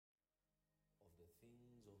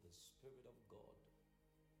the Spirit of God.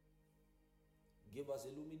 Give us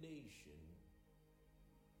illumination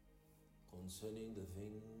concerning the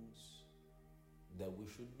things that we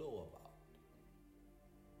should know about.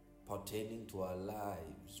 Pertaining to our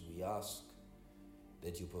lives, we ask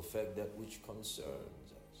that you perfect that which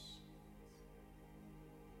concerns us.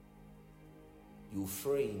 You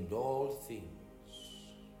framed all things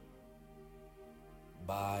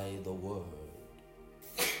by the word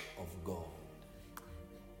of God.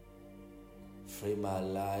 Frame our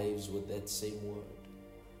lives with that same word.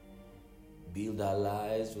 Build our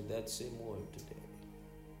lives with that same word today.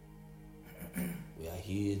 We are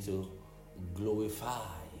here to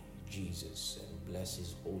glorify Jesus and bless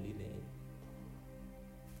his holy name.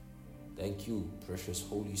 Thank you, precious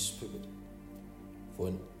Holy Spirit,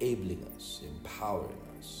 for enabling us, empowering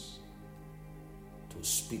us to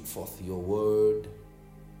speak forth your word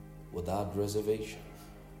without reservation.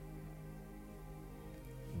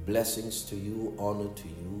 Blessings to you, honor to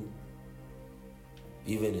you,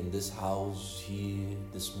 even in this house here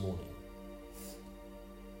this morning.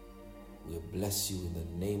 We bless you in the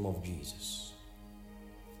name of Jesus.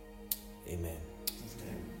 Amen.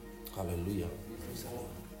 Amen. Hallelujah. You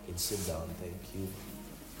can sit down. Thank you.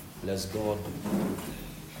 Bless God.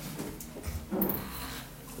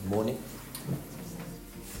 Good morning.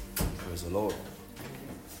 Praise the Lord.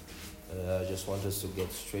 I just want us to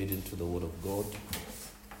get straight into the Word of God.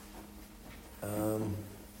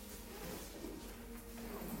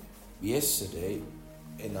 Yesterday,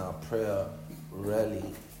 in our prayer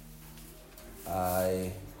rally,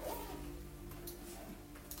 I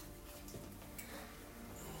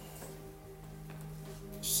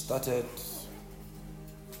started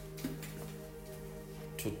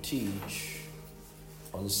to teach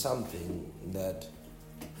on something that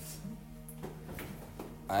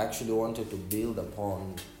I actually wanted to build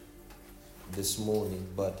upon this morning,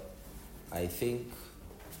 but I think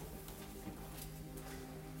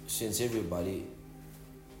since everybody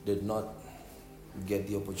did not get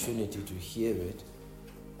the opportunity to hear it,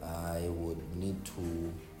 I would need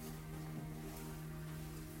to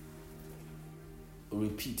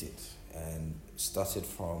repeat it and start it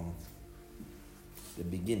from the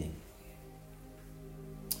beginning.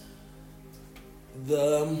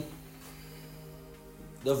 The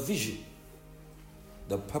vision,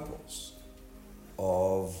 the purpose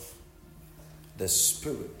of the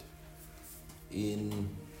Spirit in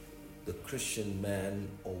the Christian man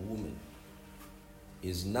or woman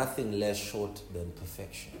is nothing less short than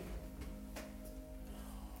perfection.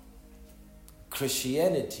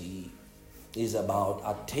 Christianity is about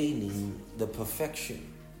attaining the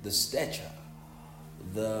perfection, the stature,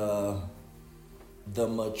 the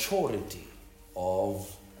maturity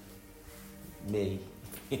of me,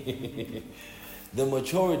 the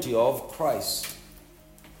maturity of Christ.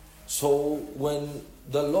 So when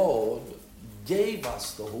the Lord gave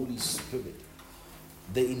us the Holy Spirit,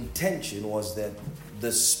 the intention was that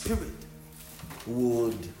the Spirit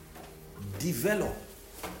would develop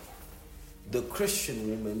the Christian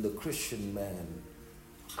woman, the Christian man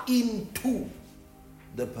into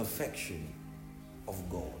the perfection of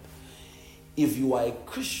God. If you are a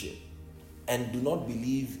Christian and do not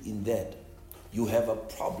believe in that, you have a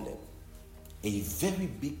problem, a very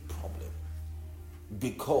big problem,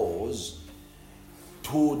 because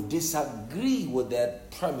to disagree with that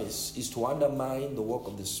premise is to undermine the work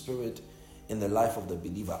of the Spirit in the life of the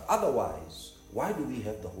believer. Otherwise, why do we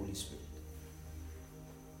have the Holy Spirit?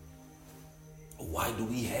 Why do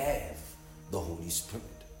we have the Holy Spirit?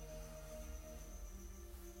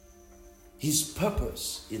 His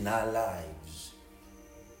purpose in our lives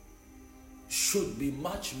should be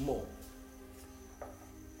much more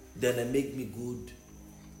than a make-me-good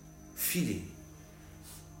feeling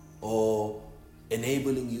or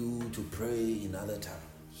enabling you to pray in other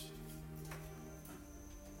tongues.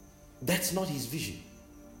 That's not his vision.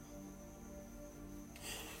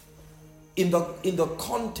 In the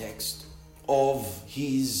context of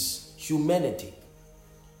his humanity,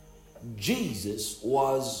 Jesus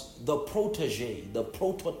was the protege, the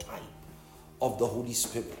prototype of the Holy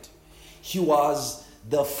Spirit. He was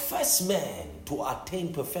the first man to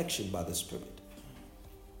attain perfection by the Spirit.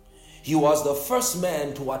 He was the first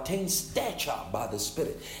man to attain stature by the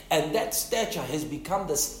Spirit. And that stature has become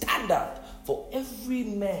the standard for every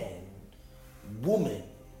man, woman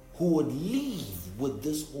who would live with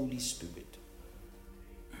this Holy Spirit.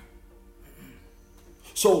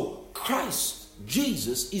 So Christ,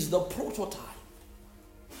 Jesus, is the prototype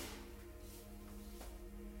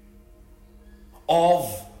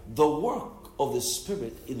of the work of the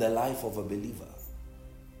Spirit in the life of a believer.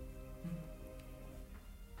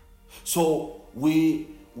 So we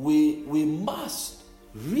we must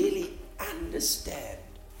really understand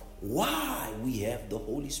why we have the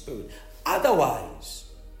Holy Spirit. Otherwise,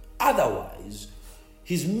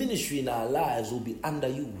 his ministry in our lives will be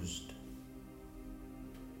underused.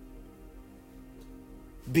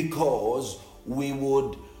 Because we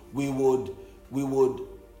would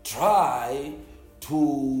try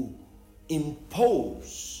to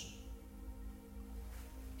impose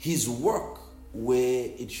his work where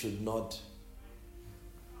it should not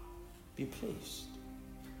be placed.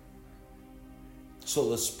 So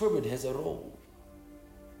the Spirit has a role.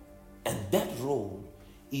 And that role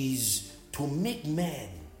is to make man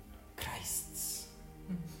Christ's.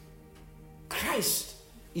 Christ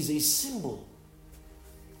is a symbol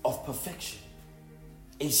of perfection,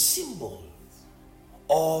 a symbol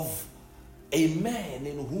of a man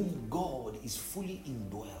in whom God is fully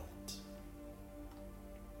indwelt.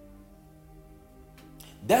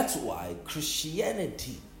 That's why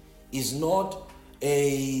Christianity is not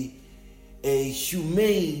a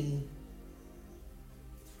humane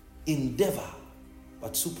endeavor,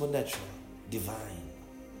 but supernatural, divine.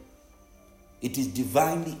 It is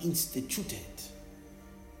divinely instituted.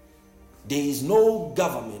 There is no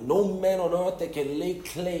government, no man on earth that can lay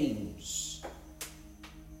claims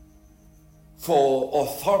for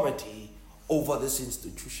authority over this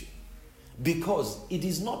institution, because it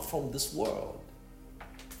is not from this world.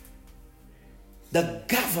 The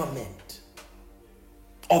government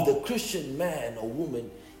of the Christian man or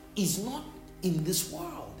woman is not in this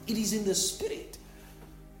world. It is in the Spirit.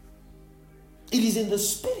 It is in the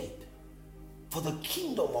Spirit. For the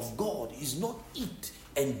kingdom of God is not eat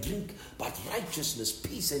and drink, but righteousness,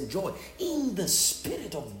 peace, and joy in the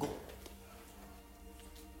Spirit of God.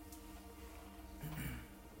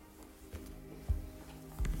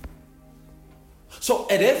 So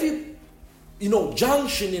at every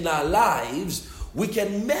junction in our lives, we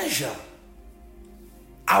can measure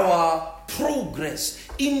our progress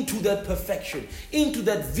into that perfection, into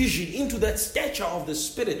that vision, into that stature of the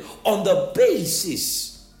Spirit on the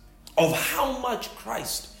basis of how much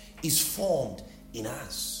Christ is formed in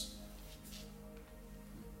us.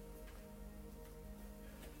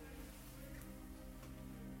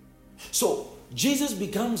 So Jesus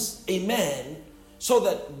becomes a man so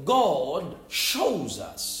that God shows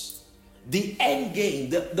us the end game,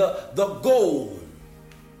 the goal,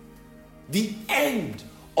 the end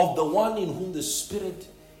of the one in whom the Spirit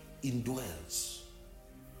indwells.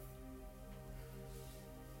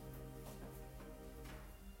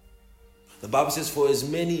 The Bible says, for as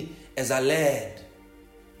many as are led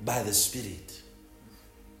by the Spirit,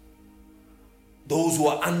 those who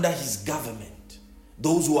are under his government,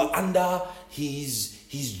 those who are under his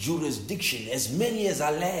jurisdiction, as many as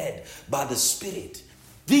are led by the Spirit,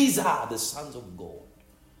 these are the sons of God.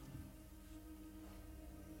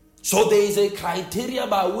 So there is a criteria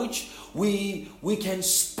by which we can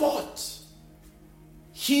spot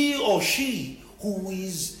he or she who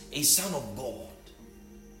is a son of God.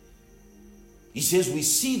 He says we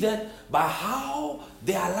see that by how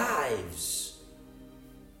their lives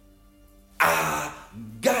are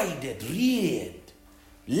guided, reared,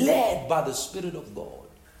 led by the Spirit of God.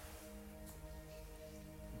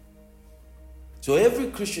 So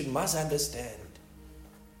every Christian must understand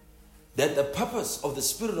that the purpose of the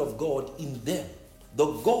Spirit of God in them, the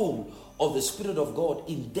goal of the Spirit of God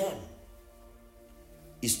in them,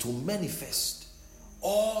 is to manifest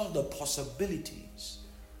all the possibilities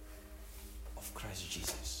of Christ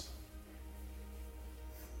Jesus.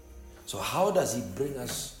 So how does he bring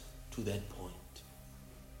us to that point?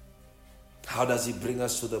 How does he bring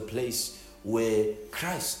us to the place where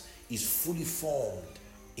Christ is fully formed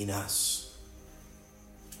in us?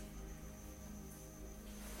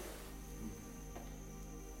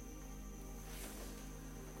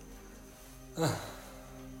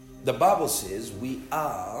 The Bible says we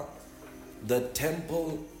are the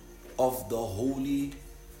temple of the Holy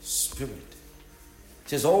Spirit. It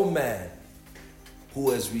says all man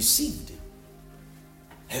who has received it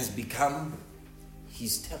has become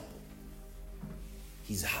his temple,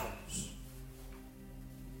 his house,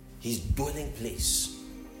 his dwelling place,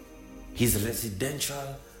 his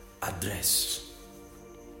residential address.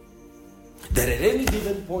 That at any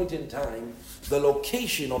given point in time, the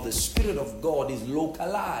location of the Spirit of God is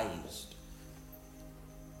localized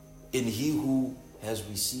in he who has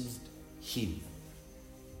received him.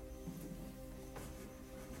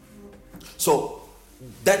 So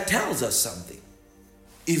that tells us something.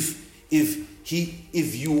 If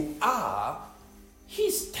you are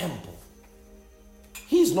his temple,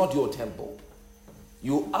 he is not your temple.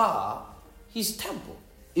 You are his temple.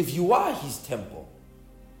 If you are his temple,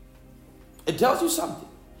 it tells you something.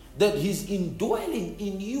 that his indwelling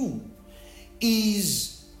in you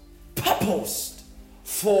is purposed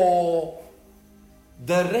for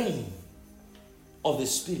the reign of the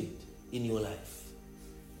Spirit in your life.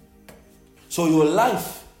 So your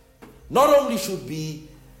life not only should be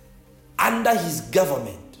under his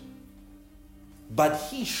government, but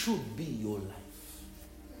he should be your life.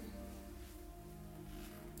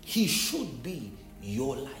 He should be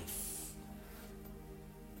your life.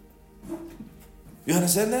 You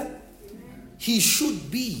understand that? He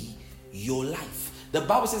should be your life. The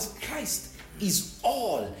Bible says Christ is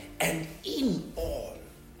all and in all.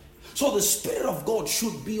 So the Spirit of God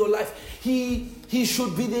should be your life. He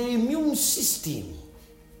should be the immune system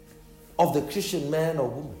of the Christian man or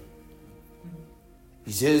woman.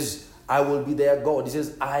 He says, I will be their God. He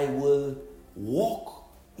says, I will walk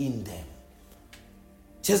in them.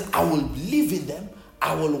 He says, I will live in them.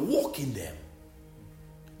 I will walk in them.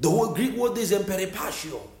 The word, Greek word is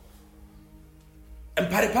emperipatio.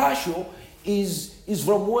 Emperipatio is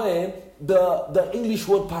from where the English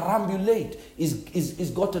word perambulate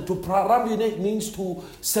is gotten. To perambulate means to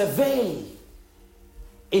survey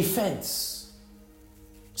a fence,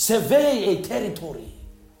 survey a territory.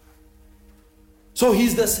 So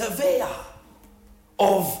he's the surveyor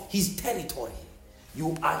of his territory.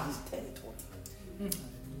 You are his territory.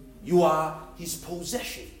 You are his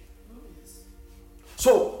possession.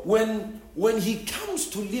 So when he comes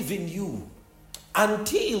to live in you,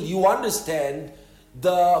 until you understand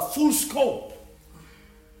the full scope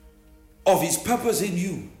of his purpose in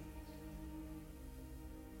you,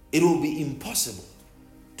 it will be impossible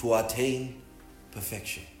to attain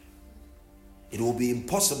perfection. It will be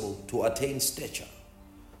impossible to attain stature,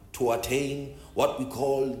 to attain what we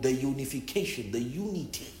call the unification, the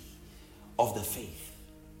unity of the faith.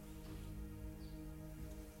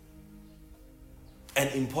 And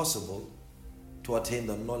impossible to attain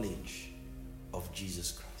the knowledge of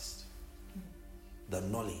Jesus Christ. The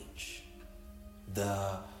knowledge,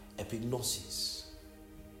 the epignosis.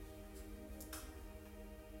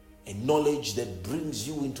 A knowledge that brings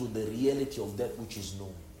you into the reality of that which is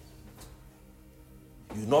known.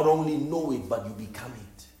 You not only know it, but you become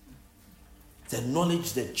it. The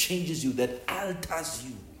knowledge that changes you, that alters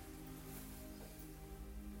you.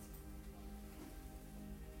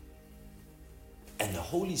 And the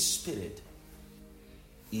Holy Spirit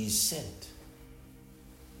is sent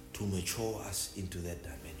to mature us into that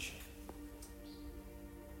dimension.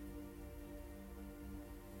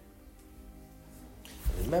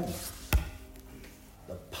 Remember,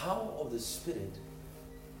 the power of the Spirit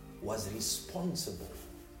was responsible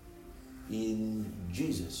in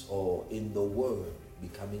Jesus, or in the Word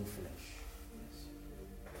becoming flesh.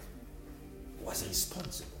 Was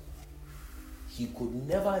responsible. He could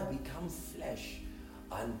never become flesh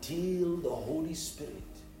until the Holy Spirit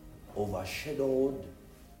overshadowed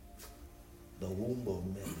the womb of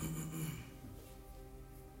man.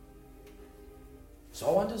 So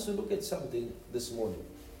I want us to look at something this morning.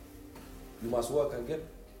 You must work again.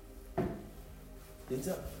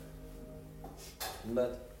 Inside.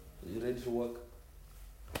 But are you ready to work?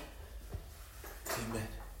 Amen.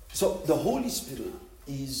 So the Holy Spirit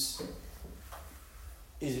is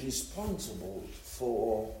responsible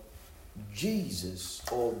for Jesus,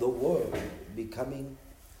 or the Word, becoming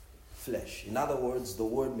flesh. In other words, the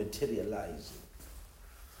Word materializing.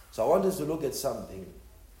 So I want us to look at something.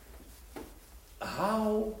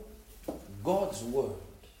 How God's Word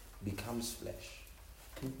becomes flesh.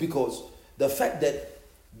 Because the fact that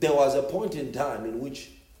there was a point in time in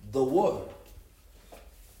which the Word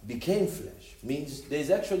became flesh means there's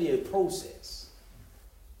actually a process.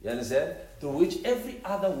 You understand? Through which every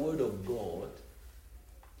other word of God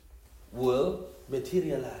will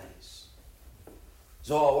materialize.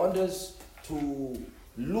 So I want us to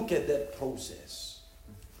look at that process.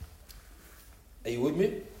 Are you with me?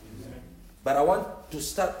 Yes. But I want to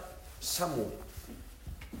start somewhere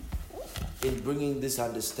in bringing this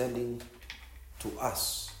understanding to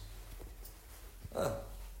us.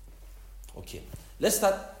 Okay. Let's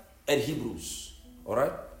start at Hebrews. All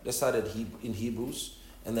right? Let's start in Hebrews,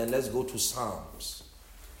 and then let's go to Psalms.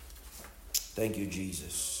 Thank you,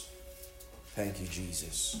 Jesus. Thank you,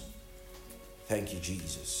 Jesus. Thank you,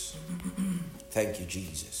 Jesus. Thank you,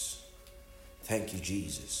 Jesus. Thank you,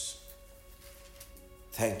 Jesus.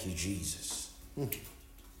 Thank you, Jesus.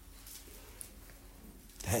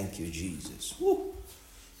 Thank you, Jesus. Woo.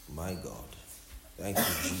 My God. Thank you,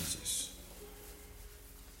 Jesus.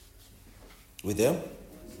 With them?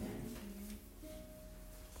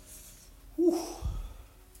 Woo.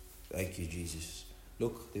 Thank you, Jesus.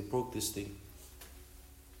 Look, they broke this thing.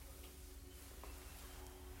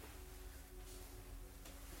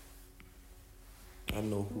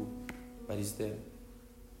 can't know who, but it's them.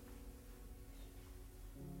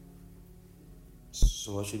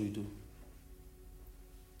 So what should we do?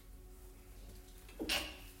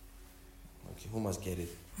 Okay, who must get it?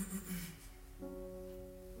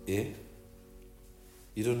 Yeah?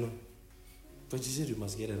 You don't know? But you said you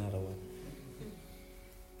must get another one.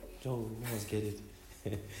 Joe, who must get it?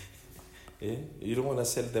 Yeah? You don't want to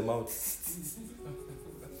sell them out.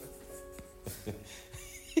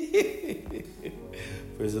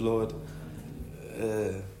 Praise the Lord.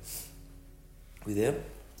 With them?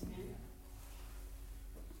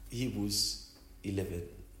 Hebrews 11.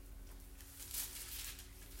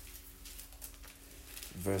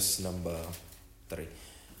 Verse number 3.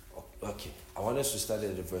 Okay, I want us to start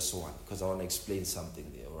at verse 1 because I want to explain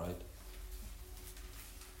something there, all right?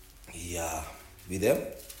 Yeah. With them?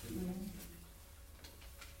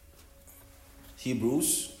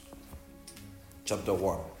 Hebrews chapter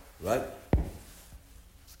 1, right?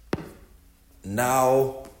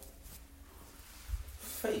 Now,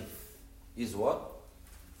 faith is what?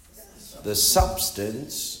 The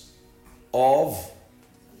substance of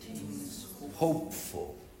hope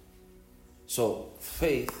for. So,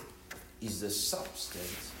 faith is the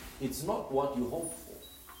substance. It's not what you hope for.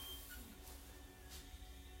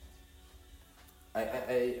 Are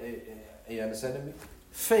you understanding me?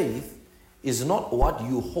 Faith is not what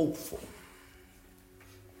you hope for.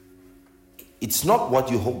 It's not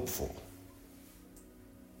what you hope for.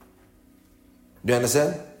 Do you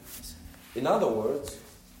understand? In other words,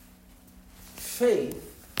 faith,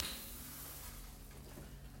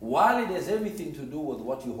 while it has everything to do with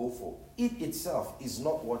what you hope for, it itself is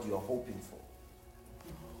not what you are hoping for.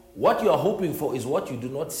 What you are hoping for is what you do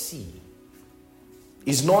not see.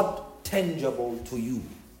 Is not tangible to you.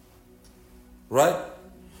 Right?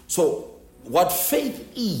 So, what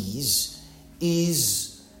faith is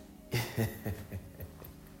is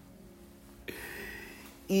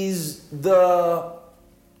the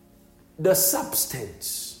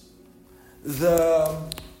substance,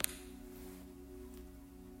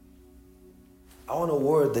 I want a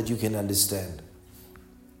word that you can understand.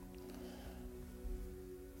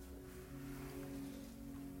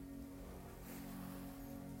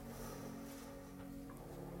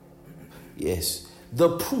 Yes,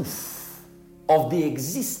 the proof of the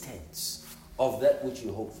existence of that which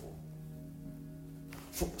you hope for.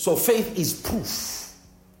 So faith is proof,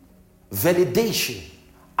 validation,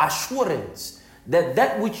 assurance that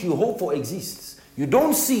that which you hope for exists. You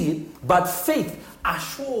don't see it, but faith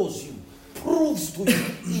assures you, proves to you,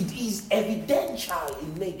 it is evidential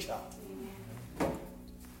in nature.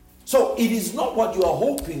 So it is not what you are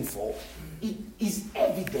hoping for, it is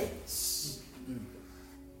evidence.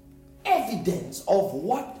 Evidence of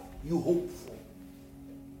what you hope for.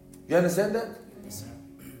 You understand that? Yes, sir.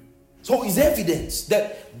 So it's evidence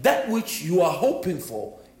that that which you are hoping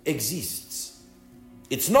for exists.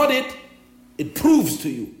 It's not it. It proves to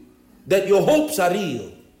you that your hopes are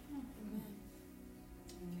real.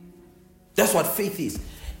 That's what faith is.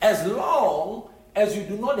 As long as you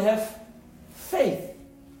do not have faith,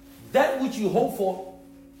 that which you hope for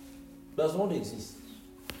does not exist.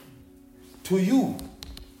 To you,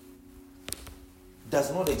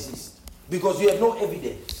 does not exist. Because you have no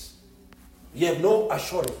evidence. You have no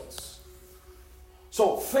assurance.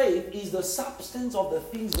 So faith is the substance of the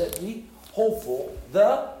things that we hope for,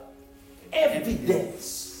 the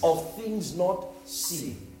evidence of things not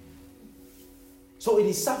seen. So it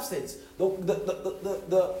is substance.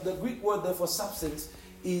 The Greek word there for substance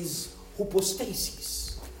is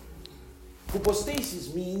hypostasis.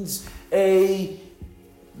 Hypostasis means the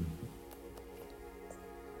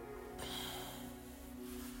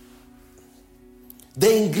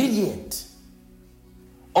ingredient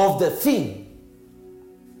of the thing.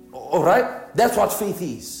 All right? That's what faith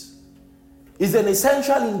is. It's an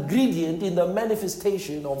essential ingredient in the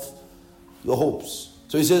manifestation of your hopes.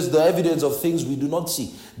 So he says the evidence of things we do not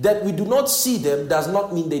see. That we do not see them does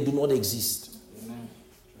not mean they do not exist. Amen.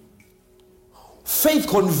 Faith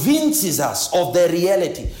convinces us of the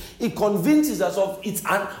reality. It convinces us of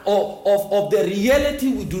of the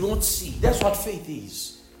reality we do not see. That's what faith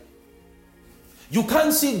is. You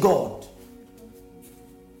can't see God.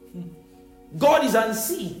 God is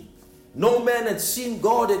unseen. No man has seen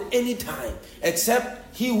God at any time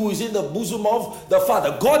except he who is in the bosom of the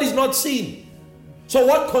Father. God is not seen. So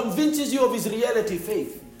what convinces you of his reality?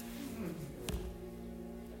 Faith.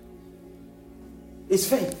 It's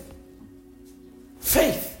faith.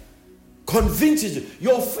 Faith convinces you.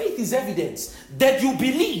 Your faith is evidence. That you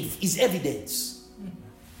believe is evidence.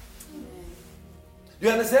 You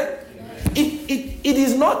understand? It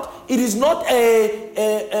is not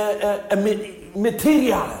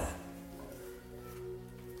material.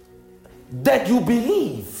 That you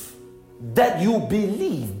believe,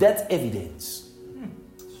 that's evidence.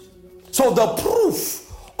 So the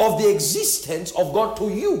proof of the existence of God to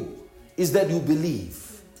you is that you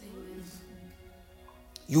believe.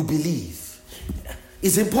 You believe.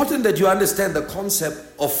 It's important that you understand the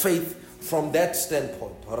concept of faith from that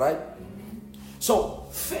standpoint, all right? So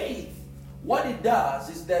faith, what it does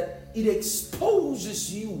is that it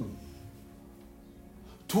exposes you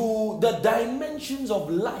to the dimensions of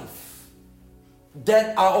life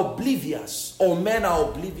that are oblivious, or men are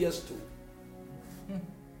oblivious to.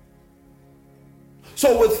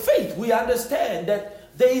 So with faith, we understand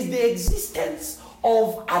that there is the existence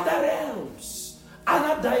of other realms,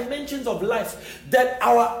 other dimensions of life that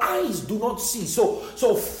our eyes do not see.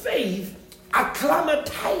 So faith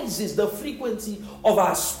acclimatizes the frequency of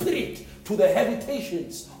our spirit to the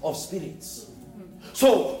habitations of spirits.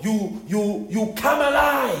 So you come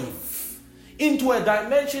alive into a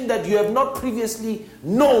dimension that you have not previously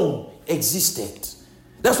known existed.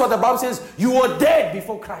 That's what the Bible says. You were dead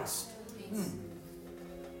before Christ.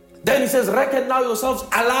 Then he says, reckon now yourselves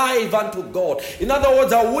alive unto God. In other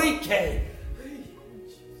words, awaken.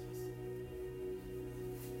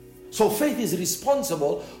 So faith is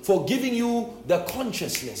responsible for giving you the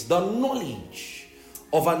consciousness, the knowledge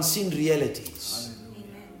of unseen realities.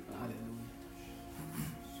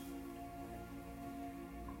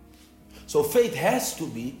 So faith has to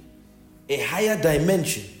be a higher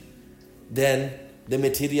dimension than the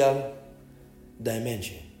material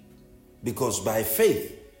dimension. Because by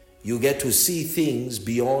faith, you get to see things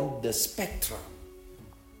beyond the spectrum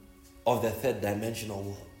of the third dimensional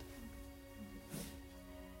world.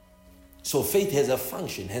 So faith has a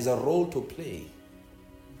function, has a role to play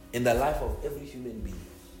in the life of every human being.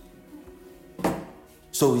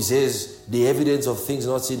 So he says, the evidence of things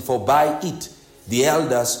not seen, for by it the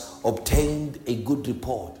elders obtained a good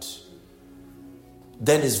report.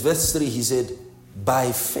 Then his verse 3, he said,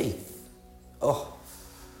 by faith. Oh,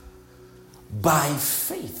 by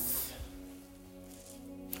faith.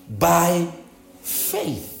 By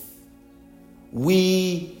faith,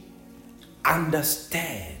 we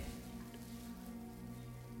understand.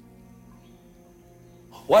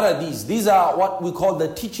 What are these? These are what we call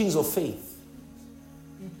the teachings of faith.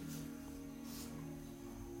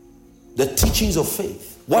 The teachings of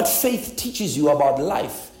faith. What faith teaches you about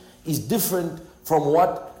life is different from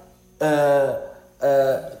what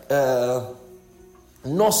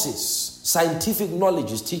gnosis, scientific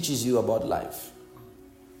knowledge, teaches you about life.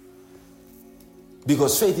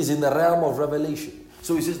 Because faith is in the realm of revelation.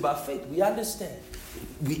 So he says, by faith, we understand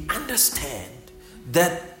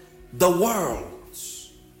that the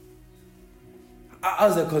worlds,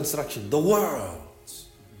 as a construction, the worlds,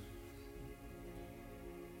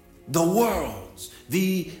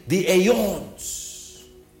 the aeons,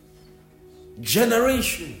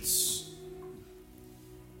 generations,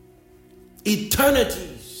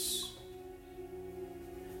 eternities,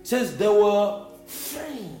 says they were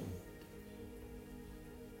framed.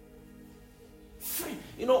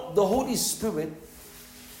 You know, the Holy Spirit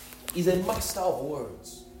is a master of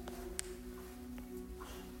words.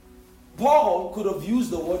 Paul could have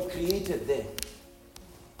used the word created there.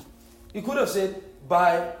 He could have said,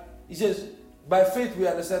 by faith we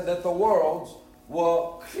understand that the worlds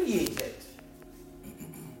were created.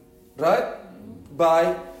 Right?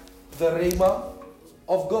 By the Rhema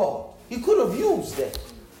of God. He could have used that.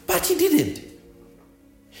 But he didn't.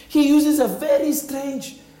 He uses a very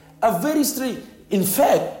strange. In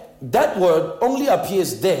fact, that word only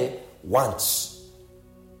appears there once.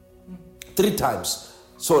 5 times.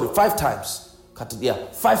 5 times.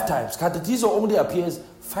 5 times. Katatizo only appears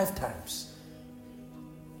 5 times.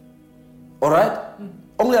 Alright?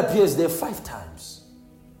 Only appears there 5 times.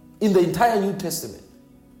 In the entire New Testament.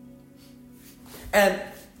 And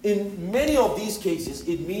in many of these cases,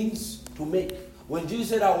 it means to make. When Jesus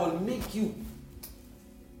said, I will make you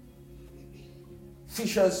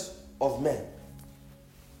fishers of men.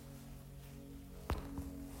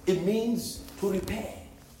 It means to repair.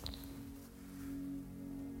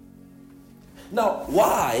 Now,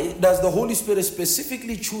 why does the Holy Spirit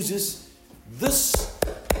specifically chooses this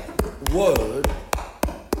word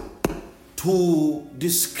to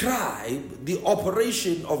describe the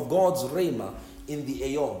operation of God's Rhema in the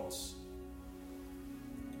aeons?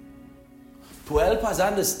 To help us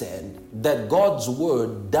understand that God's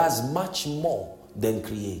word does much more than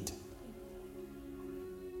create.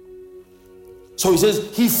 So he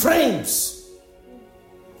says, he frames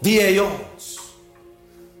the aeons.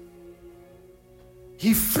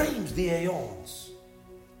 He frames the aeons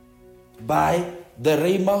by the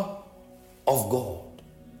Rhema of God.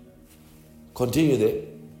 Continue there.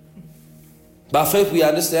 By faith we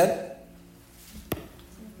understand.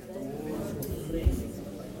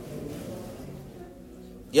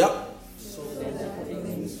 Yep.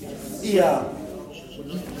 Yeah.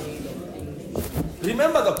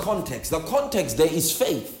 Remember the context. The context there is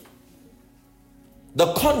faith.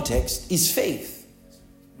 The context is faith.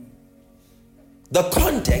 The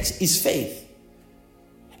context is faith.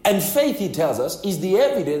 And faith, he tells us, is the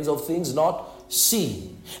evidence of things not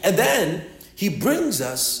seen. And then he brings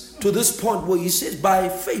us to this point where he says, by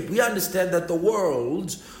faith, we understand that the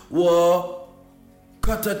worlds were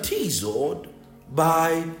catatized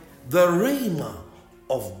by the rhema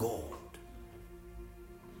of God.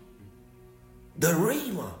 The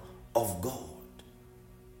rhema of God.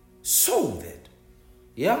 So that,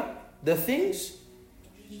 the things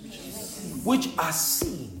which are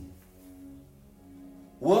seen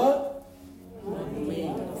were made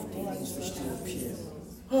of things which do appear.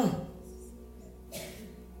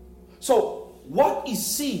 So, what is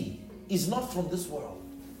seen is not from this world.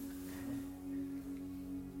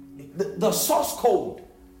 The source code.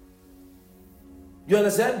 You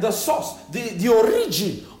understand? The source, the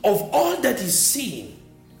origin of all that is seen,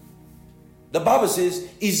 the Bible says,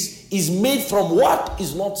 is made from what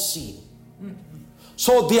is not seen.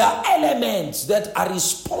 So there are elements that are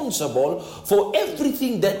responsible for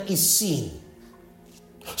everything that is seen.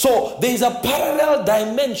 So there is a parallel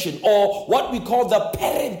dimension, or what we call the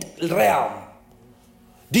parent realm,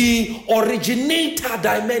 the originator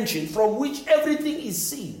dimension from which everything is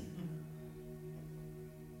seen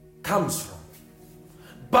comes from.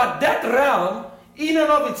 But that realm in and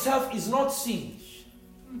of itself is not seen.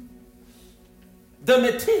 The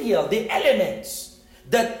material, the elements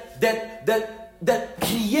that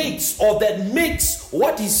creates or that makes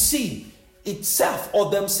what is seen itself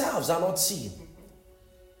or themselves are not seen.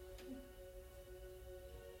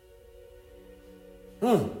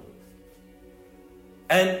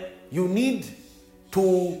 And you need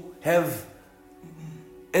to have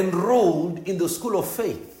enrolled in the school of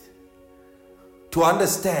faith to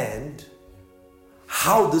understand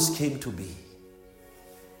how this came to be.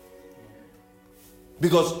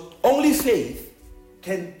 Because only faith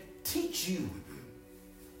can teach you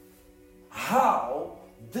how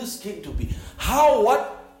this came to be. How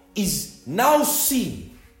what is now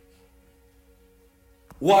seen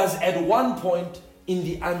was at one point in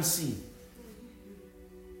the unseen.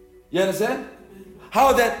 You understand?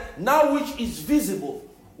 How that now which is visible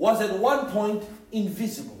was at one point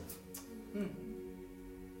invisible.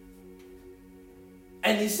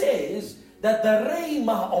 And he says that the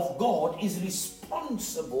rhema of God is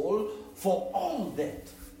responsible for all that.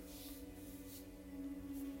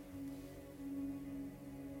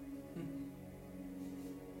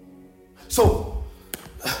 So,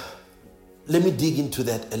 let me dig into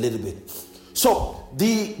that a little bit. So,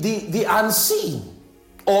 the unseen,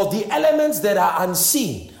 or the elements that are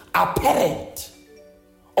unseen, are parent,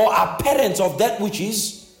 or are parents of that which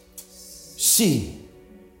is seen.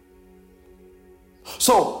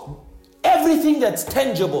 So, everything that's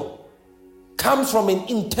tangible comes from an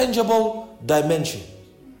intangible dimension.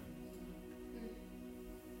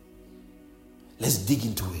 Let's dig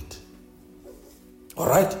into it. All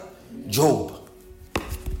right? Job.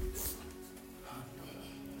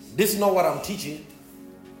 This is not what I'm teaching,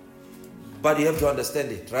 but you have to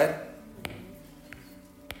understand it, right?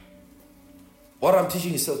 What I'm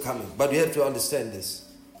teaching is still coming, but you have to understand this.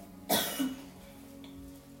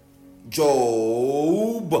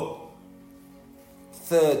 Job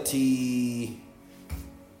 30.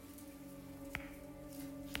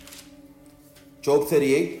 Job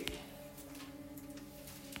 38.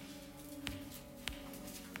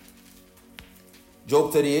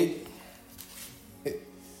 Job 38.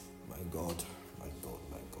 My God, my God,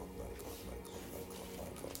 my God, my God, my God, my God, my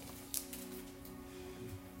God.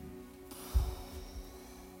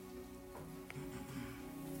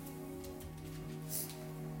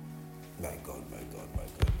 My God, my God, my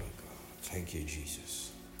God, my God. Thank you,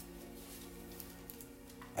 Jesus.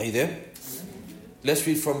 Are you there? Let's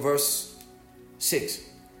read from verse 6.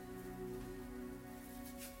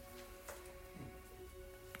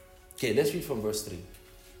 Okay, let's read from verse 3.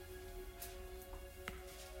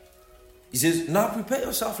 He says, now prepare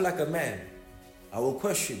yourself like a man. I will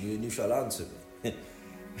question you and you shall answer me.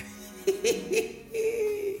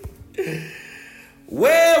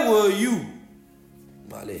 Where were you,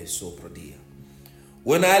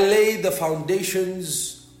 when I laid the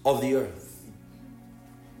foundations of the earth?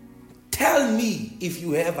 Tell me if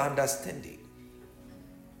you have understanding.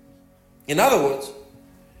 In other words,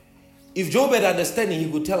 if Job had understanding,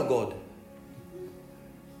 he could tell God.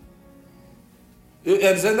 You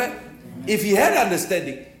understand that? If he had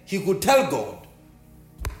understanding, he could tell God.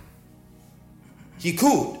 He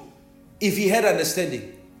could, if he had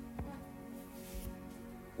understanding.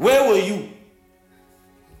 Where were you?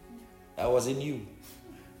 I was in you.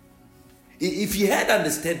 If he had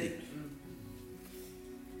understanding,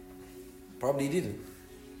 probably didn't.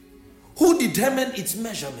 Who determined its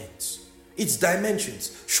measurements, its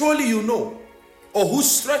dimensions? Surely you know. Or who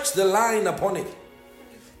stretched the line upon it?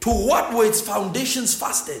 To what were its foundations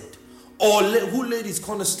fastened? Or who laid its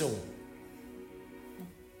cornerstone?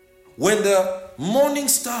 When the morning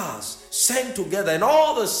stars sang together and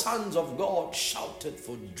all the sons of God shouted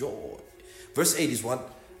for joy. Verse 8 is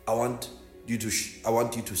what I want you to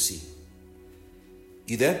see.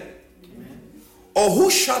 You there? Amen. Or who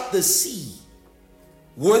shut the sea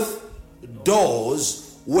with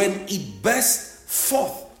doors when it burst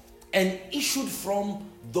forth and issued from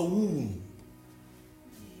the womb?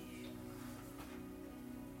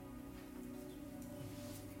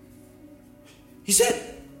 He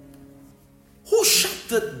said, who shut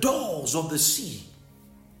the doors of the sea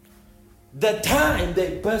the time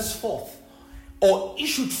they burst forth or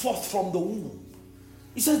issued forth from the womb?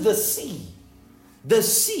 He says the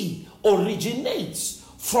sea originates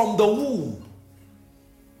from the womb.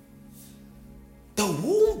 The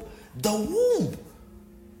womb.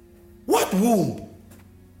 What womb?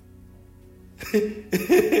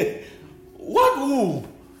 What womb?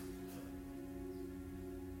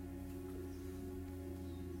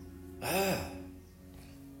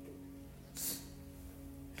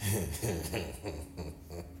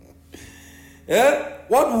 Yeah?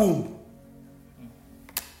 What womb?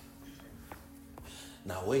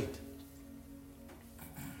 Now wait.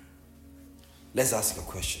 Let's ask a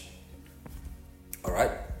question. All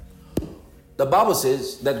right? The Bible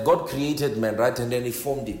says that God created man, right? And then he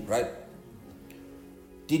formed him, right?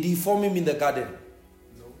 Did he form him in the garden?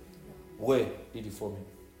 No. Where did he form him?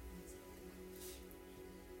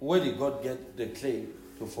 Where did God get the clay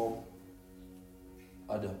to form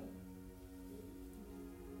Adam?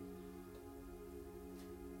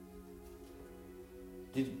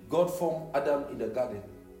 Did God form Adam in the garden?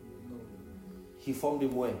 No. He formed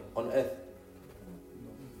him where? On earth?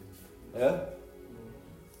 No. Yeah?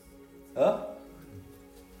 Huh?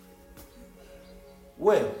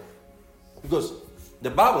 Where? Because the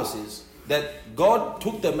Bible says that God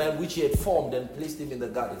took the man which he had formed and placed him in the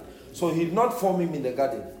garden. So he did not form him in the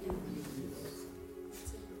garden.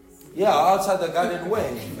 Yeah, outside the garden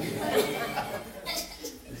where?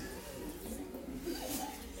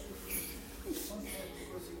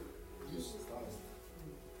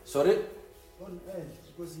 Sorry? On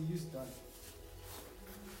earth, because he used dust.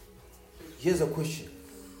 Here's a question.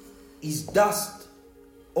 Is dust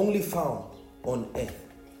only found on earth?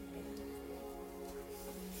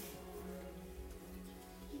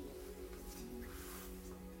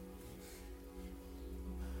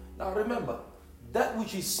 Now remember, that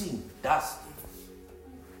which is seen, dust.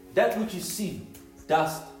 That which is seen,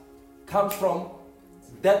 dust, comes from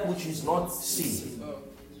that which is not seen.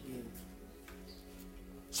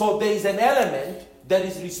 So there is an element that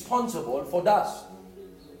is responsible for dust.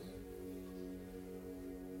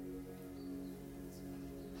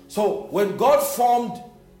 So when God formed,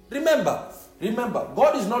 remember,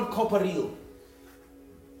 God is not corporeal.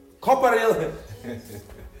 Corporeal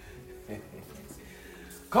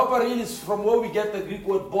is from where we get the Greek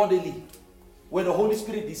word bodily, where the Holy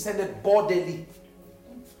Spirit descended bodily.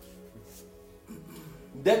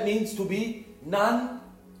 That means to be non-flesh,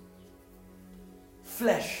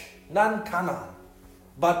 non-carnal,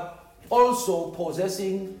 but also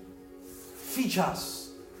possessing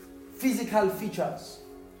features, physical features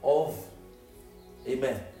of,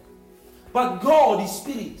 amen. But God is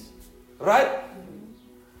spirit, right?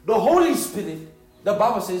 The Holy Spirit, the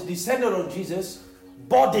Bible says, descended on Jesus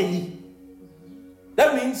bodily.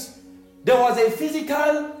 That means there was a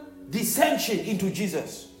physical descension into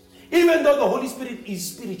Jesus, even though the Holy Spirit is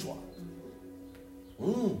spiritual.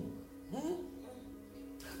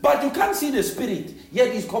 But you can't see the Spirit, yet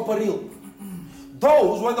it's corporeal.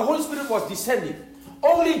 Those, when the Holy Spirit was descending,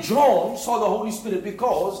 only John saw the Holy Spirit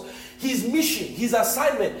because his mission, his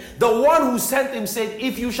assignment, the one who sent him said,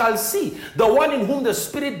 if you shall see the one in whom the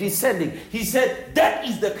Spirit descending, he said, that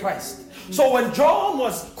is the Christ. So when John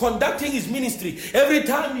was conducting his ministry, every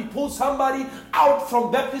time he pulled somebody out from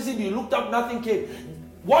baptism, he looked up, nothing came.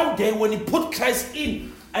 One day when he put Christ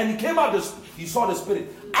in and he came out, he saw the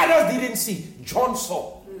Spirit. Others didn't see, John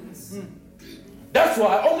saw. That's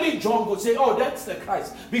why only John could say, oh, that's the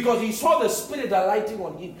Christ. Because he saw the Spirit alighting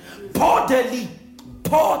on him. Bodily.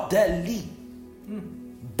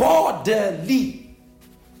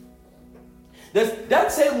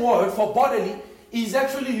 That same word for bodily is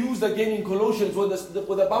actually used again in Colossians when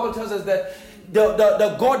the Bible tells us that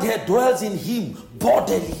the Godhead dwells in him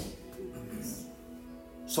bodily.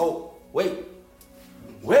 So, wait.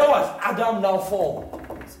 Where was Adam now formed?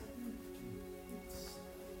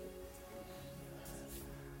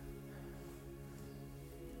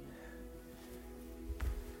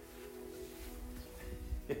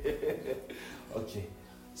 Okay.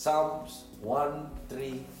 Psalms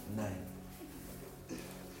 139.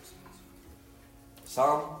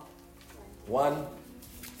 Psalm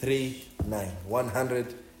 139.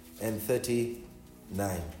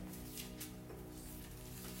 139.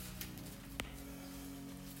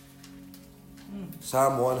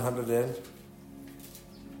 Psalm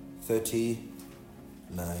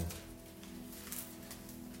 139.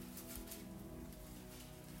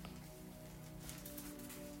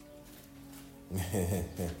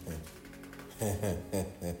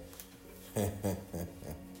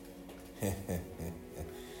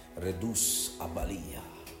 Reduce abalia.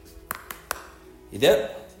 You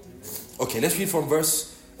there? Okay, let's read from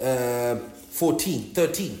verse 13.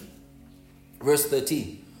 Verse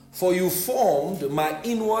 13. For you formed my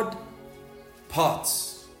inward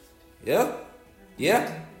parts. Yeah?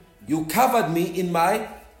 Yeah? You covered me in my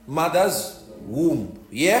mother's womb.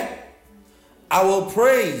 Yeah? I will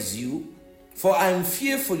praise you, for I am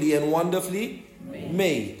fearfully and wonderfully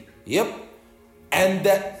made. Yep. And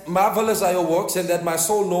that marvelous are your works, and that my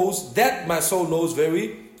soul knows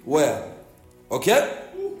very well. Okay?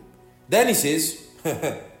 Then he says,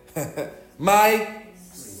 my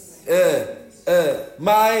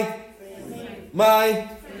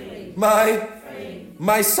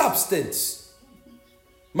substance,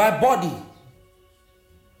 my body,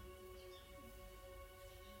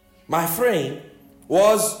 my frame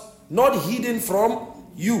was not hidden from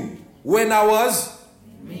you when I was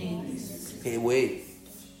hey, wait.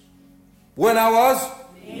 When I was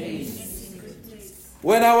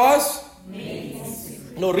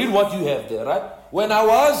no, read what you have there, right? When I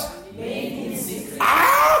was made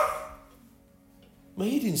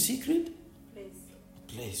in secret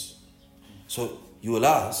place. So you will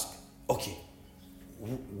ask, okay,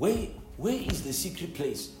 where is the secret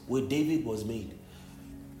place where David was made?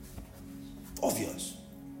 Obvious.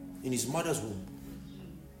 In his mother's womb.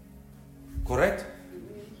 Correct?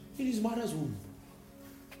 In his mother's womb.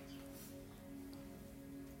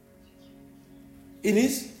 In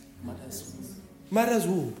his mother's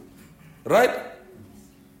womb. Right?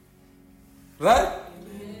 Right?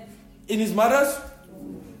 In his mother's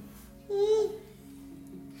womb.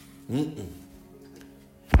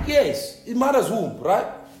 Yes, in mother's womb, right?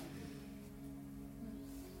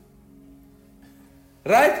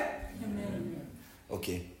 Right?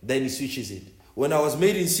 Okay, then he switches it. When I was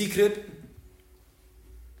made in secret.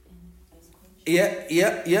 Yeah.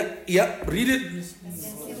 Read it.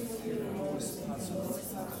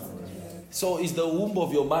 So is the womb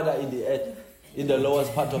of your mother in the earth, in the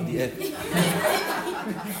lowest part of the earth?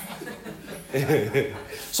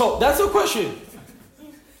 So that's the question.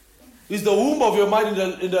 Is the womb of your mind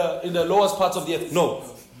in the lowest parts of the earth? No.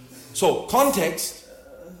 So context,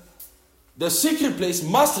 the secret place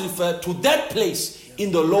must refer to that place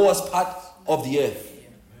in the lowest part of the earth.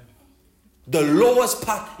 The lowest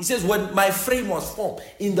part. He says, when my frame was formed,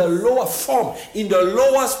 in the lower form, in the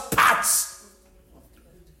lowest parts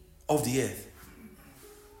of the earth.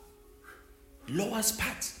 Lowest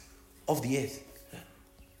part of the earth.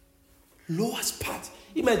 Lowest part.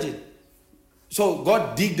 Imagine. So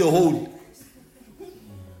God dig the hole.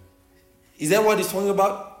 Is that what he's talking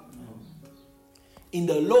about? In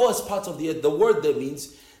the lowest parts of the earth, the word there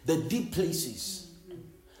means the deep places.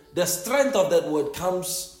 The strength of that word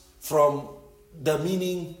comes from the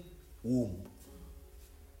meaning womb.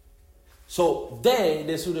 So there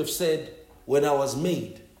they should have said, when I was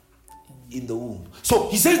made in the womb. So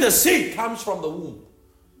he says the seed comes from the womb.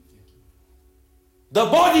 The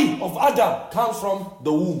body of Adam comes from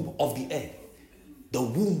the womb of the earth. The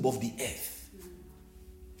womb of the earth.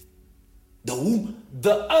 The womb.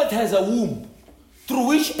 The earth has a womb through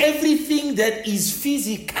which everything that is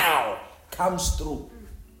physical comes through.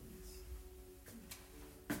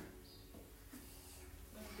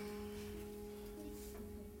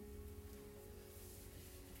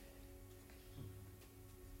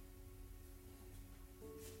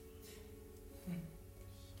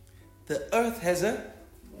 The earth has a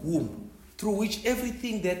womb through which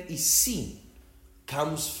everything that is seen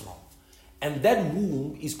comes from. And that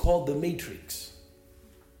womb is called the matrix.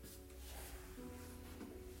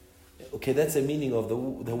 Okay, that's the meaning of the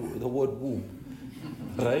word womb.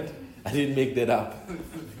 Right? I didn't make that up.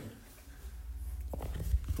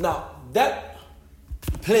 Now, that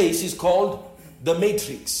place is called the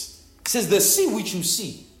matrix. It says the sea which you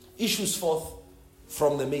see issues forth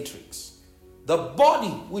from the matrix. The body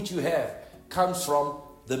which you have comes from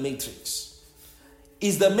the matrix.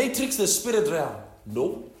 Is the matrix the spirit realm?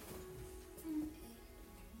 No.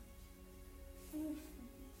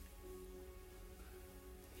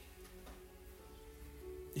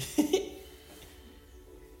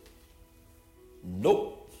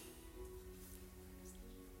 Nope.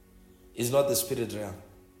 It's not the spirit realm.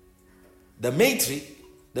 The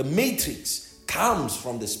matrix comes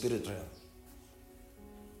from the spirit realm.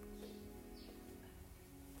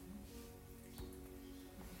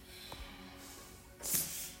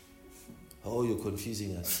 Oh, you're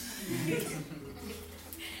confusing us.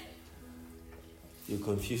 You're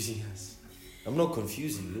confusing us. I'm not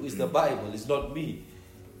confusing you. It's the Bible. It's not me.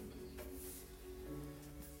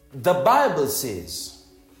 The Bible says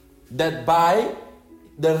that by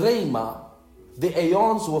the Rhema, the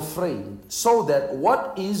aeons were framed so that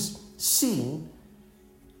what is seen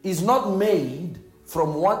is not made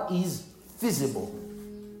from what is visible.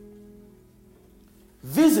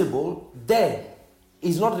 Visible there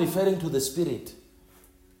is not referring to the spirit.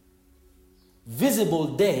 Visible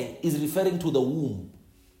there is referring to the womb,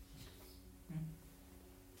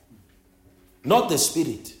 not the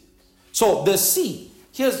spirit. So the sea,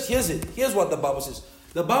 here's it. Here's what the Bible says.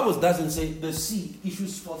 The Bible doesn't say the sea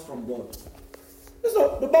issues forth from God.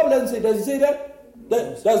 The Bible doesn't say. Does it say that?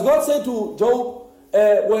 Does God say to Job,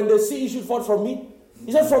 when the sea issued forth from me?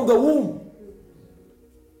 He said from the womb.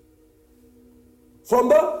 From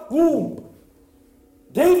the womb.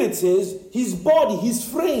 David says his body, his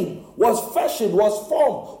frame was fashioned, was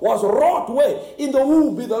formed, was wrought where? In the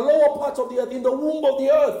womb, in the lower parts of the earth, in the womb of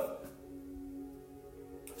the earth.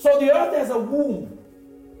 So the earth has a womb.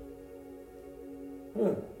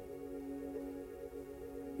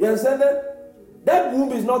 You understand that? That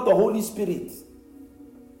womb is not the Holy Spirit.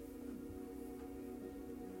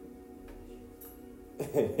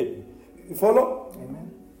 You follow?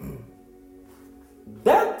 Amen.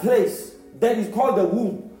 That place that is called the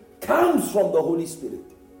womb comes from the Holy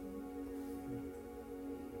Spirit.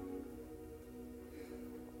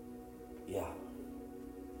 Yeah.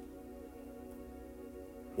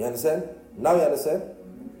 You understand? Now you understand?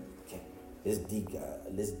 Okay. Let's dig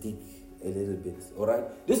a little bit. All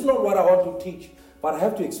right? This is not what I want to teach, but I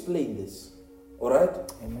have to explain this. All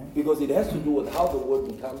right? Amen. Because it has to do with how the word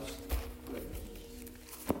becomes.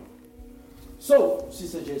 So,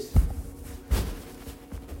 Sister Jess,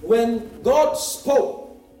 when God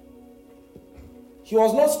spoke, He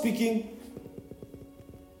was not speaking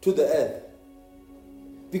to the earth,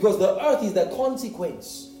 because the earth is the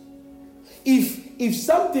consequence. If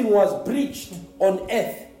something was breached on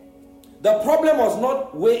earth, the problem was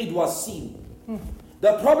not where it was seen.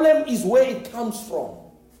 The problem is where it comes from.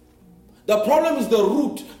 The problem is the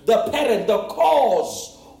root, the parent, the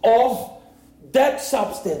cause of that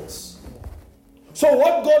substance. So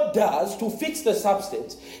what God does to fix the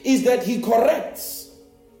substance is that He corrects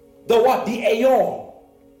the aeon, all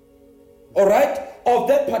right, of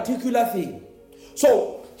that particular thing.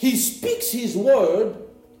 So He speaks His word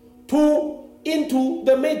into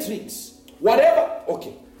the matrix. Whatever.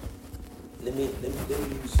 Okay. Let me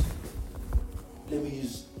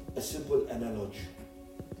use a simple analogy.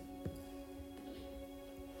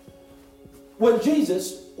 When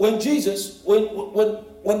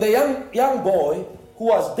the young boy who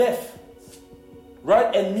was deaf,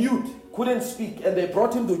 right, and mute, couldn't speak, and they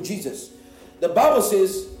brought him to Jesus, the Bible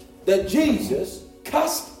says that Jesus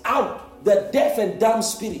cast out the deaf and dumb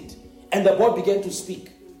spirit, and the boy began to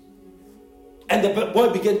speak, and the boy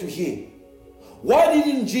began to hear. Why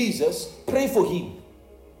didn't Jesus pray for him?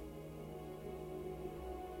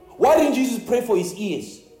 Why didn't Jesus pray for his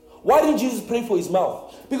ears? Why didn't Jesus pray for his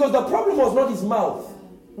mouth? Because the problem was not his mouth.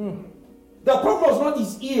 The problem was not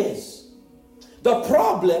his ears. The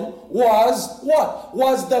problem was what?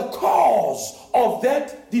 Was the cause of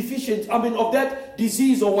that of that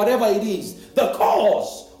disease or whatever it is. The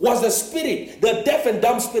cause was the spirit, the deaf and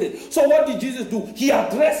dumb spirit. So what did Jesus do? He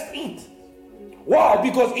addressed it. Why?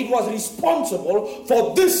 Because it was responsible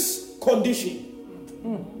for this condition.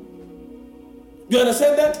 You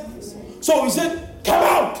understand that? So He said, come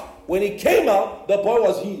out. When he came out, the boy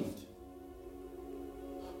was healed.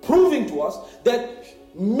 Proving to us that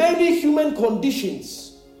many human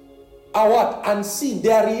conditions are what? Unseen.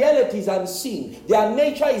 Their reality is unseen. Their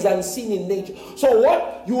nature is unseen in nature. So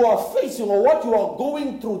what you are facing or what you are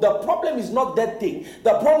going through, the problem is not that thing.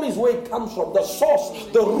 The problem is where it comes from. The source,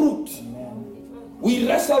 the root. Amen. We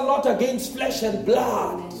wrestle not against flesh and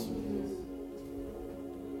blood.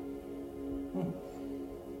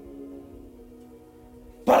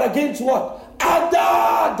 against what?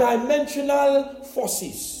 Other dimensional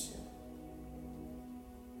forces.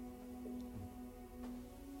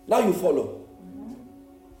 Now you follow.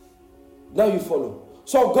 Now you follow.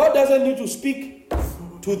 So God doesn't need to speak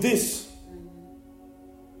to this.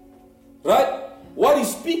 Right? What he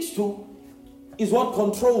speaks to is what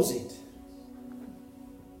controls it.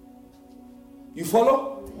 You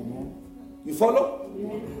follow? You follow?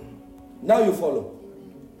 Now you follow.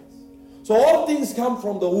 So all things come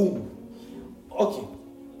from the womb. Okay.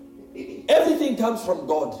 Everything comes from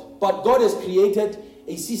God. But God has created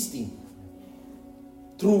a system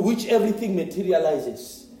through which everything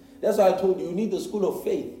materializes. That's why I told you, you need the school of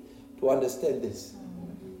faith to understand this.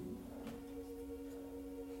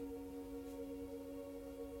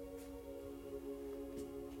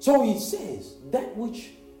 So he says, that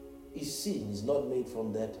which is seen is not made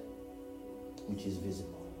from that which is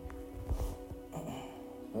visible.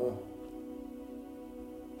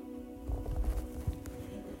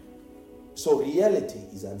 So reality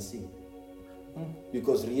is unseen.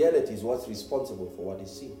 Because reality is what's responsible for what is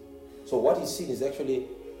seen. So what is seen is actually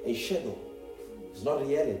a shadow. It's not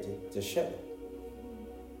reality, it's a shadow.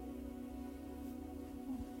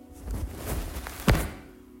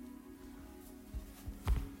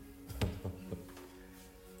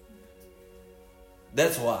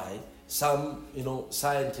 That's why some,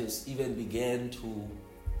 scientists even began to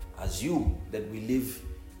assume that we live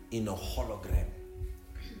in a hologram.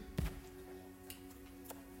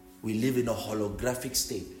 We live in a holographic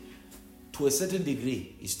state. To a certain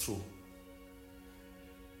degree, it's true.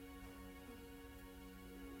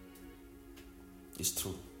 It's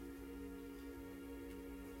true.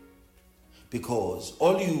 Because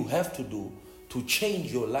all you have to do to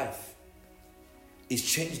change your life is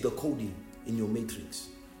change the coding in your matrix.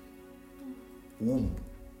 Womb.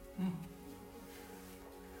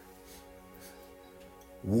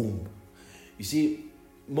 Womb. You see,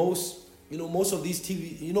 most of these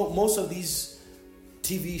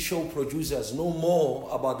TV show producers know more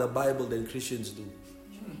about the Bible than Christians do.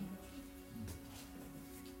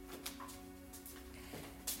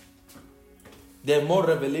 There are more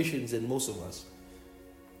revelations than most of us.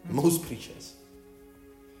 Most preachers.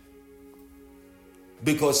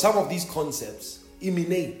 Because some of these concepts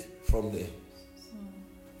emanate from there.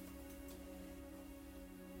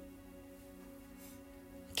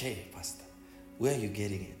 Okay, Pastor, where are you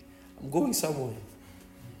getting it? I'm going somewhere.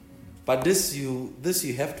 But this you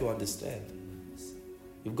have to understand.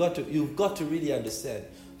 You've got to really understand,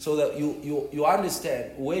 so that you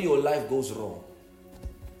understand where your life goes wrong.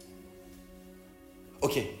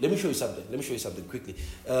 Okay, let me show you something quickly.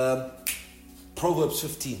 Proverbs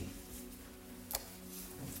 15.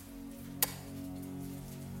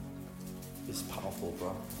 It's powerful,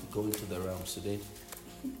 bro. Go into the realms today.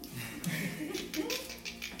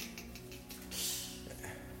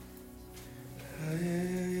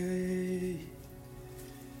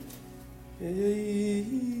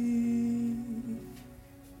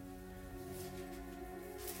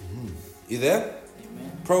 You there?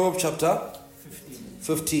 Amen. Proverbs chapter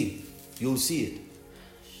 15. You'll see it.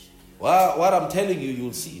 Well, what I'm telling you,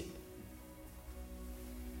 you'll see it.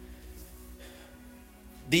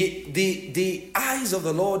 The eyes of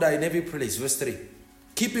the Lord are in every place. Verse 3.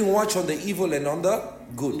 Keeping watch on the evil and on the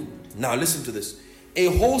good. Now listen to this. A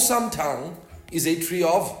wholesome tongue is a tree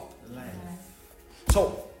of life.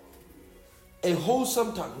 So, a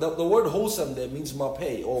wholesome tongue. The word wholesome there means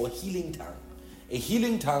mape, or healing tongue. A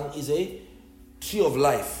healing tongue is a tree of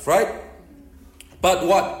life, right? But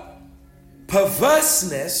what?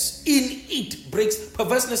 Perverseness in it breaks.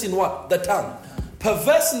 Perverseness in what? The tongue.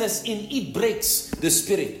 Perverseness in it breaks the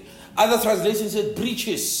spirit. Other translations say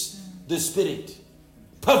breaches the spirit.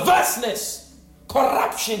 Perverseness,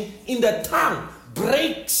 corruption in the tongue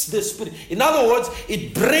breaks the spirit. In other words,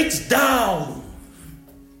 it breaks down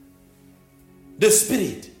the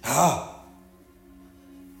spirit.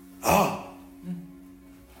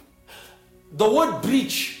 The word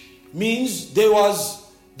breach means there was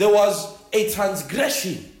a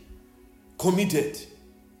transgression committed.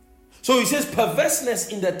 So he says perverseness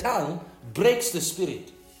in the tongue breaks the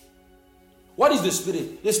spirit. What is the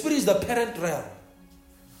spirit? The spirit is the parent realm.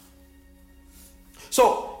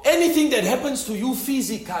 So anything that happens to you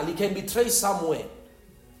physically can be traced somewhere.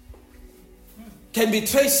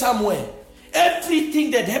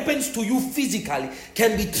 Everything that happens to you physically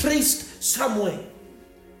can be traced somewhere.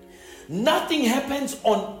 Nothing happens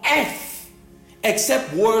on earth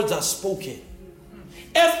except words are spoken.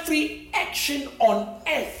 Every action on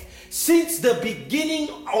earth since the beginning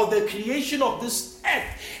or the creation of this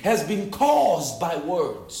earth has been caused by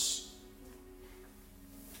words.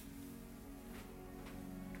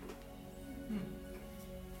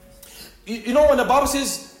 You know when the Bible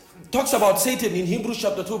talks about Satan in Hebrews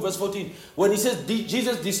chapter 2 verse 14, when he says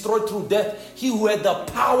Jesus destroyed through death, he who had the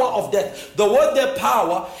power of death. The word "the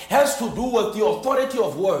power" has to do with the authority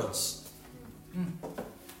of words.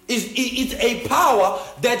 It's a power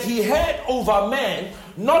that he had over man,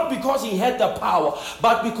 not because he had the power,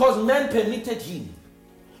 but because man permitted him.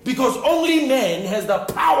 Because only man has the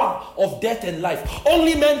power of death and life.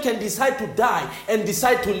 Only man can decide to die and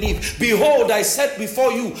decide to live. Behold, I set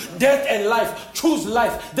before you death and life. Choose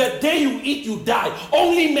life. The day you eat, you die.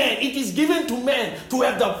 Only man. It is given to man to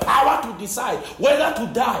have the power to decide whether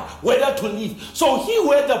to die, whether to live. So he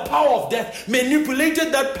who had the power of death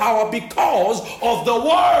manipulated that power because of the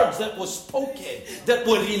words that were spoken, that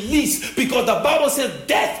were released. Because the Bible says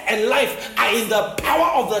death and life are in the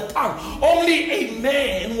power of the tongue. Only a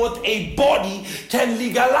man with a body can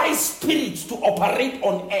legalize spirits to operate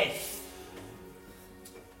on earth.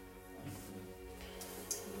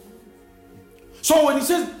 So when he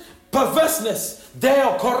says perverseness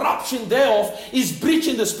thereof, corruption thereof is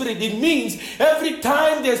breaching the spirit, it means every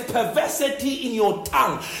time there's perversity in your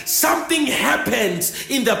tongue, something happens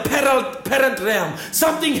in the parent realm,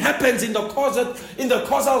 something happens in the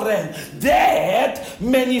causal realm that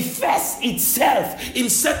manifests itself in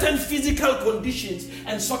certain physical conditions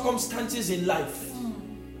and circumstances in life.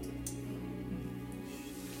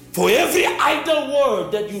 For every idle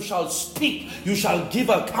word that you shall speak, you shall give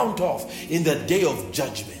account of in the day of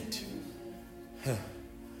judgment.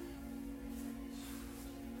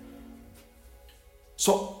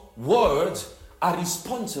 So words are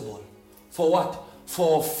responsible for what?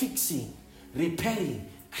 For fixing, repairing,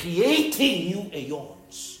 creating new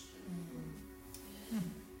aeons.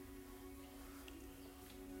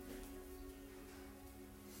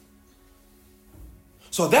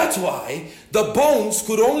 So that's why the bones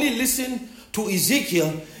could only listen to Ezekiel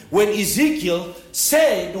when Ezekiel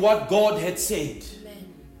said what God had said.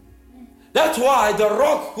 That's why the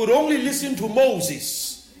rock could only listen to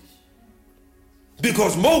Moses,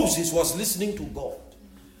 because Moses was listening to God.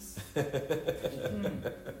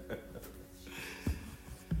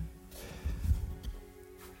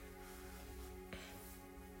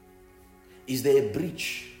 Is there a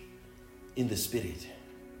breach in the spirit?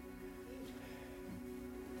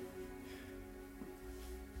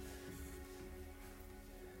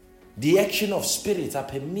 The action of spirits are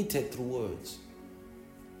permitted through words.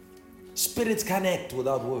 Spirits can act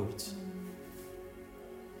without words.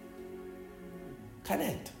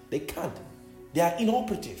 Connect. They can't. They are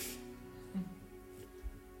inoperative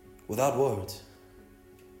without words.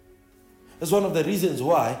 That's one of the reasons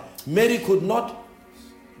why Mary could not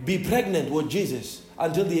be pregnant with Jesus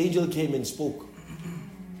until the angel came and spoke.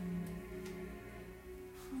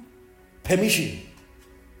 Permission.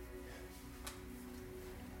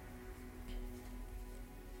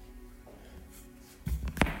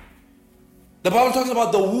 The Bible talks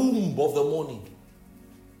about the womb of the morning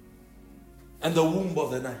and the womb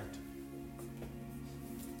of the night.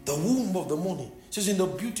 The womb of the morning. It says in the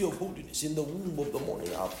beauty of holiness, in the womb of the morning,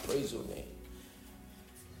 I'll praise your name.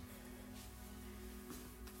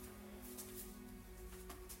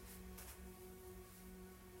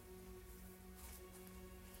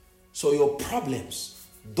 So your problems,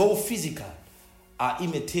 though physical, are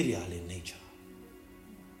immaterial in nature.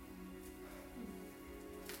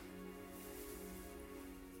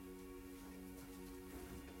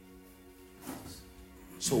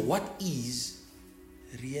 So what is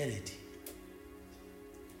reality?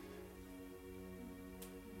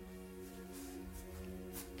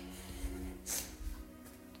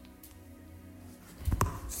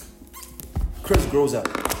 Chris grows up.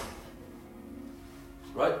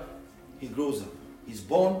 Right? He grows up. He's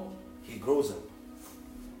born, he grows up.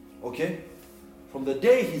 Okay? From the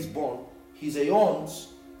day he's born, his aeons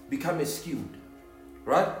become skewed.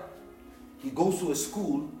 Right? He goes to a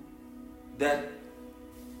school that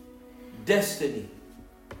destiny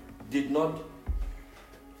did not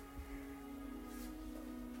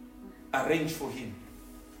arrange for him.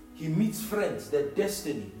 He meets friends that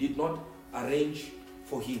destiny did not arrange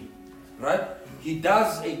for him. Right? He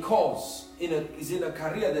does a course, is in a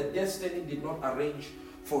career that destiny did not arrange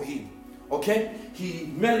for him. Okay?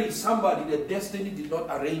 He marries somebody that destiny did not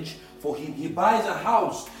arrange for him. He buys a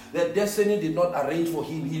house that destiny did not arrange for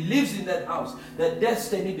him. He lives in that house that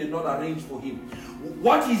destiny did not arrange for him.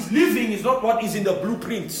 What he's living is not what is in the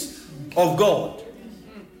blueprints of God.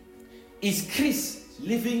 Is Chris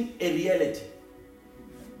living a reality?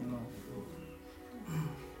 No.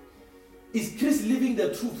 Is Chris living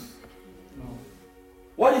the truth? No.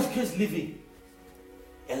 What is Chris living?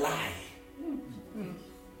 A lie.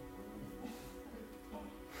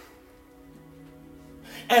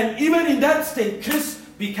 And even in that state, Chris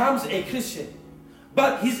becomes a Christian.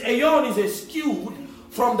 But his aeon is skewed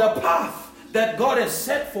from the path that God has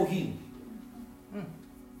set for him.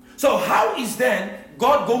 So how is then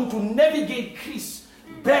God going to navigate Chris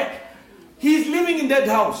back? He's living in that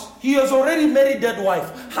house. He has already married that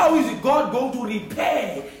wife. How is God going to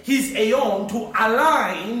repair his aeon to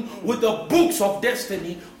align with the books of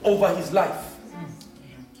destiny over his life?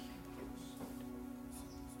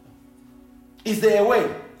 Is there a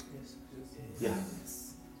way? Yeah.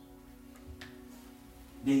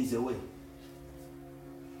 There is a way.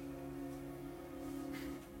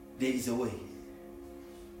 There is a way.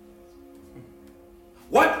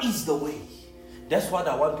 What is the way? That's what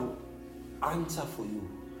I want to answer for you.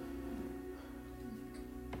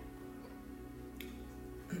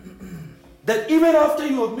 That even after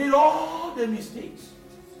you have made all the mistakes,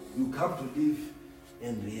 you come to live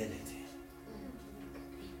in reality.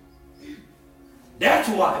 That's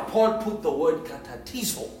why Paul put the word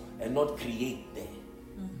katatizo and not create there.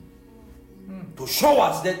 To show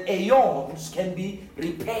us that aeons can be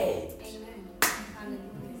repaired.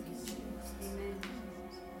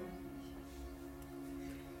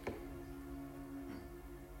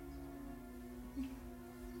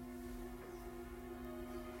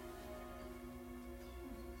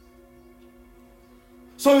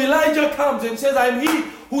 So Elijah comes and says, I am he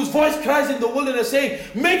whose voice cries in the wilderness, saying,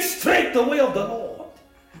 make straight the way of the Lord.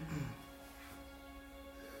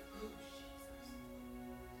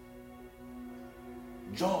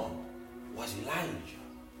 John was Elijah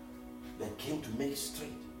that came to make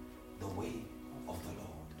straight the way of the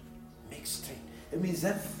Lord. Make straight. It means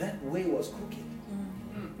that way was crooked.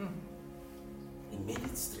 He made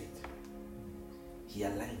it straight. He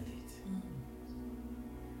aligned it.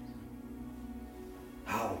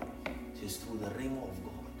 How? Just through the rhema of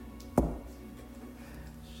God.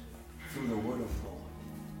 Through the word of God.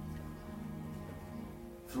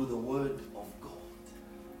 Through the word of God.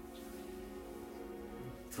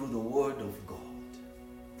 Through the word of God.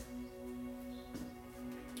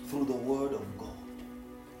 Through the word of God.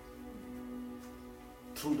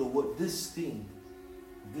 Through the word. This thing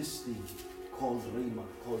called rhema,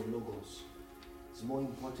 called logos, is more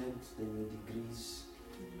important than your degrees,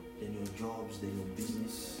 than your jobs, than your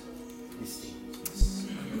business. This thing.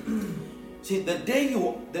 See, the day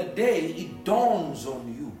it dawns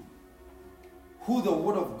on you who the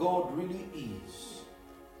word of God really is,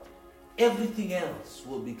 everything else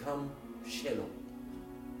will become shallow.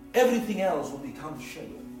 Everything else will become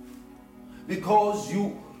shallow. Because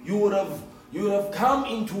you would have come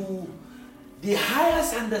into the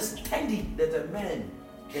highest understanding that a man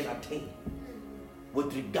can attain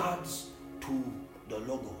with regards to the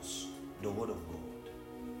logos, the word of God.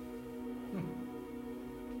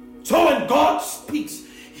 So when God speaks,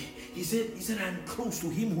 he said, I'm close to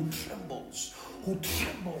him who trembles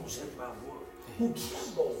at my word, who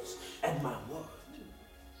trembles at my word.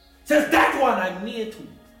 Says that one I'm near to.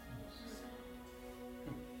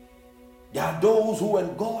 There are those who,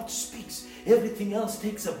 when God speaks, everything else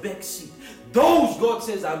takes a back seat. Those, God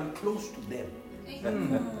says, I'm close to them.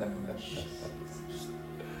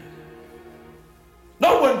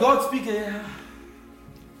 Not when God speaks.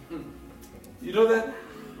 You know that?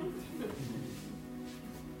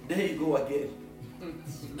 There you go again.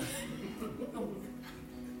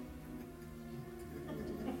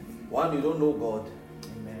 One, you don't know God.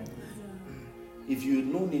 Amen. If you had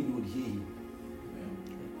known him, you would hear him.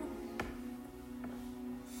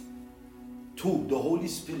 Two, the Holy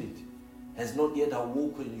Spirit has not yet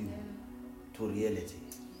awoken you to reality.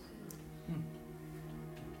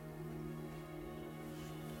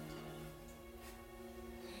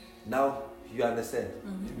 Now, you understand?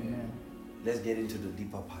 Amen. Let's get into the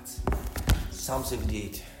deeper parts. Psalm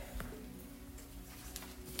 78.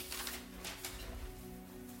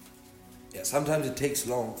 Yeah, sometimes it takes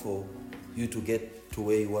long for you to get to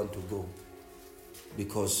where you want to go,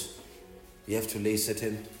 because you have to lay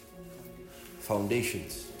certain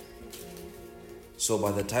foundations. So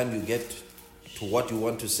by the time you get to what you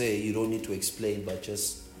want to say, you don't need to explain, but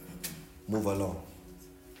just move along.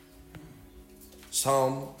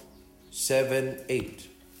 Psalm 7:8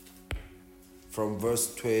 from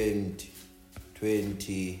verse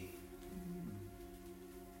 23.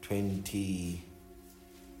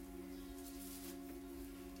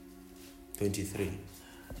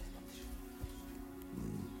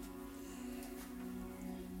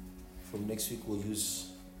 From next week we'll use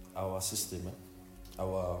our system. I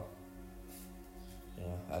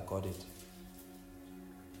got it.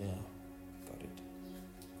 Yeah, got it.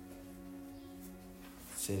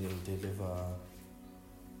 Say they'll deliver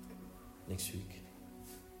next week.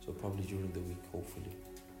 So probably during the week, hopefully.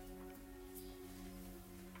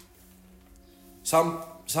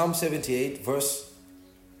 Psalm 78, verse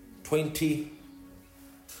 23.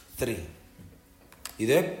 You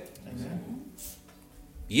there? Amen.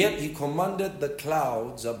 Yet he commanded the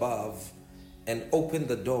clouds above and opened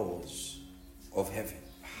the doors of heaven.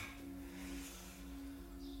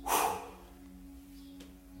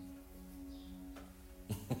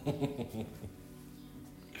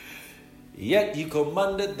 Yet he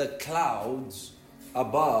commanded the clouds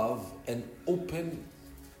above and opened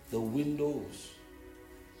the windows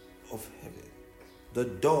of heaven, the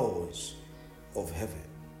doors of heaven.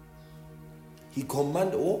 He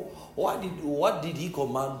commanded. What did he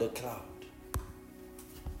command the cloud?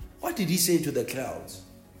 What did he say to the clouds?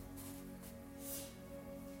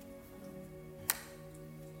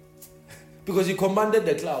 Because he commanded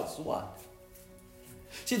the clouds. What?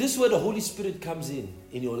 See, this is where the Holy Spirit comes in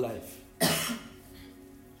your life.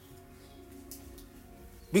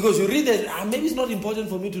 Because you read that, maybe it's not important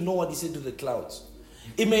for me to know what he said to the clouds.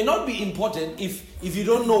 It may not be important if you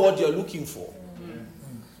don't know what you're looking for.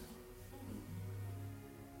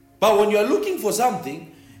 But when you're looking for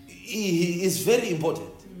something, it's very important.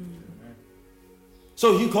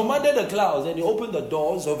 So he commanded the clouds and he opened the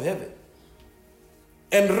doors of heaven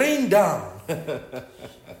and rained down.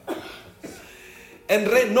 And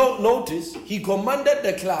notice, he commanded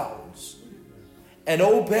the clouds and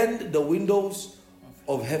opened the windows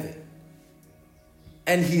of heaven.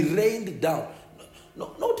 And he rained down.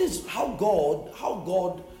 Notice how God, how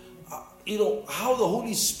the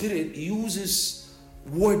Holy Spirit uses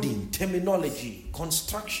wording, terminology,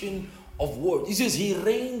 construction of words. He says he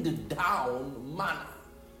rained down manna.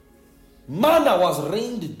 Manna was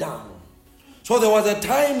rained down. So there was a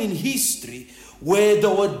time in history where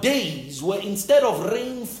there were days where instead of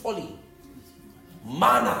rain falling,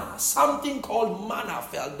 manna, something called manna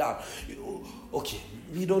fell down. Okay,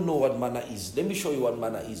 we don't know what manna is. Let me show you what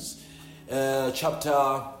manna is.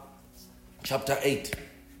 Chapter 8,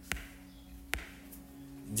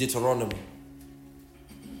 Deuteronomy.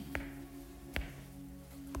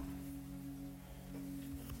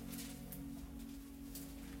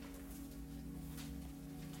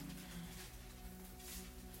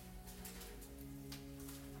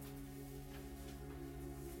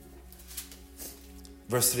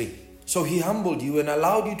 Verse 3. So he humbled you and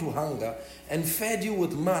allowed you to hunger and fed you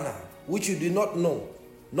with manna, which you did not know,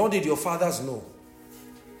 nor did your fathers know,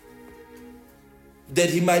 that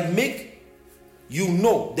he might make you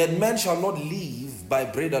know that man shall not live by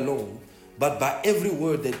bread alone, but by every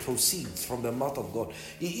word that proceeds from the mouth of God.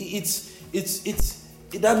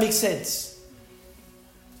 That makes sense.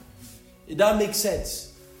 That makes sense.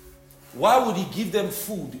 Why would he give them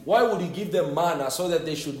food? Why would he give them manna? So that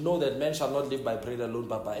they should know that man shall not live by bread alone,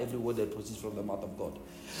 but by every word that proceeds from the mouth of God.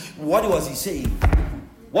 What was he saying?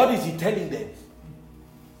 What is he telling them?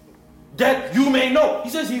 That you may know. He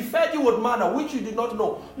says he fed you with manna, which you did not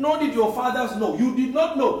know, nor did your fathers know. You did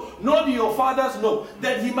not know, nor did your fathers know,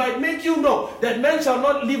 that he might make you know that man shall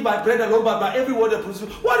not live by bread alone, but by every word that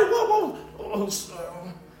proceeds.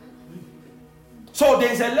 So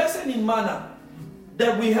there's a lesson in manna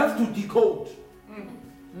that we have to decode.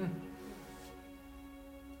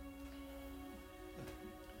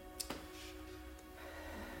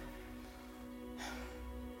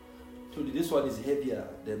 Truly, this one is heavier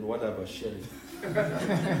than what I was sharing.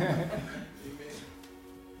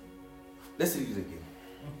 Let's read it again.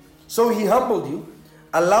 So he humbled you,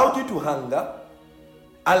 allowed you to hunger,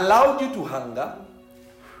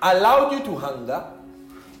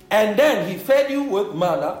 and then he fed you with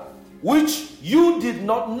manna, which you did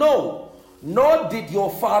not know, nor did your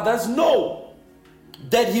fathers know,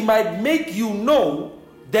 that he might make you know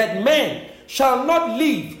that man shall not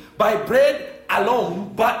live by bread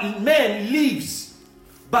alone, but man lives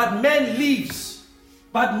by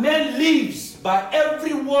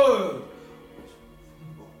every word.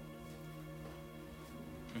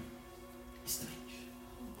 It's strange.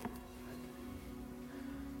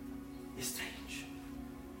 It's strange.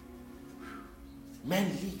 Man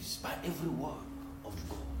lives by every word of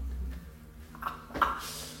God.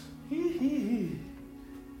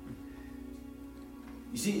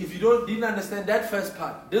 You see, if you didn't understand that first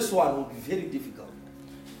part, this one will be very difficult.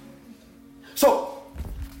 So,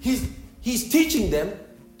 he's teaching them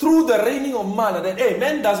through the raining of manna that, hey,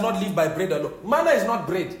 man does not live by bread alone. Manna is not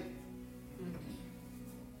bread.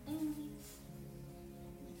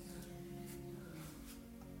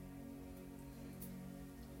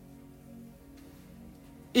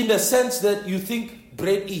 In the sense that you think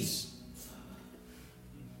bread is.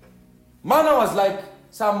 Manna was like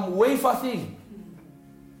some wafer thing.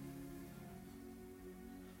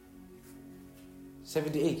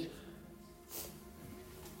 78.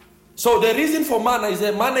 So the reason for manna is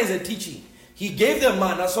that manna is a teaching. He gave them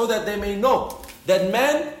manna so that they may know that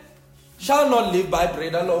man shall not live by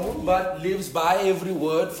bread alone, but lives by every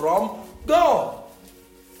word from God.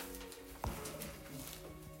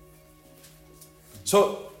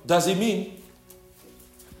 So, does it mean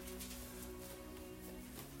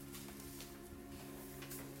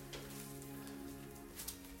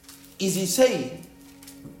is he saying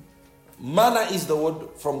manna is the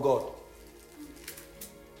word from God?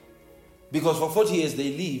 Because for 40 years they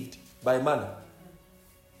lived by manna.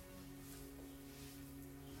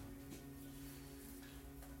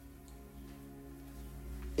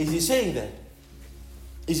 Is he saying that?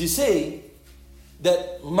 Is he saying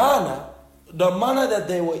that manna, the manna that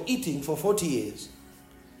they were eating for 40 years,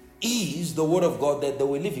 is the word of God that they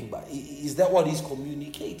were living by? Is that what he's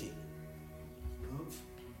communicating?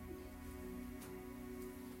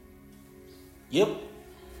 Yep.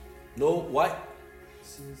 No, why?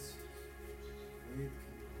 Since bread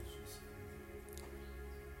can also say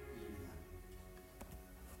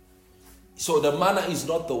So the manna is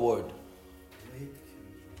not the word. bread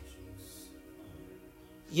can also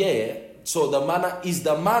Yeah. So the manna is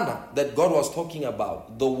the manna that God was talking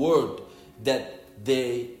about, the word that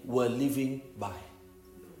they were living by.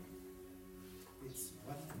 it's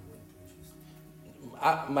what you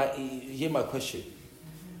want to choose. Hear my question.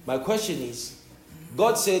 My question is,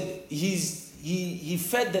 God said he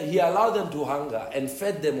fed them, he allowed them to hunger and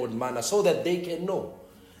fed them with manna so that they can know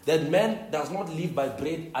that man does not live by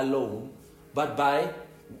bread alone, but by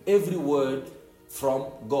every word from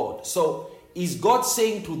God. So is God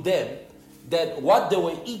saying to them that what they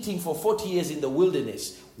were eating for 40 years in the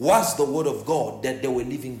wilderness was the word of God that they were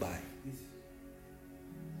living by?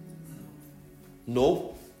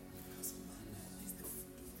 No.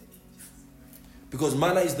 Because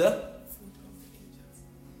manna is the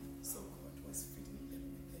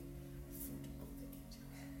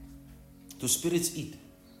do spirits eat?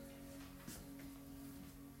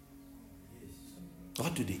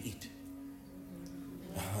 What do they eat?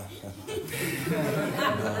 No.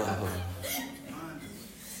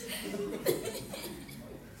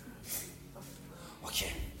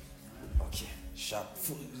 Okay. Sharp.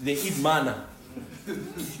 They eat manna.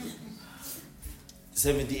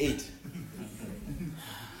 78.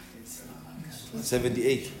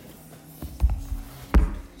 78.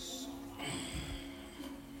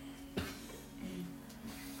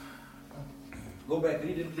 Go back,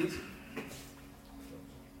 read it, please.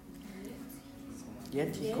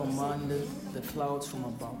 Yet he commanded the clouds from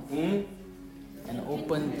above and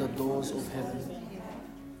opened the doors of heaven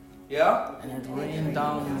Yeah? and had rained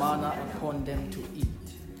down manna upon them to eat.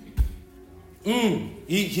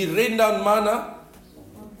 He rained down manna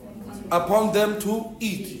upon them to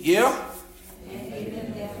eat. Yeah?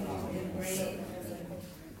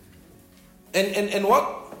 And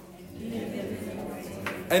what?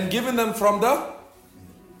 And given them from the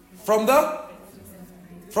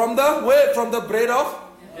where? From the bread of?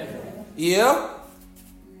 Yeah?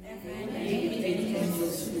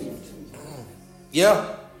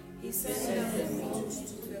 Yeah.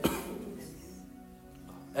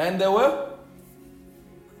 And there were?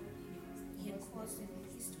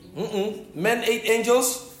 Men ate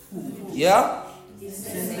angels? Yeah?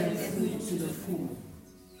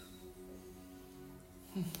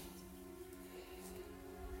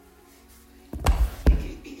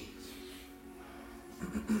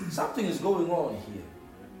 Something is going on here.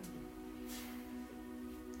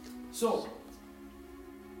 So,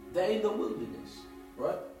 they're in the wilderness,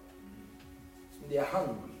 right? They're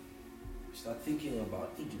hungry. Start thinking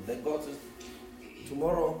about Egypt. Then God says,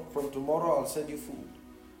 from tomorrow I'll send you food.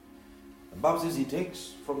 The Bible says he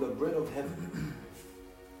takes from the bread of heaven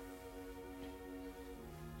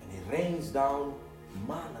and he rains down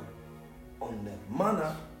manna on them.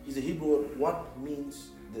 Manna is a Hebrew word. What means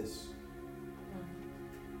this?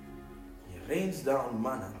 He rains down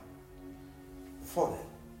manna for them.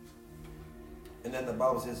 And then the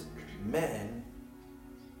Bible says, man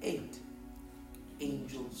ate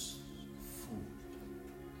angels' food.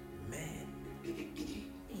 Man ate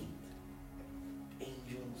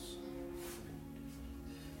angels' food.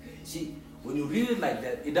 See, when you read it like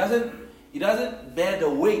that, it doesn't bear the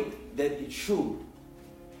weight that it should,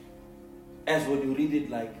 as when you read it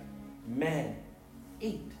like man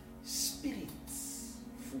ate spirits'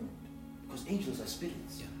 food. Because angels are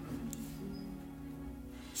spirits. Yeah.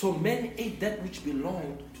 So men ate that which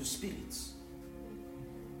belonged to spirits.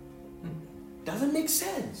 Doesn't make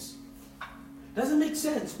sense. Doesn't make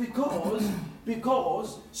sense because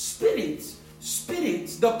spirits,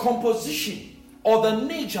 the composition or the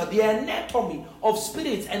nature, the anatomy of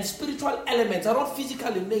spirits and spiritual elements are not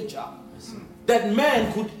physical in nature. that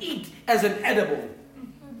man could eat as an edible.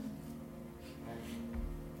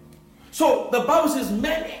 So the Bible says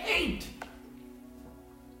men ate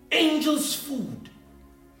angels' food.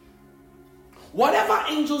 Whatever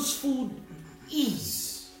angels' food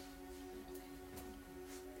is,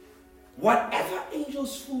 whatever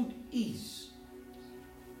angels' food is,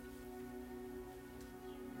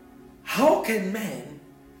 how can man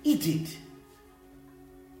eat it?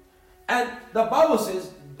 And the Bible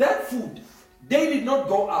says that food, they did not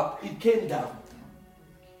go up, it came down.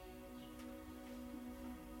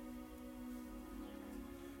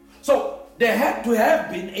 So there had to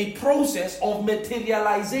have been a process of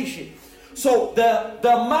materialization. So the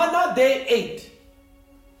manna they ate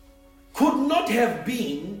could not have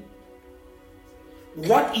been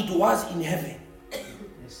what it was in heaven.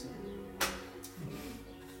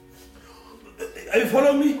 Are you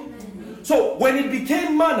following me? So when it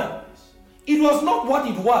became manna, it was not what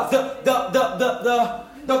it was.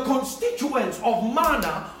 The constituents of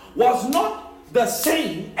manna was not the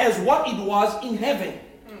same as what it was in heaven.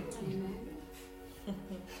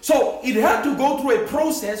 So it had to go through a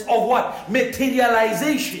process of what?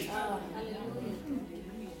 Materialization.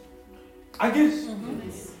 I guess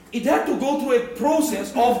it had to go through a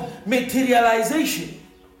process of materialization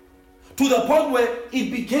to the point where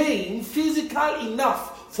it became physical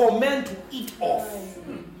enough for men to eat off.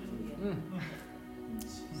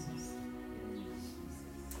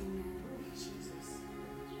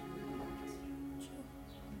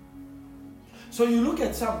 So you look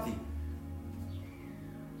at something,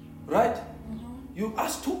 right? You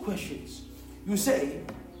ask two questions. You say,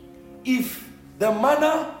 if the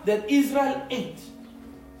manna that Israel ate,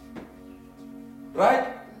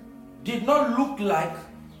 right, did not look like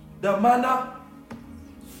the manna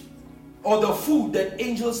or the food that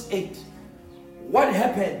angels ate, what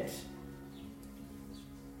happened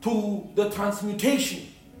to the transmutation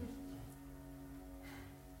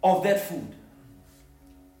of that food?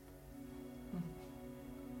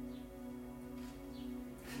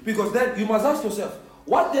 Because then you must ask yourself,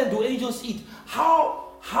 what then do angels eat? How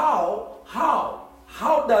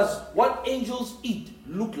does what angels eat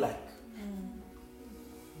look like?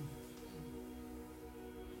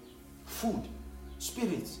 Food,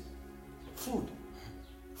 spirits, food.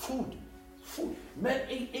 Men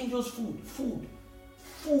ate angels' food.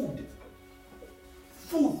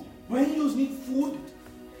 Do angels need food?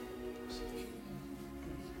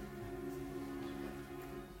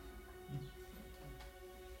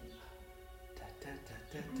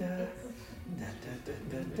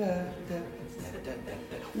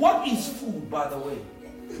 What is food, by the way?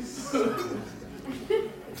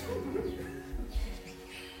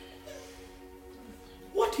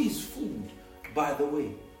 What is food, by the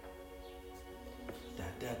way?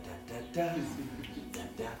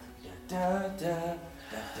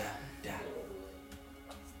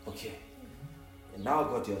 Okay. And now I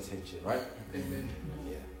got your attention, right? Amen.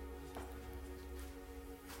 Yeah.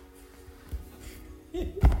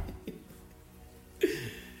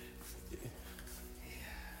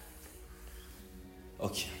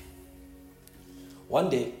 Okay. One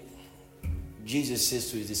day, Jesus says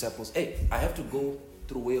to his disciples, hey, I have to go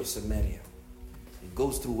through way of Samaria. He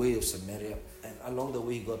goes through way of Samaria, and along the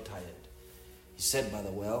way he got tired. He sat by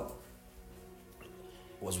the well,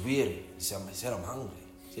 was weary. He said, I'm hungry.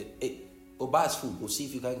 He said, hey, go buy us food. Go see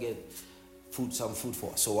if you can get some food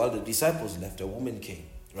for us. So while the disciples left, a woman came,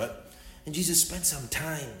 right? And Jesus spent some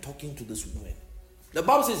time talking to this woman. The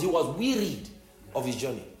Bible says he was wearied of his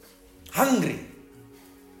journey. Hungry.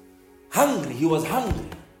 He was hungry.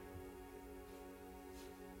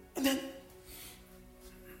 And then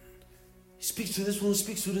he speaks to this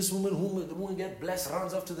woman, the woman gets blessed,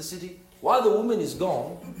 runs off to the city. While the woman is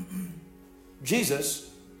gone,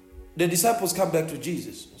 the disciples come back to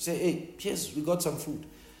Jesus and say, hey, yes, we got some food.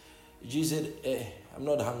 Jesus said, hey, I'm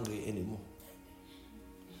not hungry anymore.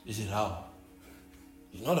 He said, how?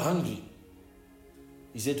 You're not hungry.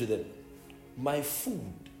 He said to them, my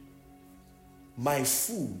food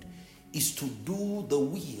is to do the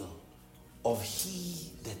will of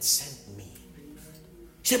he that sent me.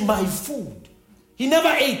 He said, my food. He never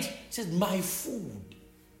ate. He said, my food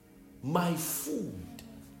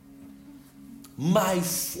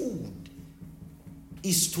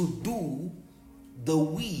is to do the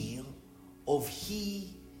will of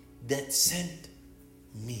he that sent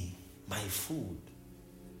me. My food.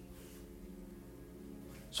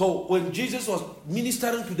 So when Jesus was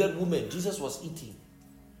ministering to that woman, Jesus was eating.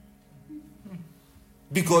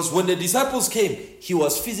 Because when the disciples came, he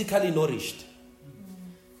was physically nourished.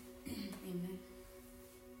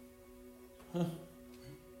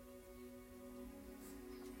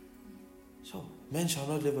 Man shall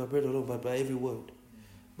not live by bread alone, but by every word.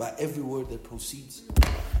 By every word that proceeds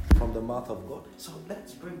from the mouth of God. So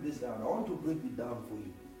let's break this down. I want to break it down for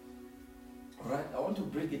you. Alright? I want to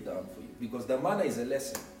break it down for you. Because the manna is a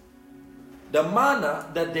lesson. The manna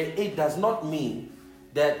that they ate does not mean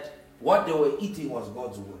that what they were eating was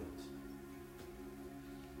God's word.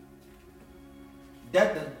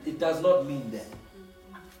 It does not mean that.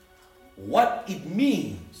 What it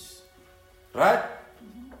means, right?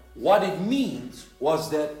 What it means was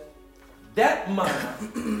that manna,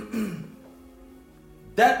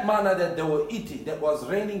 that manna that they were eating, that was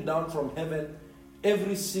raining down from heaven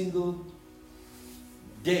every single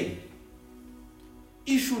day,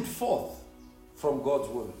 issued forth from God's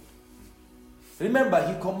word. Remember,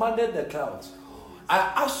 he commanded the clouds. I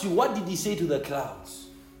asked you, what did he say to the clouds?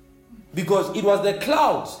 Because it was the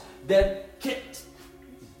clouds that kept.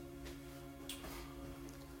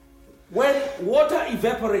 When water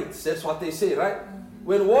evaporates, that's what they say, right?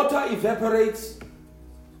 When water evaporates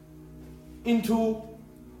into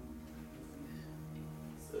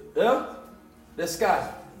the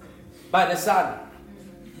sky by the sun,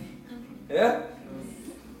 yeah?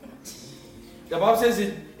 The Bible says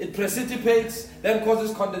it precipitates, then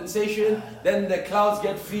causes condensation, then the clouds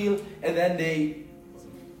get filled, and then they,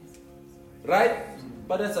 right?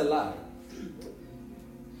 But that's a lie.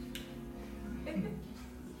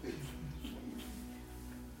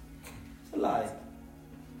 It's a lie.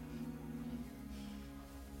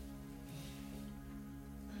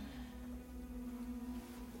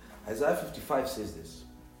 Isaiah 55 says this.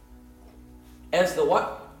 As the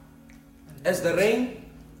what? As the rain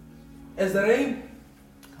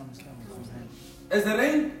comes down from heaven. As the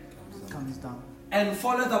rain Comes down. and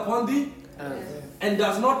falleth upon the Earth. and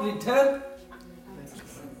does not return.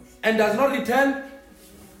 And does not return.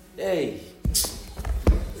 Hey,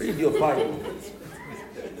 read your Bible.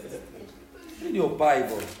 Read your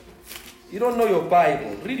Bible. You don't know your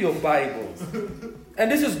Bible. Read your Bible.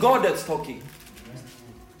 And this is God that's talking.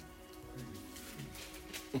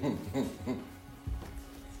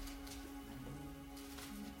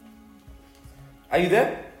 Are you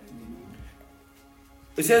there?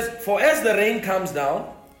 It says, for as the rain comes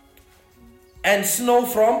down and snow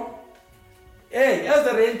from, as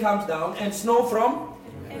the rain comes down and snow from,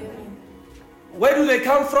 where do they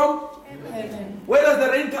come from? Heaven. Where does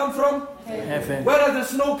the rain come from? Heaven. Where does the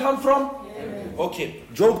snow come from? Okay,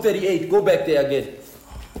 Job 38, go back there again.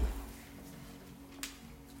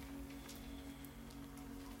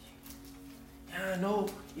 No,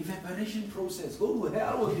 evaporation process. Go to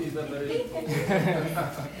hell with the evaporation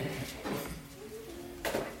process.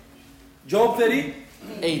 Job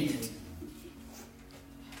 38.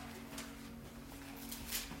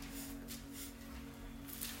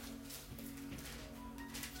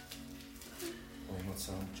 Not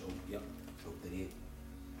sound, Job. Yeah, Job 38.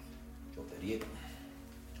 Job 38.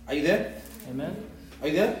 Are you there? Amen. Are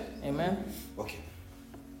you there? Amen. Okay.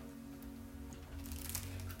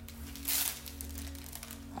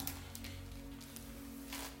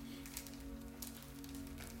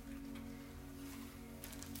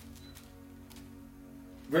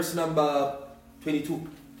 Verse number 22.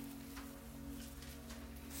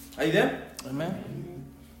 Are you there? Amen.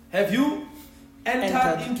 Have you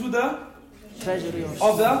entered into the Treasury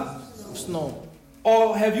of the snow.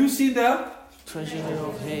 or have you seen the Treasury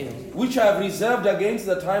of hail. which I have reserved against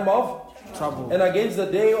the time of Trouble. and against the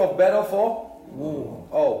day of battle for War.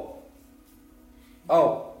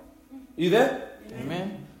 Oh. You there?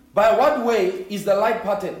 Amen. By what way is the light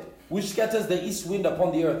parted, which scatters the east wind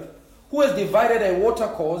upon the earth? Who has divided a water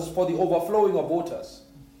course for the overflowing of waters?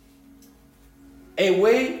 A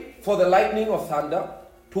way for the lightning of thunder,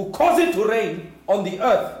 to cause it to rain on the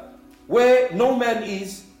earth where no man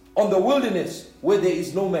is, on the wilderness where there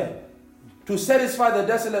is no man, to satisfy the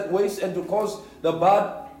desolate waste and to cause the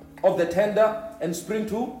bud of the tender and spring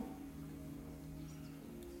to?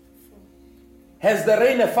 Has the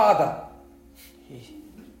rain a father?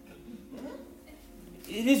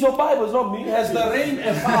 It is your Bible, it's not me. Has the rain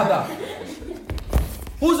a father?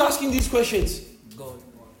 Who's asking these questions? God.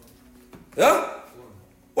 Yeah?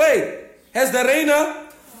 Wait. Has the rain a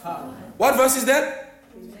Father. What verse is that?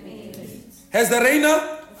 Has the rain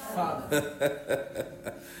a Father.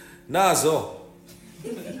 Nazo.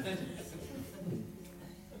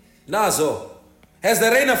 Nazo. Has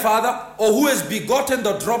the rain a father? Or who has begotten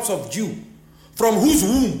the drops of dew, from whose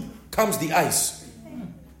womb comes the ice?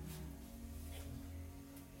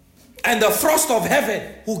 And the frost of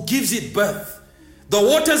heaven, who gives it birth? The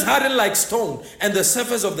waters harden like stone, and the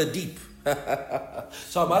surface of the deep.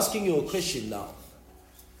 So I'm asking you a question now.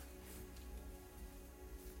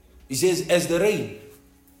 He says, as the rain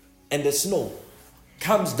and the snow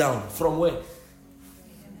comes down from where?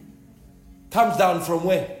 Comes down from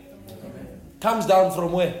where? Comes down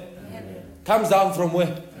from where? Comes down from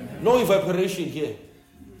where? No evaporation here.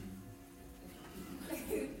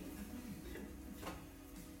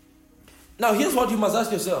 Now here's what you must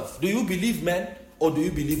ask yourself. Do you believe man or do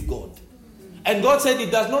you believe God? And God said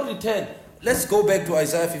it does not return. Let's go back to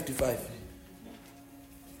Isaiah 55.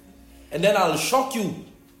 And then I'll shock you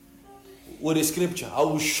with a scripture. I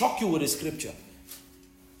will shock you with a scripture.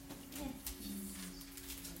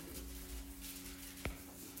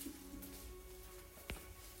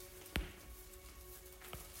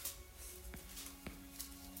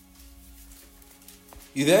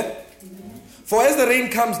 You there? For as the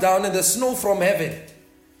rain comes down and the snow from heaven,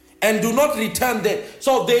 and do not return there.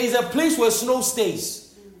 So there is a place where snow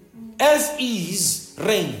stays. As is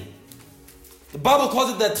rain. The Bible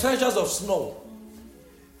calls it the treasures of snow.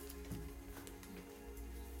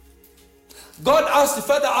 God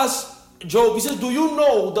further asked Job, he says, do you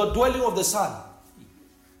know the dwelling of the sun?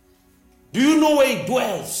 Do you know where it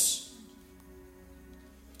dwells?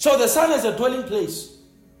 So the sun has a dwelling place.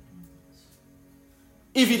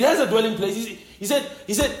 If it has a dwelling place, he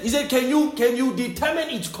said, can you determine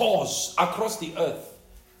its course across the earth?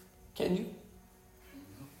 Can you?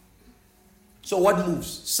 So what moves?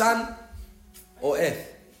 Sun or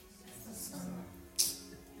earth?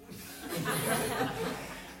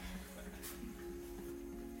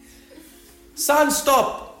 Sun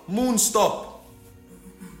stop, moon stop.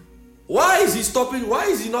 Why is he stopping? Why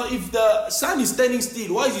is he not? If the sun is standing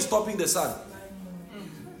still, why is he stopping the sun?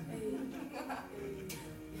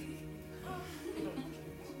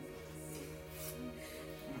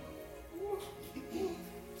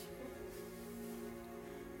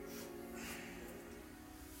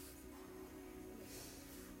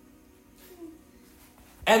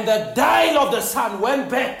 And the dial of the sun went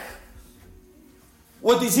back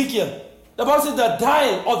with Ezekiel. The Bible says the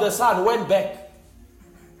dial of the sun went back.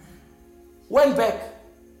 Went back.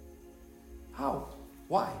 How?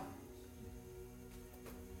 Why?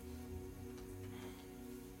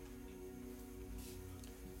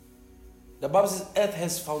 The Bible says earth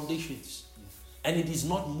has foundations and it is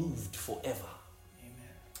not moved forever. Amen.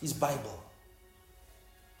 It's Bible.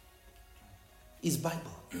 It's Bible.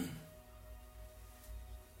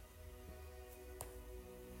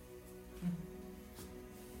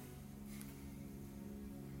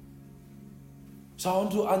 So I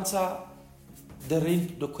want to answer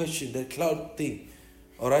the question, the cloud thing.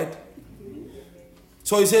 Alright?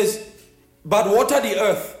 So he says, but water the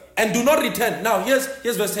earth and do not return. Now here's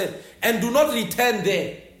verse 10. And do not return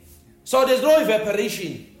there. So there's no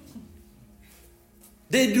evaporation.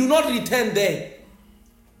 They do not return there.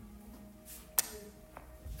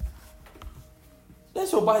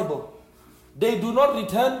 That's your Bible. They do not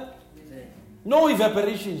return. No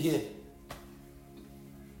evaporation here.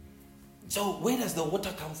 So where does the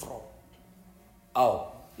water come from?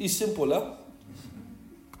 Oh, it's simple, huh?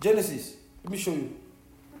 Genesis. Let me show you.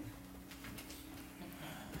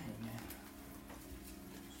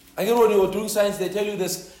 Again, when you were doing science, they tell you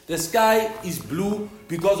this: the sky is blue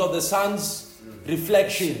because of the sun's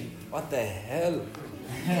reflection. What the hell?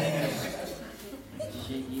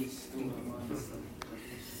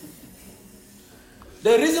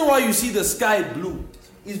 The reason why you see the sky blue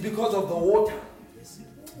is because of the water.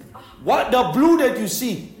 What the blue that you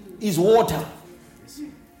see is water.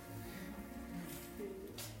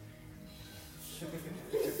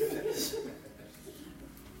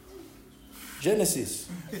 Genesis.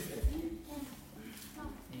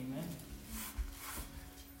 Amen.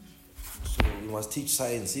 So we must teach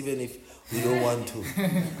science even if we don't want to.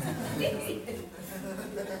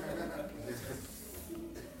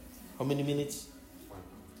 How many minutes?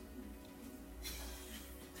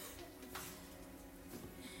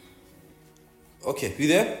 Okay, we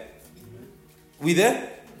there? We there?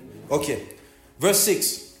 Okay. Verse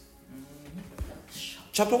 6.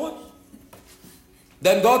 Chapter 1.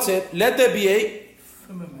 Then God said, let there be a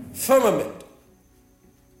firmament.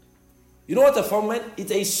 You know what a firmament?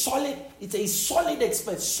 It's a solid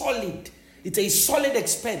expanse. Solid. It's a solid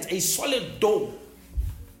expanse, a solid dome.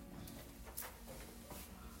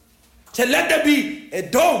 So let there be a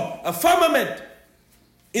dome, a firmament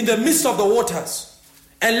in the midst of the waters.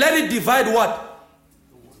 And let it divide what?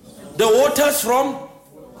 The waters from?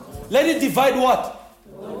 Let it divide what?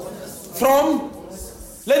 From?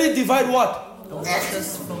 Let it divide what?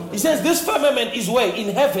 He says this firmament is where?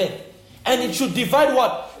 In heaven. And it should divide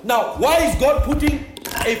what? Now, why is God putting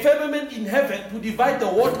a firmament in heaven to divide the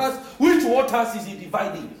waters? Which waters is he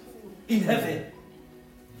dividing? In heaven.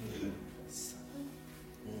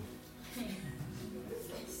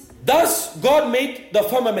 Thus God made the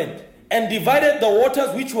firmament and divided the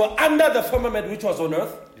waters which were under the firmament which was on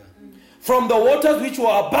earth from the waters which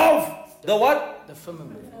were above the what? The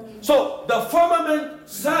firmament. So the firmament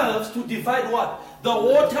serves to divide what? The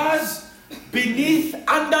waters beneath,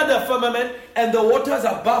 under the firmament, and the waters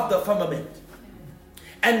above the firmament.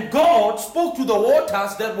 And God spoke to the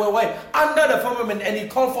waters that were under the firmament, and He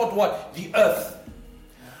called forth what? The earth.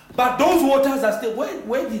 But those waters are still,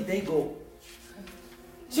 where did they go?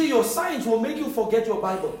 See, your science will make you forget your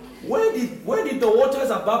Bible. Where did the waters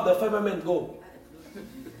above the firmament go?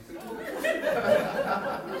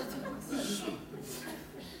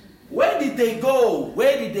 Where did they go?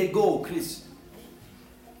 Where did they go, Chris?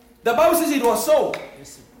 The Bible says it was so.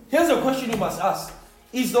 Here's a question you must ask.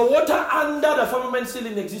 Is the water under the firmament still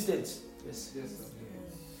in existence? Yes.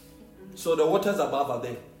 So the waters above are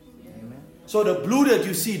there. Amen. So the blue that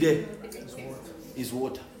you see there is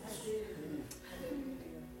water.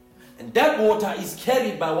 And that water is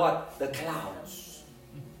carried by what? The clouds.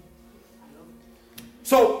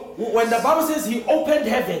 So when the Bible says He opened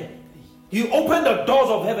heaven, He opened the doors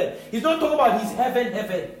of heaven. He's not talking about His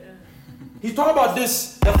heaven. He's talking about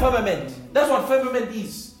this, the firmament. That's what firmament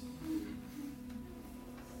is.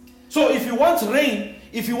 So if He wants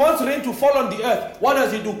rain to fall on the earth, what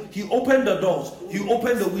does He do? He opened the doors. He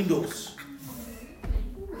opened the windows.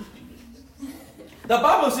 The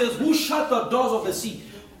Bible says, who shut the doors of the sea?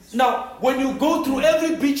 Now, when you go through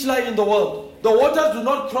every beach line in the world, the waters do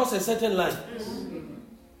not cross a certain line.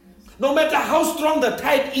 No matter how strong the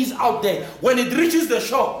tide is out there, when it reaches the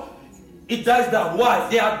shore, it dies down. Why?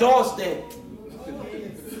 There are doors there.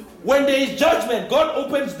 When there is judgment, God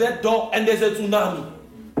opens that door and there's a tsunami.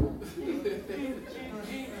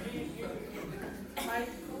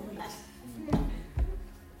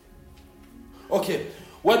 Okay.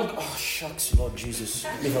 Shucks, Lord Jesus.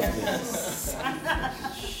 Let me help you.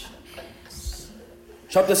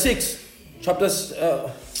 Chapter 6. Chapter 7.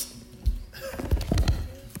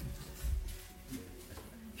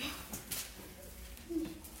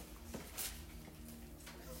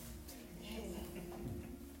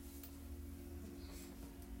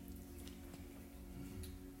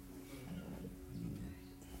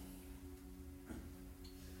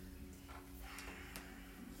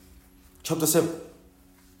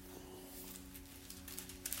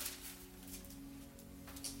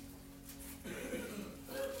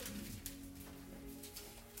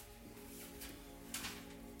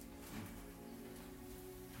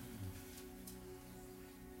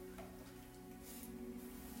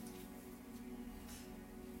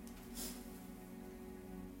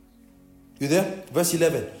 You there? Verse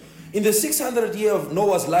 11. In the 600th year of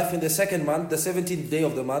Noah's life, in the second month, the 17th day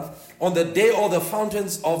of the month, on the day all the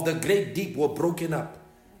fountains of the great deep were broken up,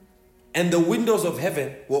 and the windows of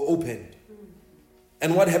heaven were opened.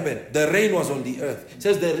 And what happened? The rain was on the earth. It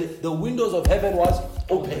says the windows of heaven was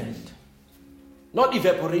opened. Not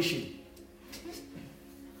evaporation.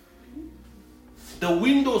 The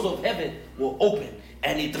windows of heaven were opened,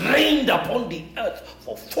 and it rained upon the earth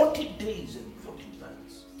for 40 days and 40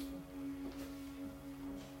 nights.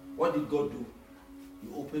 What did God do? He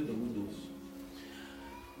opened the windows.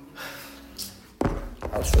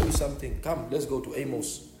 I'll show you something. Come, let's go to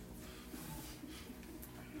Amos.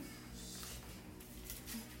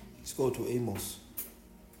 Let's go to Amos.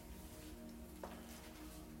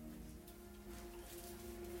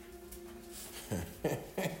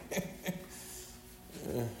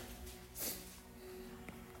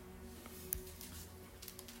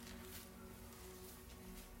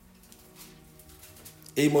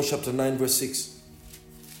 Amos chapter 9 verse 6.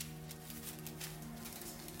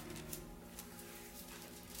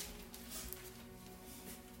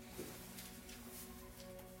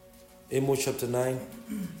 Amos chapter 9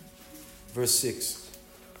 verse 6.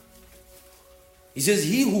 He says,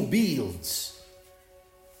 he who builds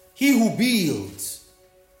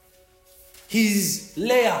his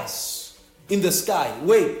layers in the sky.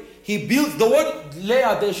 Wait, he builds, the word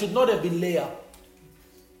layer there should not have been layer.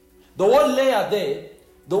 The word layer there,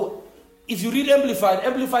 if you read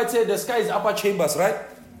Amplified said the sky is upper chambers, right?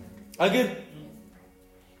 Again,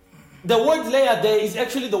 the word layer there is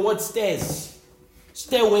actually the word stairs,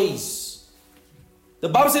 stairways. The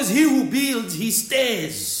Bible says he who builds his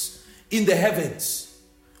stairs in the heavens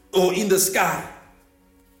or in the sky,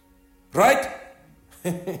 right?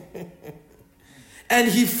 And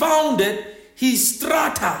he founded his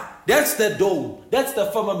strata. That's the dome. That's the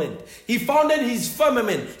firmament. He founded his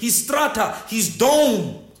firmament, his strata, his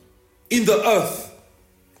dome in the earth.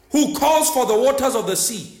 Who calls for the waters of the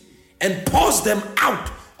sea and pours them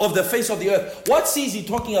out of the face of the earth. What sea is he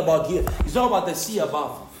talking about here? He's talking about the sea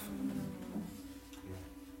above.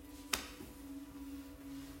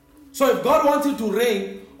 So if God wants it to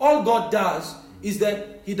rain, all God does is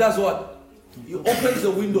that He does what? He opens the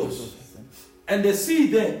windows. And the sea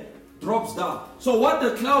then drops down. So what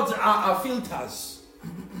the clouds are filters.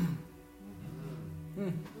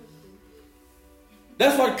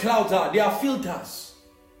 That's what clouds are. They are filters.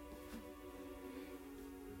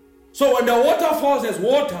 So when the water falls as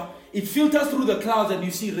water, it filters through the clouds and you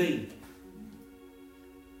see rain.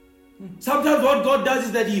 Sometimes what God does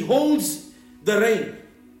is that He holds the rain.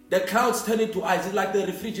 The clouds turn into ice. It's like the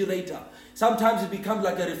refrigerator. Sometimes it becomes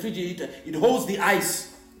like a refrigerator. It holds the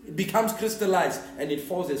ice. It becomes crystallized and it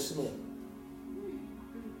falls as snow.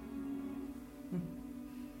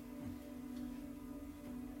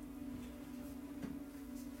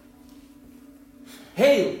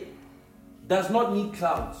 Hail does not need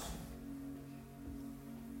clouds.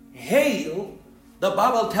 Hail, the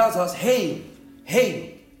Bible tells us, hail,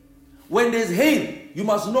 hail. When there's hail, you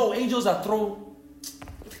must know angels are thrown.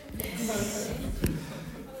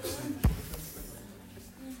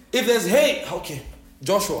 If there's hail, okay,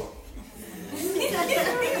 Joshua.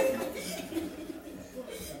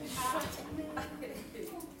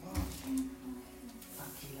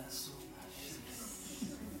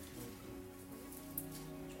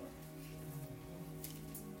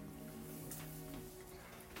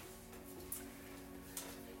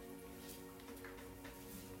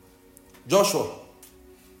 Joshua.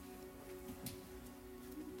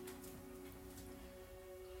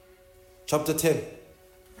 Chapter 10.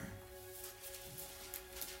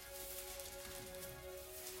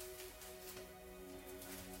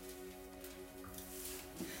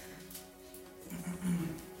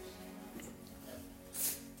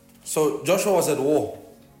 So Joshua was at war.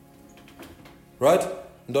 Right?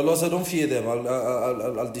 And the Lord said, don't fear them.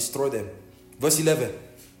 I'll destroy them. Verse 11.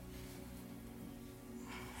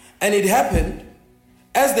 And it happened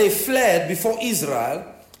as they fled before Israel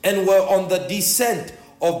and were on the descent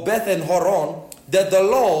of Beth and Horon, that the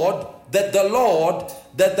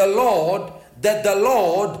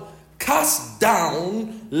Lord cast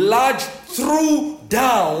down large, threw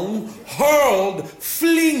down, hurled,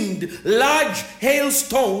 flinged large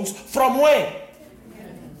hailstones from where?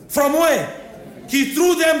 From where? He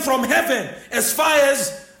threw them from heaven as far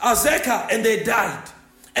as Azekah, and they died.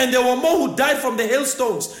 And there were more who died from the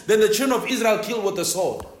hailstones than the children of Israel killed with the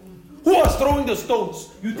sword. Who was throwing the stones?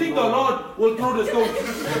 You think the Lord will throw the stones?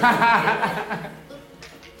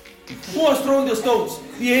 Who was throwing the stones?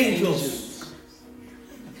 The angels.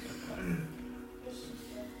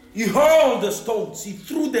 He hurled the stones. He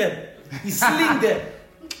threw them. He slinged them.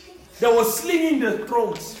 They were slinging the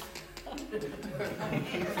thrones.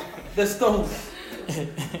 The stones.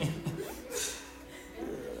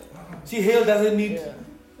 See, hail doesn't need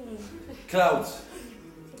clouds.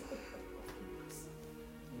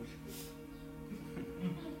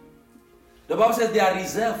 The Bible says they are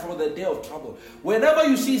reserved for the day of trouble. Whenever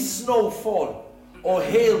you see snow fall or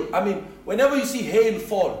hail, whenever you see hail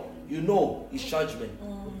fall, you know it's judgment.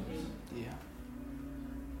 Yeah.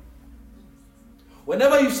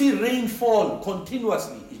 Whenever you see rain fall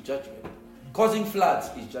continuously, it's judgment. Causing floods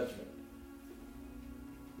is judgment.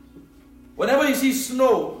 Whenever you see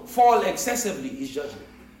snow fall excessively, it's judgment.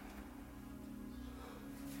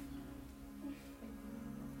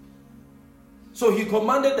 So he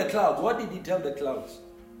commanded the clouds. What did he tell the clouds?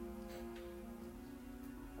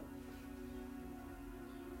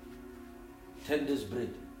 Turn this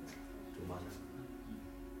bread to manna.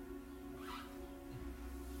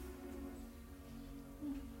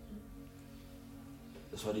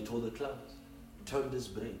 That's what he told the clouds. Turn this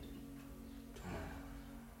bread to manna.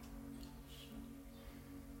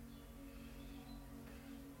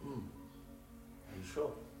 Are you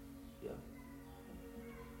sure? Yeah.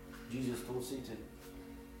 Jesus told Satan,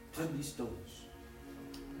 turn these stones.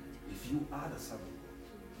 If you are the Son of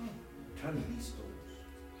God, turn these stones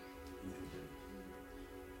into bread.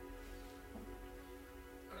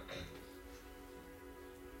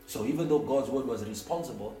 So even though God's word was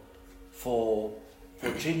responsible for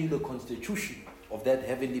changing the constitution of that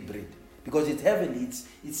heavenly bread, because it's heavenly,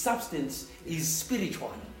 its substance is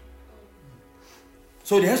spiritual.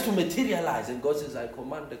 So it has to materialize, and God says, I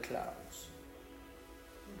command the clouds.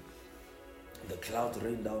 The clouds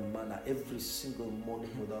rain down manna every single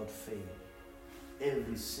morning without fail.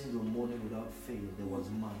 Every single morning without fail, there was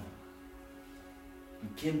manna.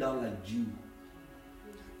 It came down like dew.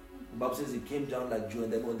 The Bible says it came down like dew,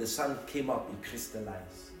 and then when the sun came up, it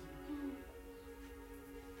crystallized.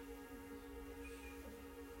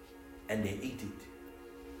 And they ate it.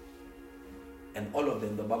 And all of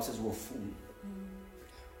them, the Bible says, were full.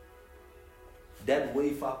 That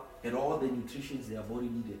wafer had all the nutrition their body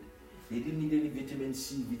needed. They didn't need any vitamin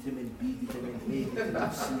C, vitamin B, vitamin A,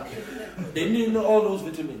 vitamin C. They didn't need all those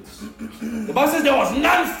vitamins. The Bible says there was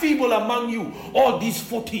none feeble among you all these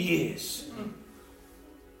 40 years.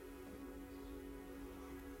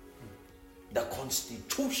 The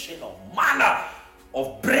constitution of manna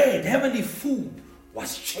of bread, heavenly food,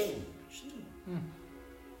 was changed.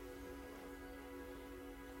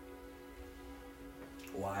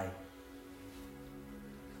 Why?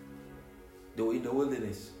 They were in the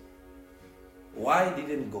wilderness. Why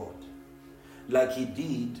didn't God, like he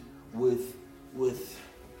did with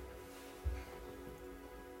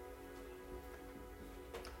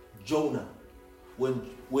Jonah, when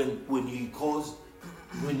he caused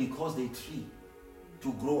a tree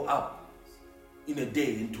to grow up in a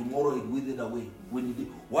day and tomorrow it withered away?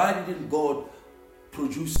 Why didn't God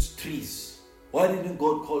produce trees? Why didn't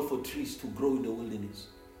God call for trees to grow in the wilderness?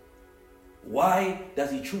 Why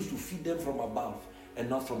does he choose to feed them from above and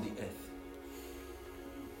not from the earth?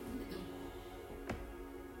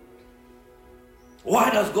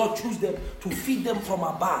 Why does God choose them to feed them from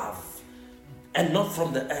above and not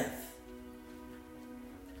from the earth?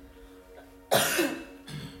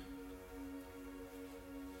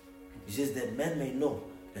 He says that man may know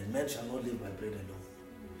that man shall not live by bread alone,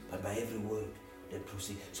 but by every word that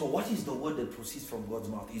proceeds. So what is the word that proceeds from God's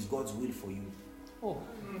mouth? Is God's will for you. Oh.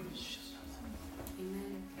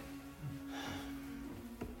 Amen.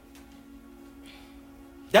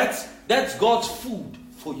 That's God's food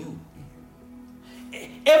for you.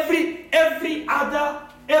 Every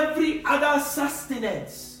other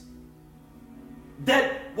sustenance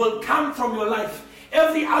that will come from your life,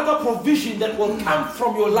 every other provision that will come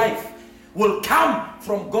from your life will come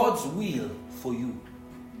from God's will for you.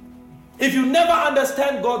 If you never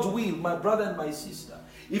understand God's will, my brother and my sister,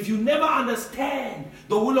 if you never understand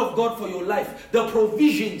the will of God for your life, the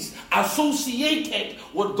provisions associated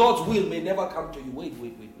with God's will may never come to you. Wait.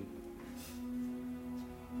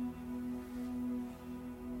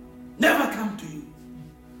 Never come to you.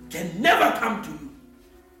 Can never come to you.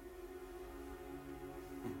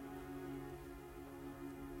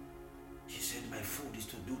 He said, my food is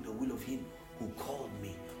to do the will of him who called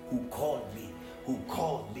me, who called me, who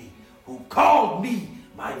called me, who called me.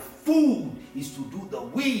 My food is to do the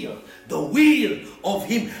will of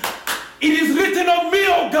him. It is written of me,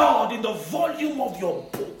 O God, in the volume of your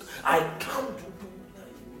book. I come to do thy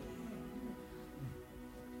will.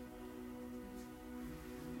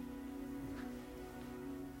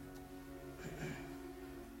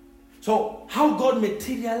 So, how God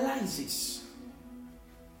materializes,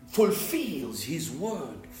 fulfills his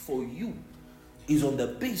word for you, is on the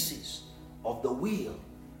basis of the will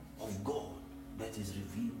of God that is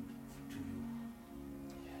revealed to you.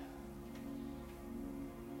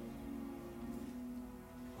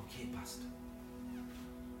 Okay, Pastor.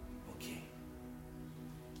 Okay.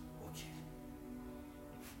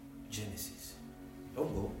 Genesis.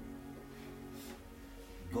 Don't go.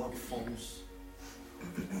 God forms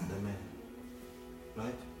the man.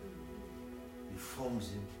 Right? He forms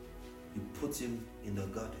him. He puts him in the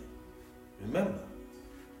garden. Remember,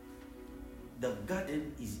 the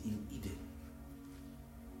garden is in Eden.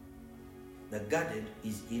 The garden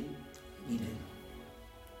is in Eden.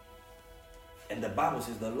 And the Bible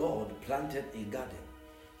says the Lord planted a garden.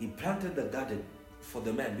 He planted the garden for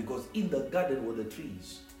the man because in the garden were the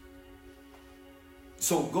trees.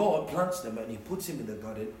 So God plants the man, he puts him in the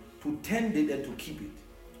garden to tend it and to keep it.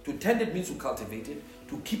 To tend it means to cultivate it.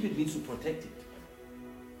 To keep it means to protect it.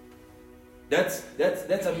 That's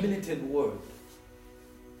a militant word.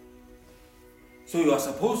 So you are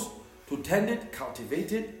supposed to tend it,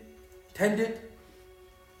 cultivate it, tend it,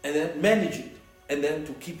 and then manage it, and then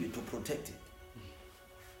to keep it, to protect it.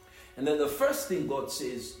 And then the first thing God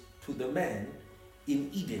says to the man in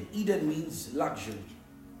Eden, Eden means luxury,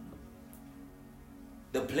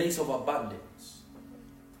 the place of abundance,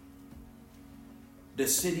 the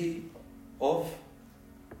city of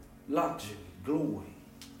luxury, glory.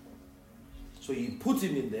 So he puts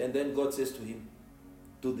him in there, and then God says to him,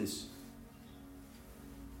 do this.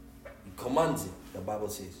 He commands him, the Bible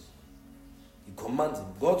says. He commands him.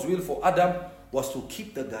 God's will for Adam was to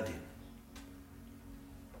keep the garden.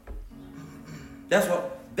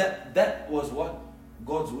 That was what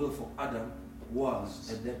God's will for Adam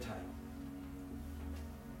was at that time.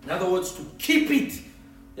 In other words, to keep it,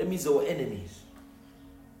 that means they were enemies.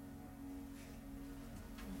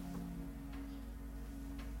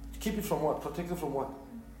 Keep it from what? Protect it from what?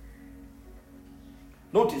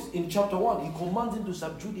 Notice in chapter 1, he commands him to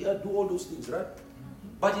subdue the earth, do all those things, right?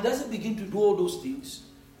 But he doesn't begin to do all those things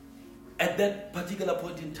at that particular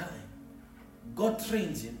point in time. God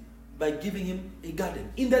trains him by giving him a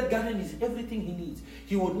garden. In that garden is everything he needs.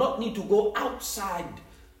 He would not need to go outside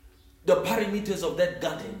the perimeters of that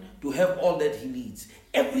garden to have all that he needs.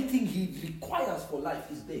 Everything he requires for life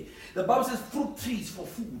is there. The Bible says fruit trees for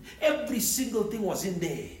food. Every single thing was in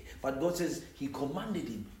there. But God says he commanded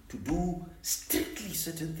him to do strictly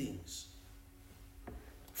certain things.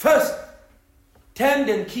 First, tend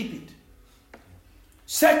and keep it.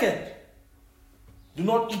 Second, do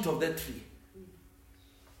not eat of that tree.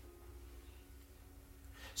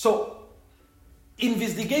 So,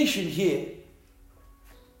 investigation here,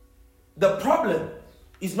 the problem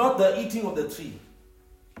is not the eating of the tree.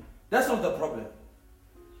 That's not the problem.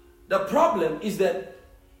 The problem is that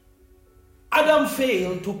Adam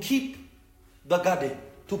failed to keep the garden,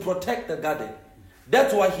 to protect the garden.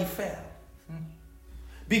 That's why he fell.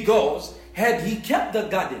 Because had he kept the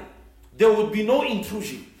garden, there would be no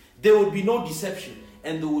intrusion, there would be no deception,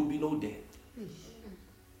 and there would be no death.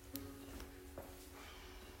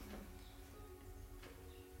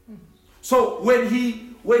 So when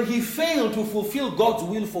he failed to fulfill God's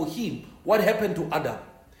will for him, what happened to Adam?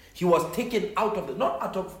 He was taken out of not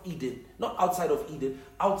out of Eden, not outside of Eden,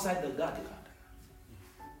 outside the garden.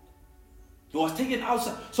 He was taken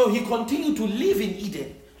outside. So he continued to live in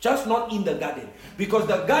Eden, just not in the garden. Because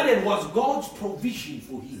the garden was God's provision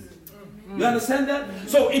for him. You understand that?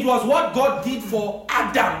 So it was what God did for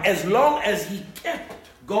Adam as long as he kept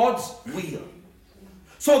God's will.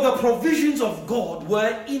 So the provisions of God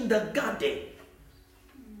were in the garden.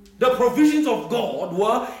 The provisions of God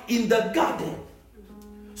were in the garden.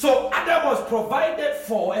 So Adam was provided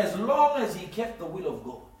for as long as he kept the will of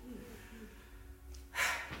God.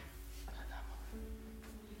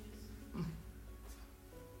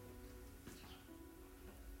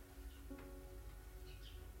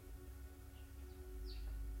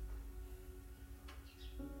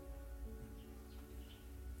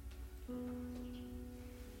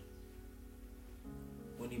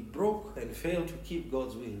 When he broke and failed to keep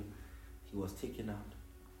God's will, he was taken out.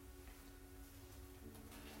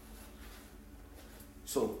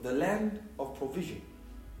 So the land of provision,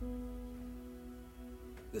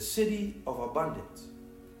 the city of abundance,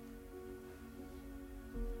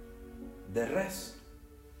 the rest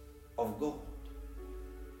of God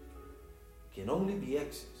can only be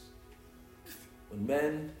accessed when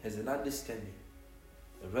man has an understanding,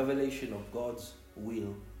 a revelation of God's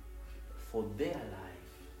will for their life.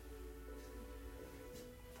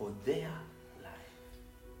 For their life.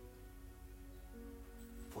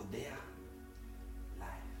 For their life.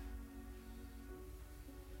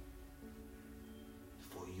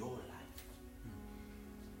 For your life.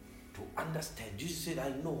 To understand. Jesus said, I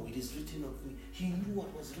know it is written of me. He knew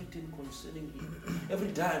what was written concerning him.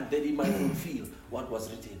 Every time that he might fulfill what was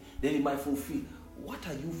written, that he might fulfill. What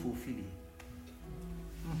are you fulfilling?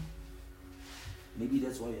 Maybe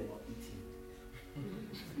that's why you're not eating.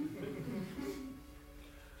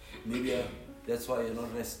 Maybe that's why you're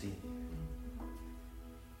not resting.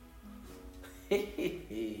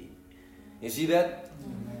 You see that?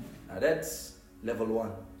 Now that's level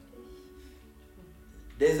 1.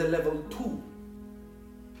 There's a level 2.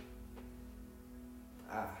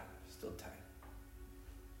 Still time.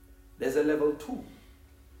 There's a level 2.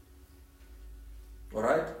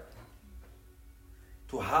 Alright?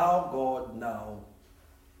 To how God now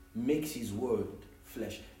makes his word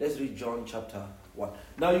flesh. Let's read John chapter 1.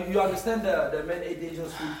 Now you understand the man ate the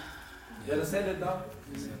angel's food? You understand it now?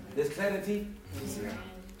 Yes, there's clarity? Yes,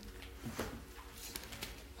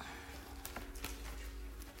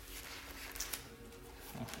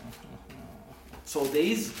 so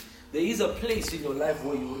there is a place in your life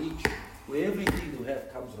where you reach, where everything you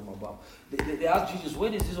have comes from above. They ask Jesus, where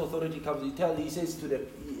does this authority come? He says to them,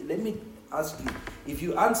 let me ask you. If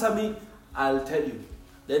you answer me, I'll tell you.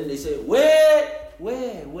 Then they say, where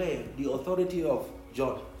the authority of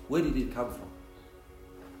John, where did it come from?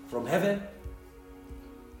 From heaven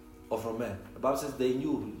or from man? The Bible says they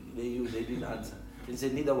knew, they didn't answer. They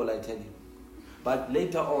said, neither will I tell you. But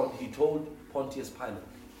later on, he told Pontius Pilate,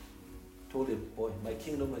 told him, boy, my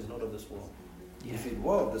kingdom is not of this world. Yeah. If it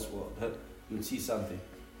were of this world, you'd see something.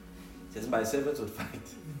 He says, my servants would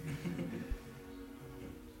fight.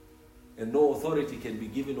 And no authority can be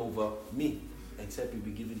given over me except it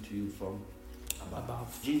be given to you from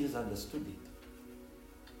above. Jesus understood it.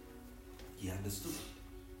 He understood it.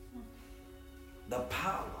 The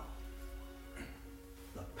power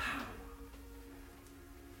to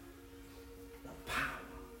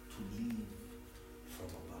live from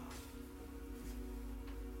above.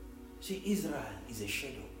 See, Israel is a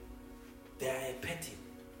shadow. They are a pattern.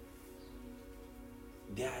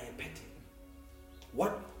 They are a pattern.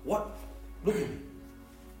 What? Look at me.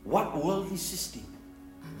 What worldly system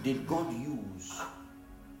did God use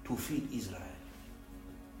to feed Israel?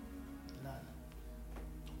 None.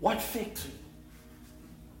 What factory?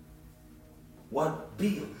 What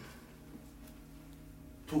built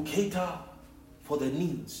to cater for the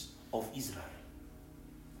needs of Israel?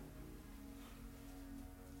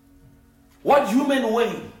 What human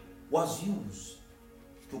way was used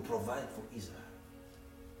to provide for Israel?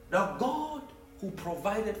 Now, God who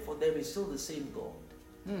provided for them is still the same God.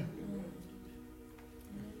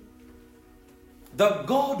 The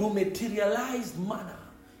God who materialized manna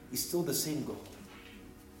is still the same God.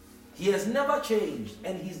 He has never changed,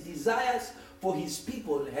 and his desires for his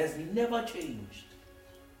people has never changed.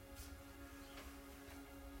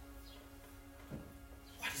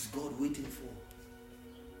 What is God waiting for?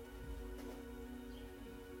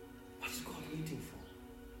 What is God waiting for?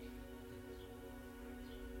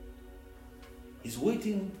 He's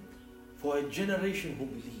waiting for a generation who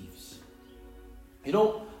believes. You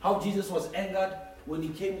know how Jesus was angered when he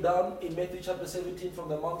came down in Matthew chapter 17 from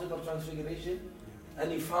the mountain of transfiguration,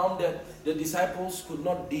 and he found that the disciples could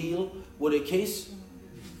not deal with a case?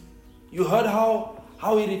 You heard how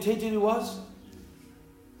irritated he was?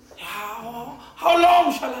 How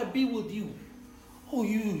long shall I be with you? Oh,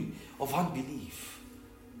 you of unbelief.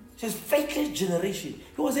 Says faithless generation.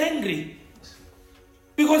 He was angry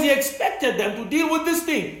because he expected them to deal with this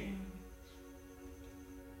thing.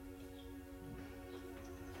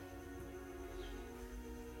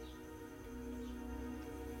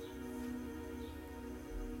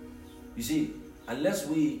 You see, unless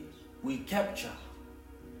we capture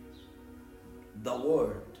the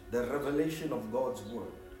word, the revelation of God's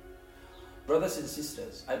word, brothers and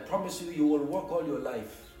sisters, I promise you, you will work all your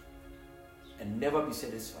life and never be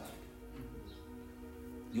satisfied.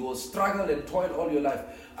 You will struggle and toil all your life.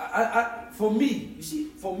 For me, you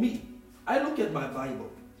see, I look at my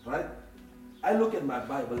Bible, right? I look at my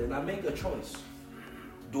Bible and I make a choice.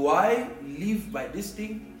 Do I live by this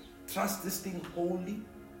thing, trust this thing wholly?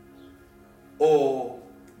 Or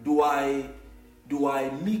do I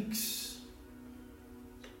mix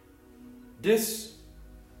this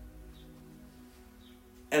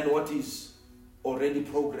and what is already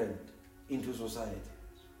programmed into society?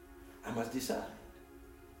 I must decide.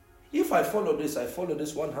 If I follow this, I follow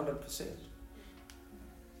this 100%.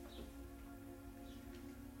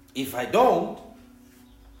 If I don't,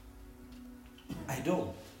 I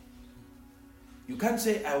don't. You can't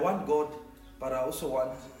say, I want God, but I also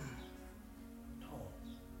want...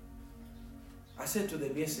 I said to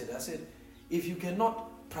them yesterday, I said, if you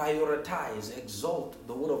cannot prioritize, exalt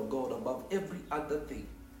the word of God above every other thing,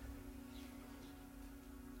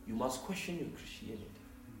 you must question your Christianity.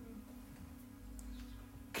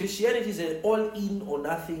 Christianity is an all-in or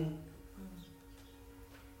nothing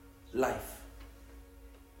life.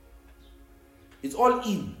 It's all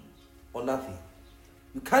in or nothing.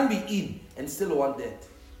 You can't be in and still want that.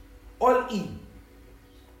 All in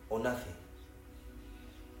or nothing.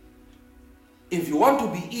 If you want to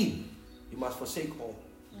be in, you must forsake all.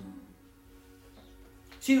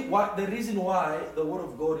 See, the reason why the word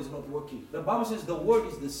of God is not working. The Bible says the word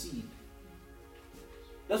is the seed.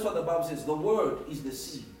 That's what the Bible says. The word is the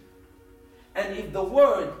seed. And if the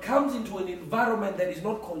word comes into an environment that is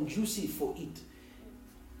not conducive for it,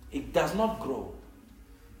 it does not grow.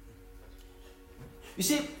 You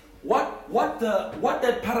see, what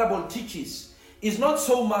that parable teaches is not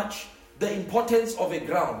so much the importance of a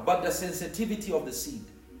ground, but the sensitivity of the seed.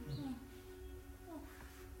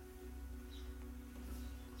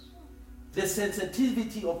 The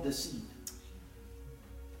sensitivity of the seed.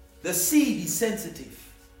 The seed is sensitive.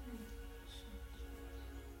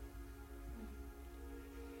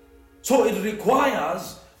 So it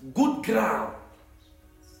requires good ground.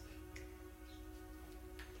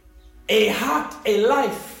 A heart, a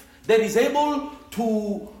life that is able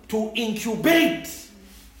to incubate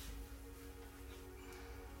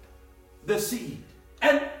the seed.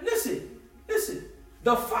 And listen,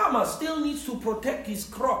 the farmer still needs to protect his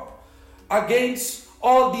crop against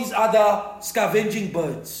all these other scavenging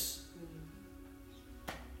birds.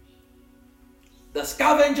 The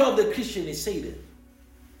scavenger of the Christian is Satan.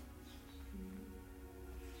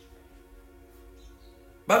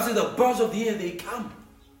 Bible says the birds of the air, they come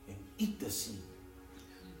and eat the seed.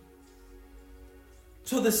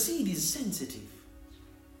 So the seed is sensitive.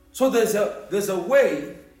 So there's a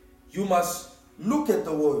way you must look at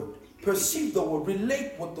the word, perceive the word,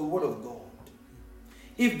 relate with the word of God.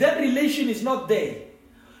 If that relation is not there,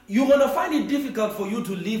 you're going to find it difficult for you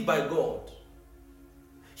to live by God.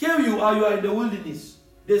 Here you are in the wilderness.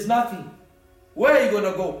 There's nothing. Where are you going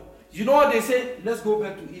to go? You know what they say? Let's go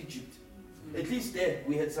back to Egypt. At least there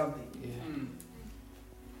we had something. Yeah.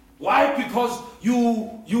 Why? Because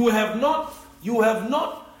you have not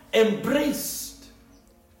embraced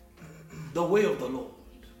the way of the Lord.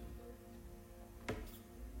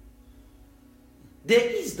 There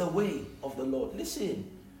is the way of the Lord. Listen.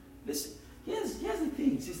 Here's the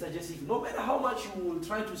thing, Sister Jessica. No matter how much you will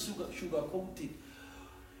try to sugarcoat it,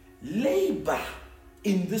 labor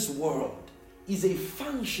in this world is a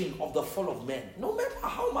function of the fall of man. No matter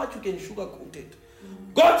how much you can sugarcoat it.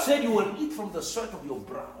 God said you will eat from the sweat of your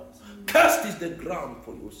brow. Cursed is the ground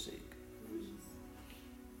for your sake.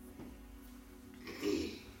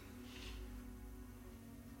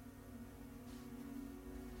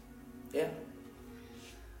 Yeah.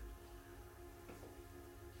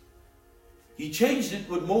 He changed it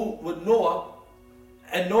with Noah,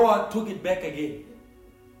 and Noah took it back again.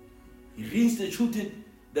 He reinstituted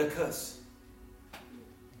the curse.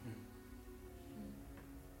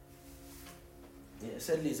 Yeah,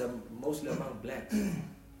 sadly, it's mostly among blacks.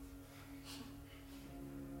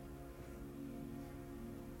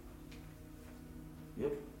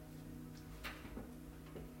 Yep.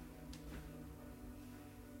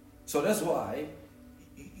 So that's why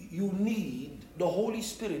you need the Holy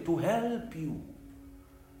Spirit to help you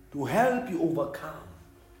overcome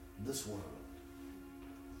this world,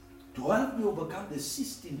 to help you overcome the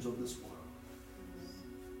systems of this world.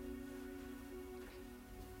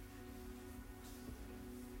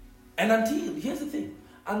 And here's the thing,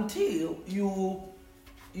 until you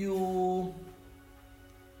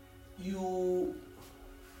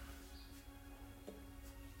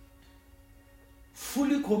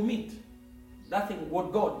fully commit, nothing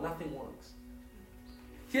works.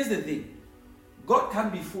 Here's the thing, God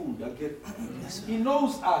can't be fooled, okay? He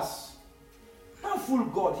knows us. Not fool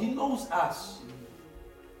God, He knows us.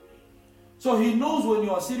 So He knows when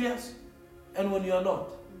you are serious and when you are not.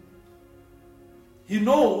 He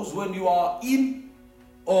knows when you are in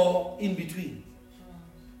or in between.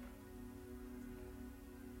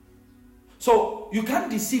 So you can't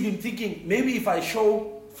deceive Him thinking, maybe if I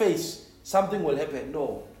show face, something will happen.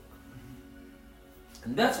 No.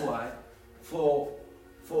 And that's why for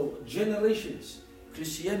generations,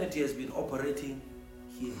 Christianity has been operating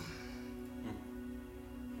here.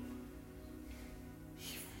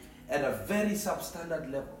 At a very substandard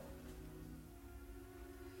level.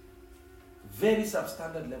 Very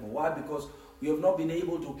substandard level. Why? Because we have not been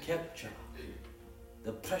able to capture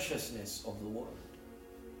the preciousness of the word.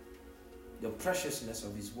 The preciousness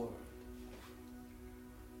of His word.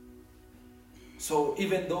 So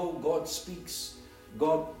even though God speaks,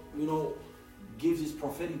 God, gives His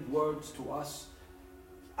prophetic words to us,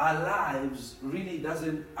 our lives really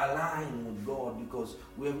doesn't align with God because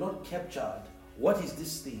we have not captured what is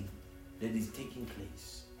this thing that is taking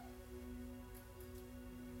place.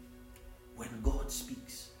 When God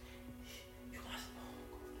speaks, you must know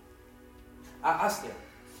God. I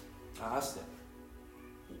asked them,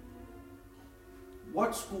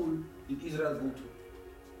 what school did Israel go to?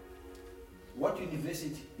 What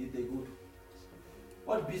university did they go to?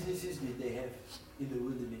 What businesses did they have in the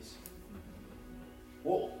wilderness?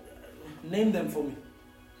 Well, name them for me.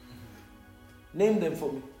 Name them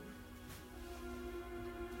for me.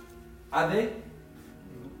 Are they?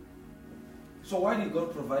 So why did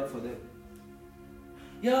God provide for them?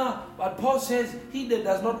 Yeah, but Paul says, he that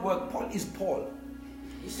does not work, Paul is Paul.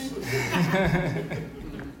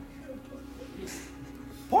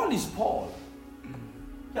 Paul is Paul.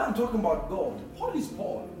 Yeah, I'm talking about God. Paul is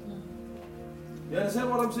Paul. You understand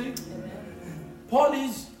what I'm saying? Paul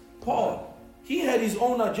is Paul. He had his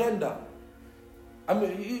own agenda. I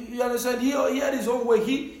mean, you understand? He had his own way.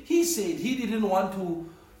 He said he didn't want to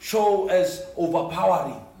show as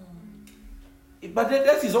overpowering. But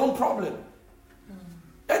that's his own problem.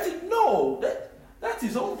 That's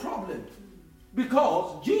his own problem.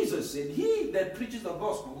 Because Jesus said, he that preaches the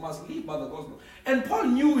gospel must live by the gospel. And Paul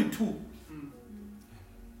knew it too.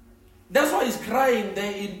 That's why he's crying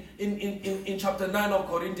there in chapter 9 of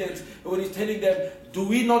Corinthians when he's telling them, do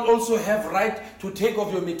we not also have right to take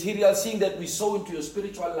of your material, seeing that we sow into your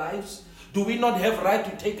spiritual lives? Do we not have right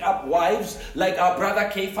to take up wives like our brother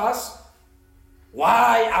Cephas?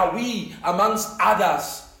 Why are we, amongst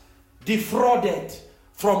others, defrauded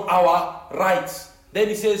from our rights? Then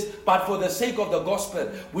he says, but for the sake of the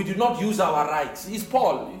gospel, we do not use our rights. It's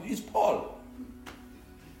Paul.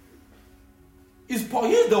 He's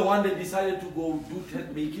the one that decided to go do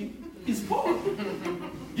tent making. It's Paul.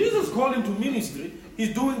 Jesus called him to ministry.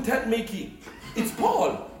 He's doing tent making. It's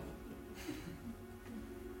Paul.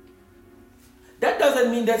 That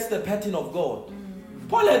doesn't mean that's the pattern of God.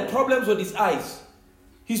 Paul had problems with his eyes.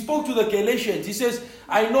 He spoke to the Galatians. He says,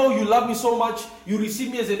 I know you love me so much, you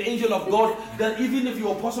receive me as an angel of God, that even if you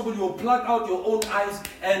are possible, you will pluck out your own eyes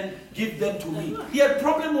and give them to me. He had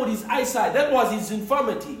problem with his eyesight. That was his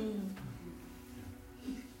infirmity.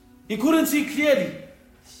 He couldn't see clearly.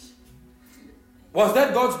 Was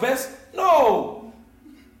that God's best? No.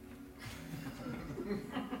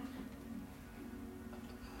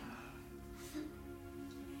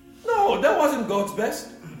 No, that wasn't God's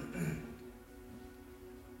best.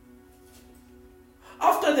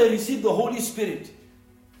 After they received the Holy Spirit,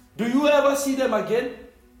 do you ever see them again?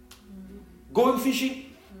 Going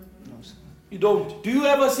fishing? No, sir. You don't. Do you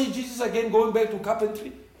ever see Jesus again going back to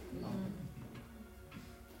carpentry? No.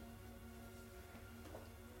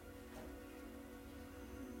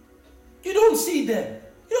 You don't see them.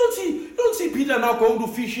 You don't see Peter now going to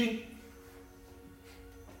fishing.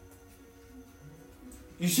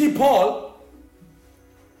 You see Paul,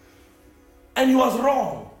 and he was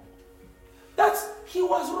wrong. He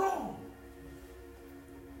was wrong.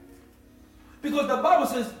 Because the Bible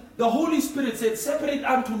says, the Holy Spirit said, separate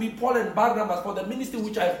unto me Paul and Barnabas for the ministry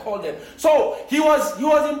which I have called them. So he was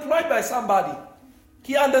employed by somebody.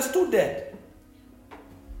 He understood that.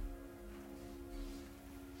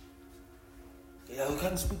 Yeah, we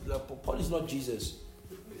can't speak like Paul is not Jesus.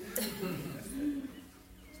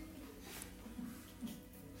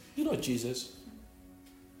 You're not Jesus.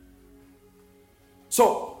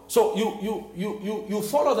 So you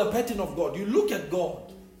follow the pattern of God. You look at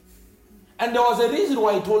God. And there was a reason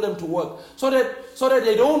why he told them to work. So that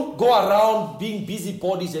they don't go around being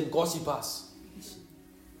busybodies and gossipers.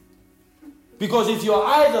 Because if you're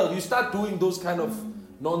idle, you start doing those kind of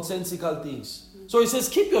nonsensical things. So he says,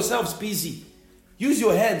 keep yourselves busy. Use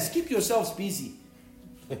your hands. Keep yourselves busy.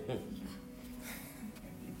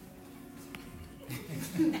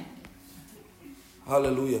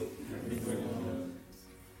 Hallelujah.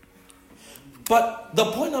 But the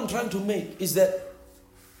point I'm trying to make is that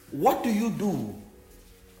what do you do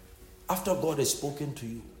after God has spoken to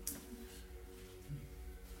you?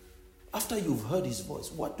 After you've heard his voice,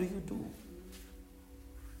 what do you do?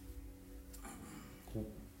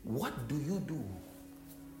 What do you do?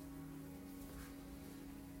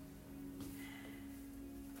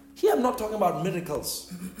 Here I'm not talking about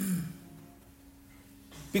miracles.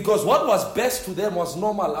 Because what was best to them was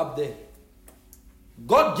normal up there.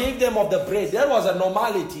 God gave them of the bread. That was a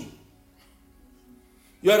normality.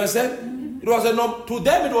 You understand? It was to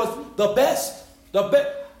them it was the best.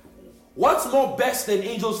 What's more best than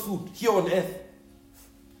angels' food here on earth?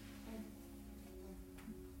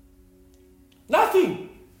 Nothing.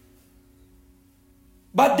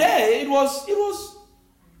 But there it was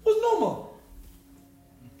normal.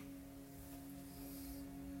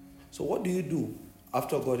 So what do you do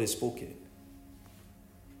after God has spoken?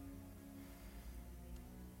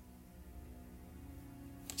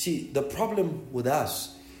 See, the problem with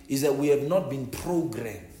us is that we have not been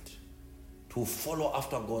programmed to follow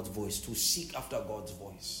after God's voice, to seek after God's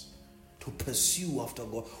voice, to pursue after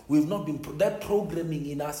God. We've not been, that programming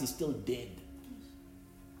in us is still dead.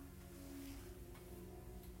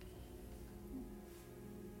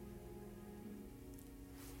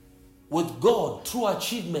 With God, true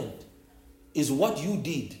achievement is what you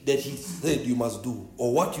did that he said you must do,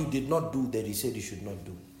 or what you did not do that he said you should not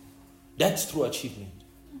do. That's true achievement.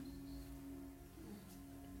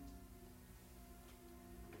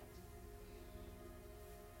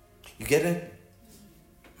 You get it?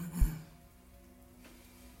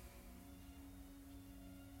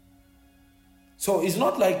 So it's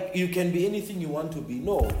not like you can be anything you want to be.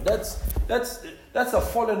 No, that's a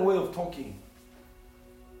fallen way of talking.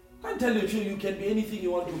 I can't tell you can be anything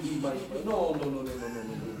you want to be, but no.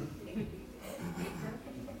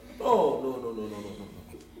 No.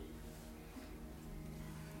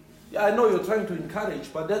 Yeah, I know you're trying to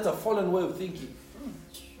encourage, but that's a fallen way of thinking.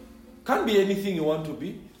 Can't be anything you want to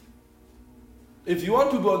be. If you want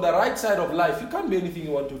to be on the right side of life, you can't be anything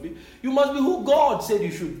you want to be. You must be who God said you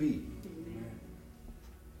should be.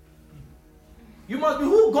 You must be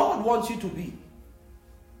who God wants you to be.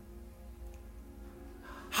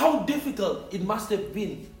 How difficult it must have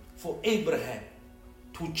been for Abraham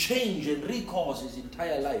to change and recourse his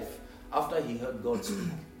entire life after he heard God speak.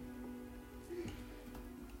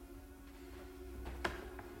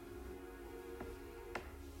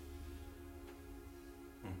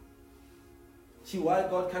 See why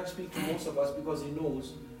God can't speak to most of us? Because he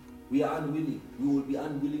knows we are unwilling. We will be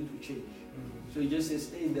unwilling to change. So he just says,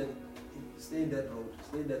 stay in that road,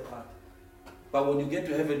 stay in that path. But when you get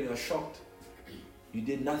to heaven, you are shocked. You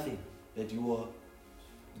did nothing that you were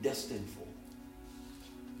destined for.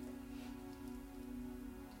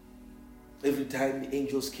 Every time the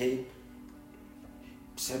angels came,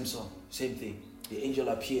 Samson, same thing. The angel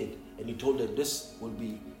appeared and he told them, this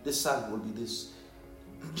son will be this.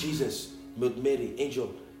 Jesus with Mary,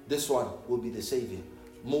 angel, this one will be the Savior.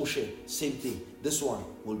 Moshe, same thing. This one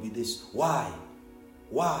will be this. Why?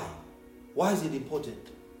 Why? Why is it important?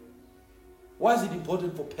 Why is it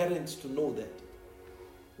important for parents to know that?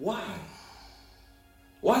 Why?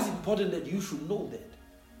 Why is it important that you should know that?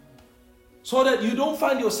 So that you don't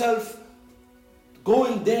find yourself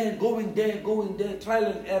going there. Trial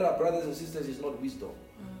and error, brothers and sisters, is not wisdom.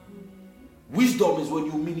 Wisdom is when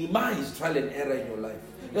you minimize trial and error in your life.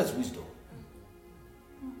 That's wisdom.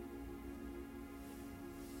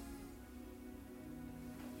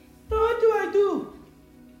 What do I do?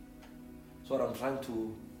 So I'm trying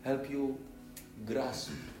to help you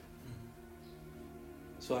grasp.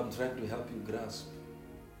 So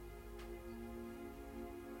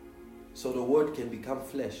the word can become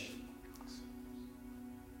flesh.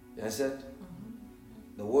 I said,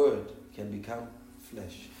 the word can become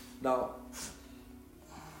flesh. Now,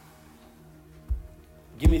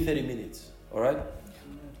 give me 30 minutes, all right?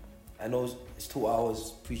 I know it's 2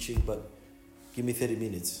 hours preaching, but give me 30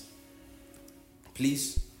 minutes.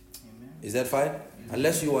 Please? Amen. Is that fine?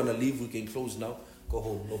 Unless you want to leave, we can close now. Go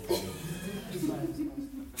home, no problem.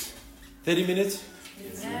 30 minutes?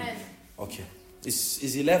 Amen. Okay. It's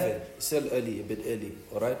 11. It's still early, a bit early,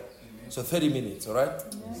 all right? So 30 minutes, all right?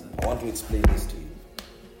 I want to explain this to you.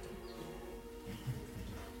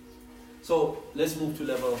 So let's move to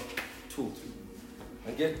level 2.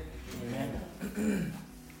 Okay? Amen.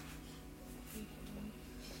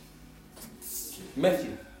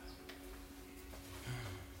 Matthew.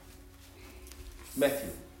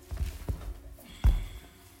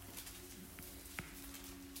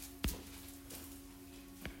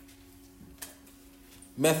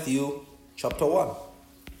 Matthew chapter 1.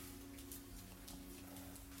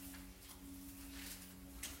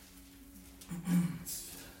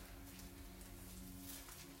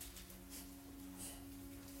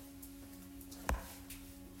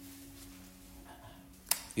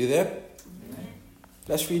 You there?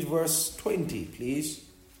 Let's read verse 20, please.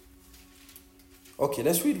 Okay,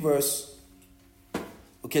 let's read verse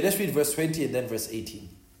 20 and then verse 18.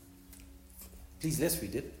 Please, let's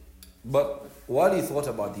read it. But while he thought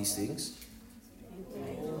about these things,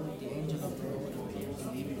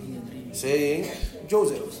 saying,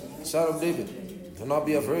 Joseph, son of David, do not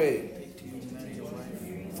be afraid,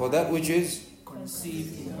 for that which is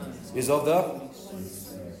Conceived is of the...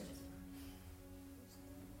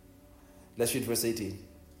 Let's read verse 18.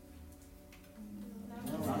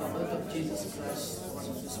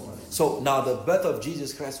 So now the birth of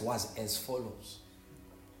Jesus Christ was as follows.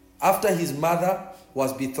 After his mother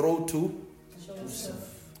was betrothed to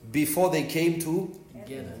Joseph. Before they came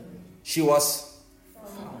Together. she was...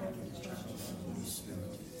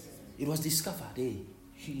 It was discovered,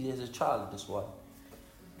 she has a child, this one.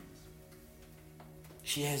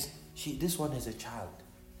 This one has a child.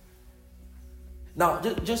 Now,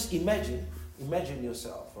 just imagine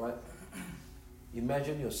yourself, right?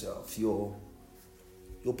 Imagine yourself, you're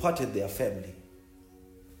part of their family,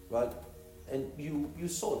 right? And you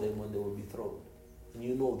saw them when they were betrothed. And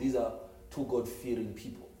you know these are two God-fearing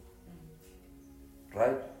people,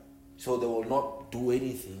 right? So they will not do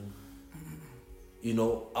anything,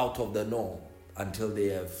 out of the norm until they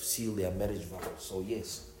have sealed their marriage vows. So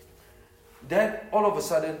yes. Then all of a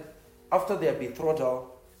sudden, after their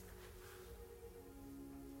betrothal,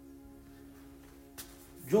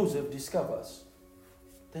 Joseph discovers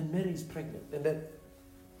that Mary is pregnant. And then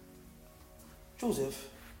Joseph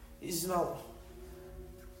is now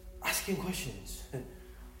asking questions.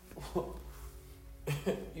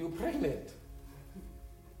 You're pregnant.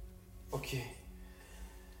 Okay.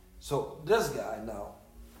 So this guy now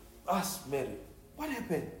asks Mary, what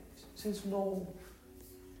happened? She says, no,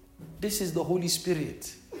 this is the Holy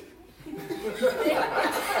Spirit.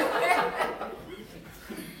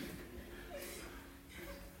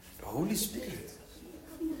 The Holy Spirit.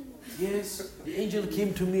 Yes, the angel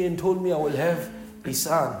came to me and told me I will have a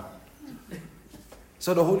son.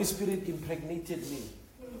 So the Holy Spirit impregnated me.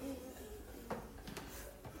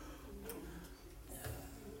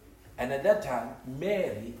 And at that time,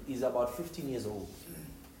 Mary is about 15 years old.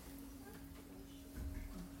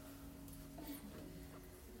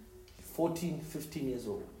 Fourteen, 15 years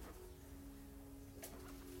old.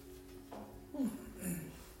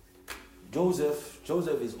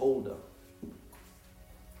 Joseph is older.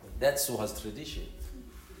 That was tradition.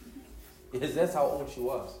 Yes, that's how old she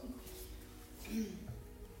was.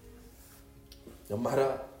 The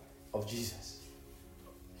mother of Jesus.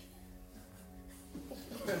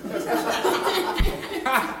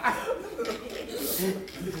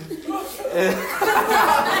 The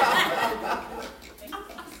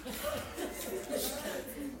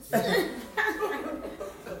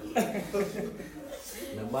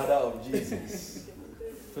mother of Jesus,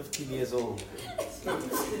 15 years old.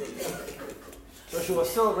 So she was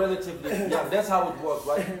still relatively young. That's how it was,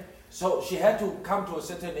 right? So she had to come to a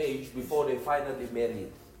certain age before they finally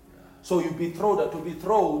married. So you betroth her. To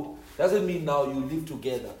betroth doesn't mean now you live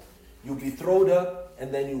together. You betroth her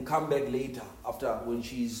and then you come back later after when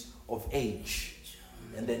she's of age.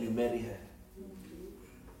 And then you marry her.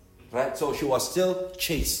 Right? So she was still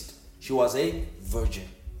chaste. She was a virgin.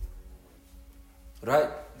 Right?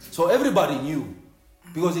 So everybody knew.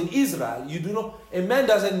 Because in Israel, you do not, a man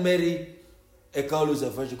doesn't marry a girl who's a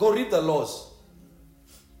virgin. Go read the laws.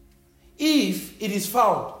 If it is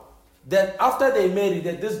found that after they married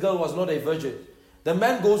that this girl was not a virgin, the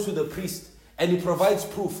man goes to the priest and he provides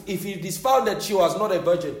proof. If it is found that she was not a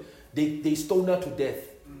virgin, they stone her to death.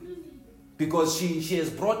 Because she has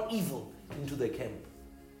brought evil into the camp.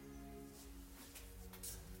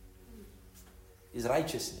 Is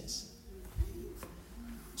righteousness.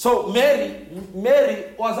 So Mary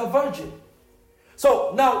was a virgin.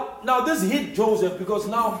 So now this hit Joseph because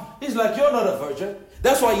now he's like, you're not a virgin.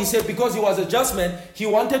 That's why he said because he was a just man, he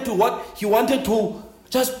wanted to what? He wanted to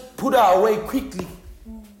just put her away quickly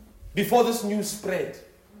before this news spread.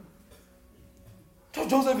 So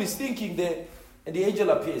Joseph is thinking there, and the angel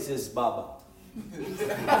appears and says, Baba.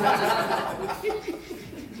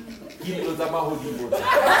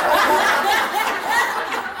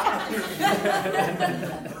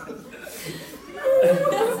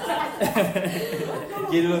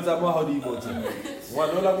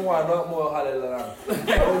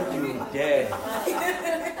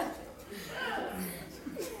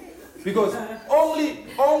 Because only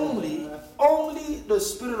the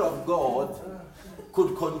Spirit of God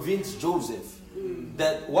could convince Joseph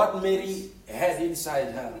that what Mary had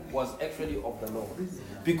inside her was actually of the Lord.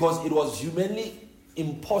 Because it was humanly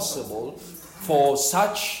impossible for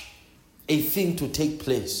such a thing to take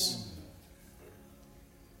place.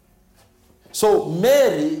 So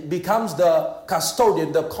Mary becomes the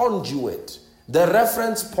custodian, the conduit, the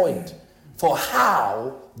reference point for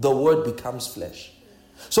how the word becomes flesh.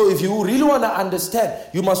 So if you really want to understand,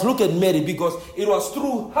 you must look at Mary because it was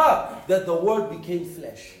through her that the word became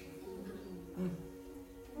flesh.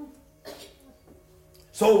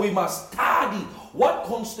 So we must study what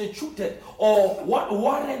constituted or what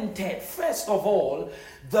warranted, first of all,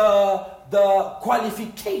 the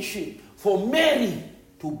qualification for Mary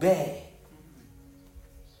to bear.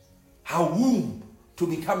 Her womb to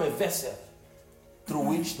become a vessel through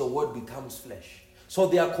which the word becomes flesh. So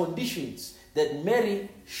there are conditions that Mary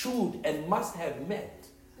should and must have met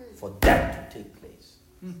for that to take place.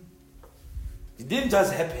 It didn't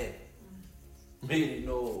just happen. Mary,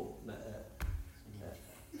 no.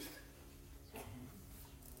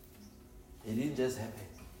 It didn't just happen.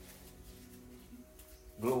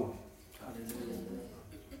 Glory.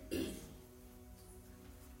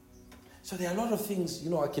 So there are a lot of things,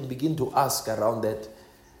 I can begin to ask around that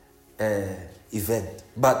event.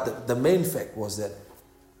 But the main fact was that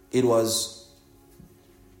it was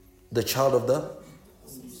the child of the...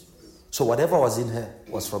 So whatever was in her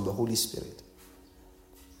was from the Holy Spirit.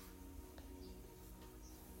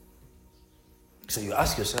 So you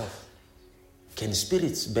ask yourself, can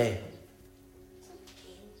spirits bear?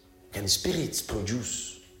 Can spirits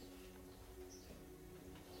produce?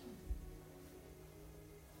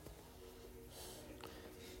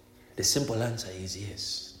 The simple answer is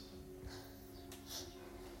yes.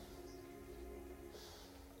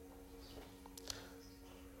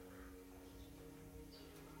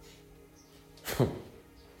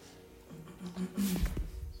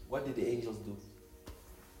 What did the angels do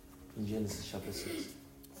in Genesis chapter 6? They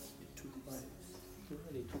took wives.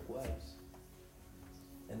 They took wives.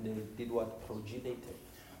 And they did what? Progenited.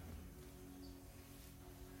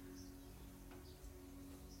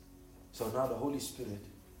 So now the Holy Spirit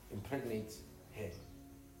impregnates her.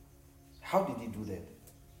 How did he do that?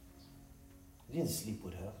 He didn't sleep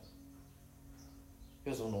with her.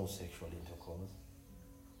 There was no sexual intercourse.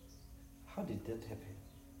 How did that happen?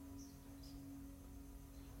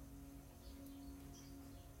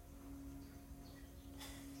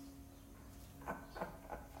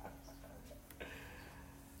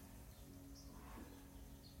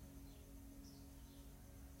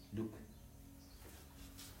 Look.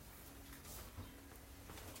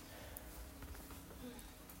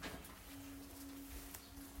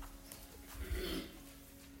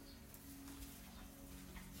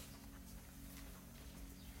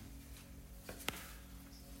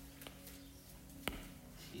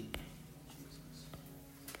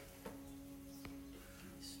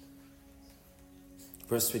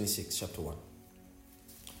 Verse 26, chapter 1.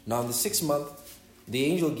 Now in the 6th month, the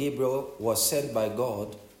angel Gabriel was sent by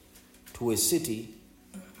God to a city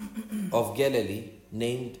of Galilee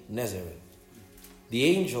named Nazareth. The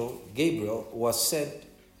angel Gabriel was sent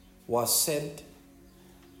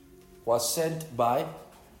by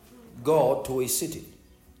God to a city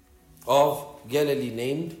of Galilee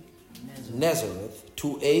named Nazareth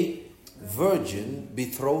to a virgin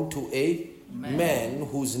betrothed to a man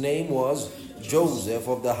whose name was Joseph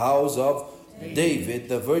of the house of David.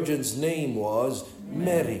 The virgin's name was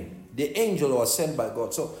Mary. The angel was sent by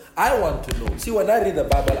God. So I want to know. See, when I read the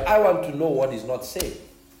Bible, I want to know what is not said.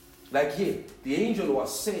 Like here, the angel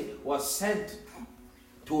was sent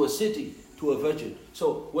to a city, to a virgin.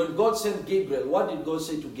 So when God sent Gabriel, what did God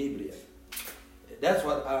say to Gabriel? That's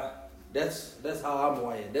how I'm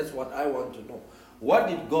wired. That's what I want to know. What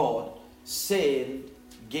did God send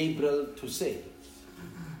Gabriel to say?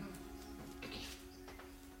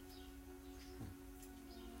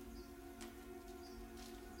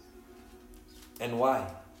 And why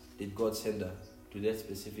did God send her to that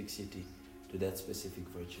specific city, to that specific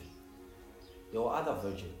virgin? There were other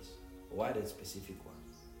virgins. Why that specific one?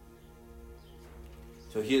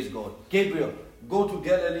 So here's God. Gabriel, go to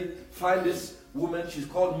Galilee, find this woman. She's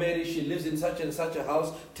called Mary. She lives in such and such a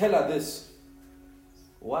house. Tell her this.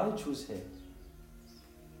 Why choose her?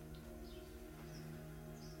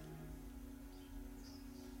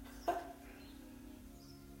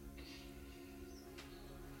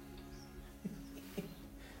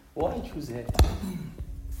 Why choose her?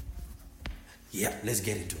 Yeah, let's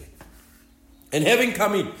get into it. And having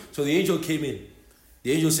come in, so the angel came in.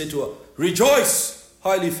 The angel said to her, "Rejoice,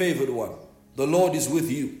 highly favored one. The Lord is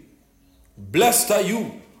with you. Blessed are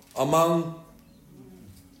you among..."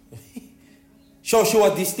 So she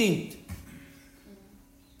was distinct.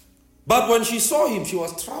 But when she saw him, she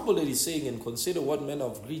was troubled at his saying and considered what manner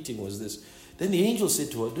of greeting was this. Then the angel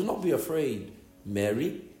said to her, "Do not be afraid,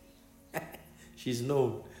 Mary." She's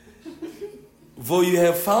known. "For you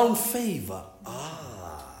have found favor."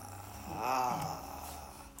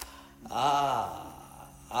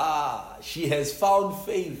 She has found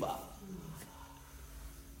favor.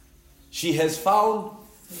 She has found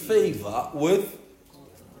favor with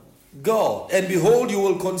God. "And behold, you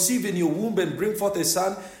will conceive in your womb and bring forth a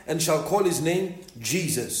son, and shall call his name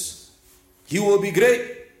Jesus. He will be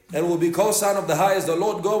great and will be called Son of the Highest. The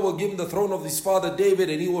Lord God will give him the throne of his father David,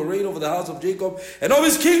 and he will reign over the house of Jacob, and of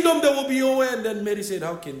his kingdom there will be no end." And Mary said,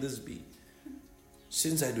 "How can this be,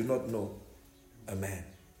 since I do not know a man?"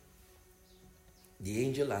 The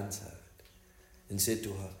angel answered and said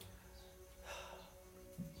to her,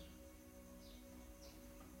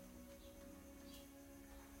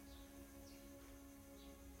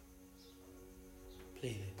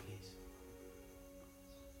 play that, please.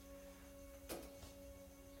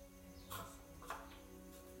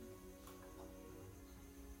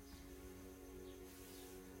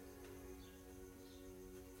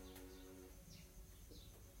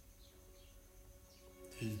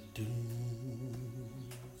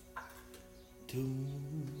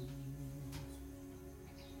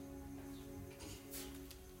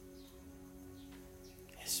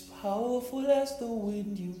 As powerful as the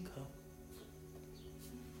wind you come,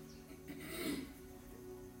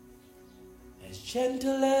 as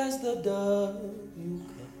gentle as the dove you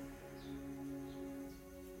come.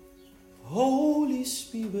 Holy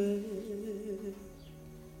Spirit,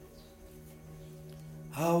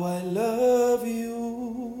 how I love you.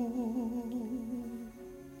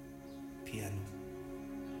 Piano.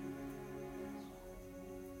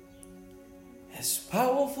 As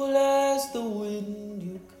powerful as the wind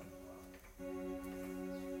you come,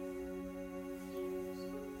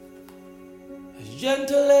 as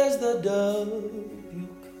gentle as the dove you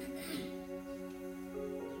come.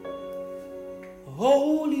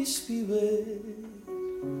 Holy Spirit,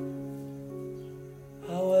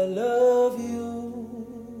 how I love you.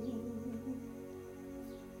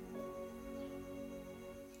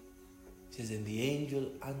 It says, and the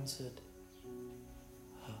angel answered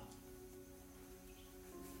her,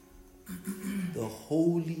 the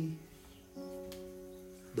Holy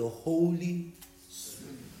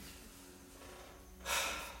Spirit.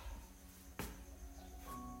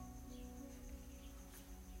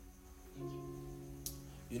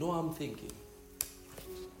 You know, I'm thinking,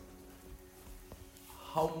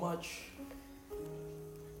 how much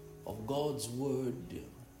of God's word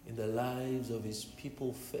in the lives of his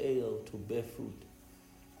people fail to bear fruit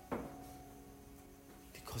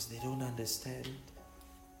because they don't understand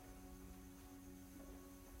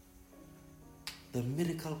the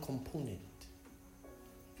miracle component.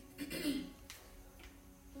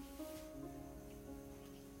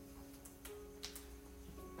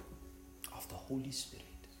 Holy Spirit.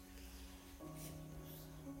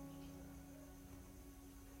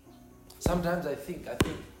 Sometimes I think,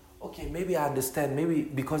 okay, maybe I understand. Maybe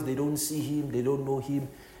because they don't see him, they don't know him,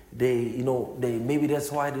 maybe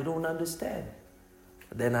that's why they don't understand.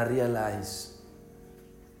 But then I realize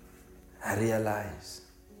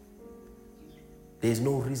there's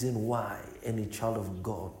no reason why any child of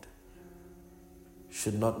God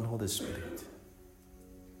should not know the Spirit.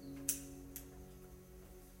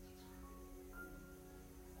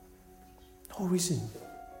 No reason.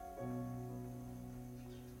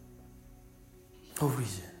 No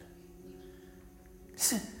reason.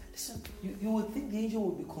 Listen, you would think the angel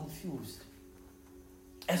would be confused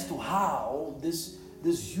as to how this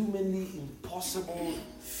humanly impossible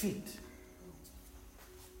feat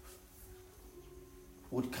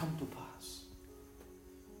would come to pass.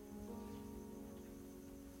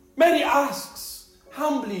 Mary asks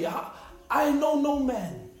humbly, I know no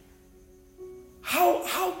man.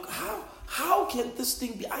 How can this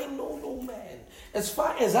thing be? I know no man. As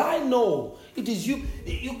far as I know, it is you.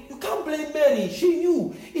 You can't blame Mary. She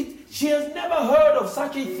knew. She has never heard of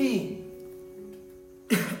such a thing.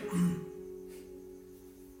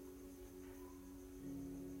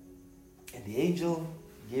 And the angel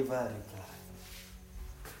gave her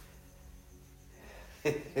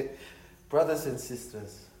a reply. Brothers and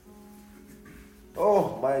sisters,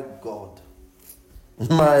 oh my God,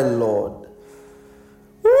 my Lord.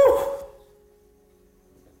 Woo.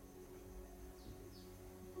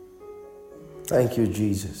 Thank you,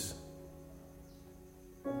 Jesus.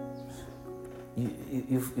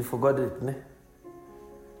 You forgot it, ne?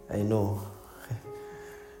 I know.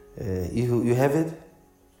 You have it?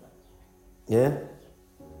 Yeah?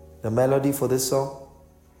 The melody for this song?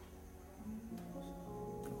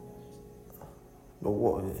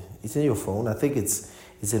 No, it's in your phone. I think it's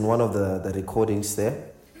in one of the recordings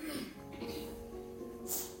there.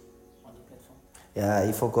 On the platform. Yeah,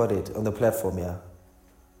 you forgot it. On the platform, yeah.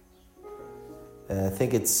 I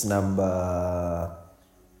think it's number...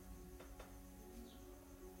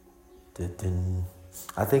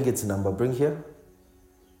 I think it's number... Bring here.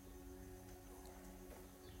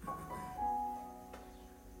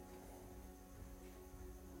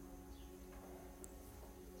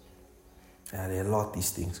 Yeah, there are a lot of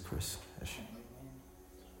these things, Chris.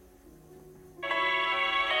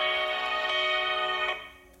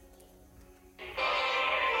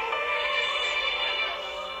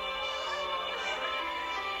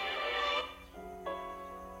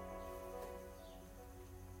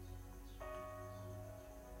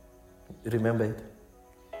 Remember it?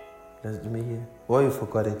 Let me hear. Oh, you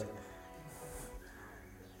forgot it.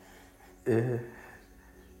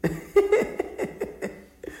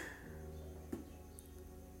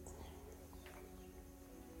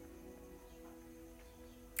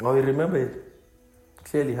 Oh, you remember it?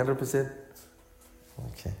 Clearly, 100%?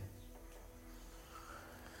 Okay.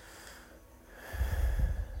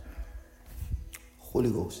 Holy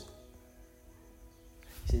Ghost.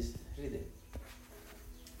 He says, read it.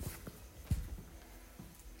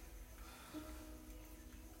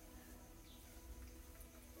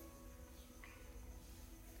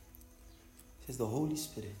 He says, the Holy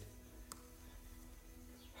Spirit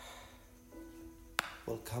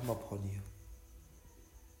will come upon you.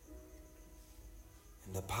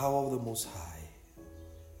 And the power of the Most High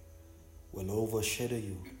will overshadow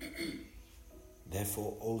you.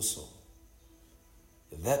 Therefore also,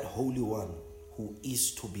 that Holy One who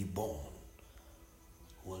is to be born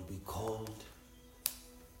will be called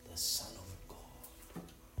the Son of God.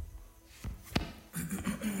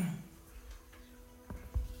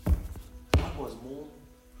 What was more?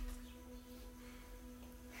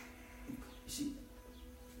 You see,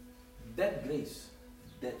 that grace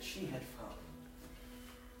that she had found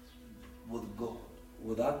with God,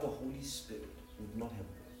 without the Holy Spirit, would not have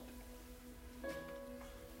worked.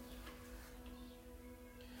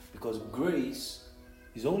 Because grace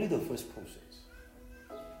is only the first process.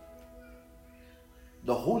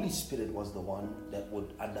 The Holy Spirit was the one that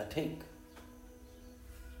would undertake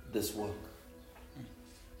this work.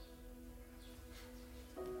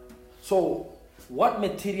 So, what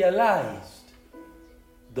materialized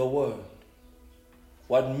the Word?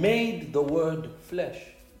 What made the Word flesh?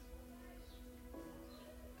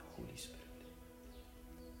 The Holy Spirit.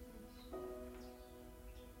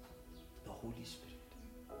 The Holy Spirit.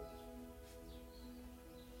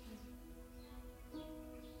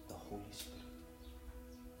 The Holy Spirit.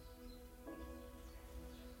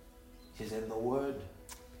 It says, and the Word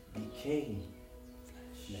became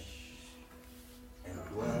flesh and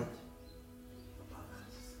dwelt among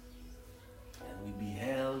us. And we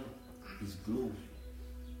beheld His glory.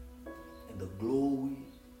 And the glory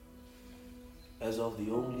of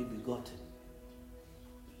the only begotten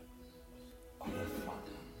of the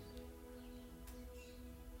Father.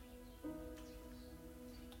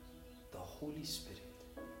 The Holy Spirit.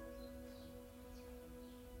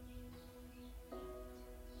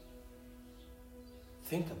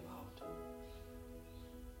 Think about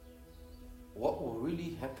what will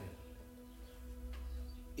really happen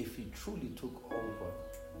if He truly took over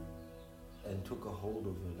and took a hold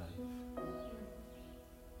of your life.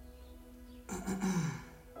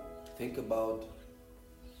 Think about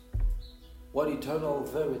what eternal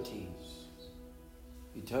verities,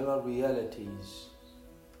 eternal realities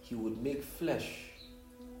He would make flesh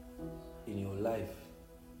in your life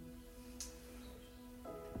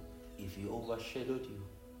if He overshadowed you,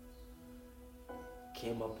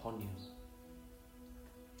 came upon you,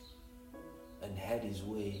 and had His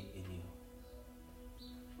way in you.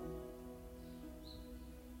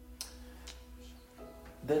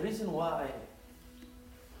 The reason why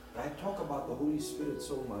I talk about the Holy Spirit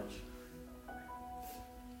so much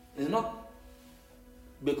is not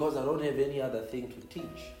because I don't have any other thing to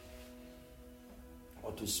teach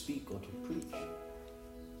or to speak or to preach.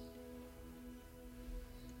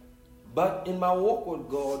 But in my walk with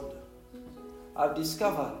God, I've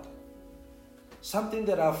discovered something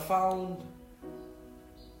that I've found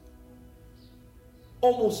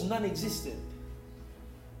almost non-existent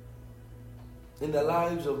in the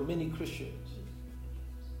lives of many Christians.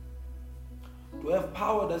 To have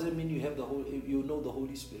power doesn't mean you know the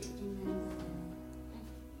Holy Spirit.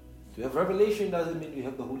 To have revelation doesn't mean you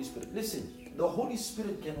have the Holy Spirit. Listen, the Holy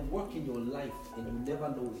Spirit can work in your life and you never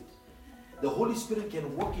know it. The Holy Spirit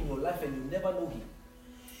can work in your life and you never know Him.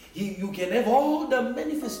 You can have all the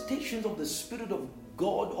manifestations of the Spirit of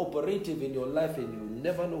God operative in your life and you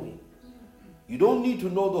never know Him. You don't need to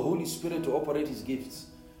know the Holy Spirit to operate His gifts.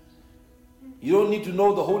 You don't need to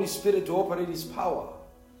know the Holy Spirit to operate His power.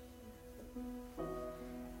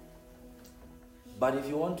 But if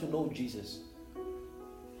you want to know Jesus,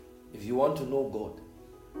 if you want to know God,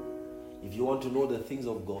 if you want to know the things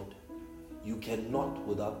of God, you cannot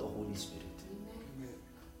without the Holy Spirit.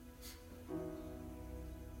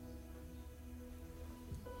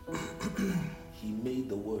 He made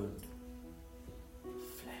the Word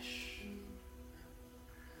flesh.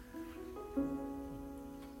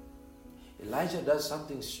 Elijah does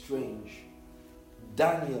something strange.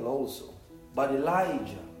 Daniel also. But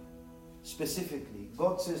Elijah, specifically,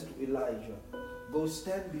 God says to Elijah, go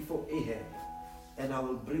stand before Ahab and I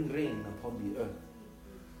will bring rain upon the earth.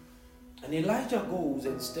 And Elijah goes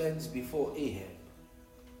and stands before Ahab.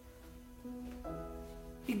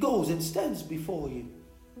 He goes and stands before him.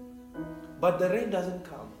 But the rain doesn't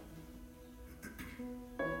come.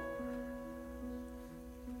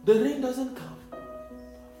 The rain doesn't come.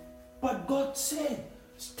 But God said,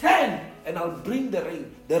 stand and I'll bring the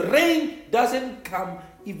rain. The rain doesn't come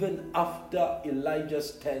even after Elijah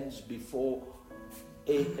stands before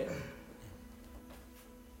Ahab.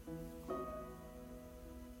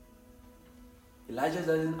 Elijah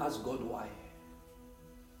doesn't ask God why.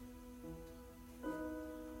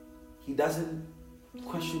 He doesn't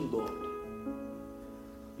question God.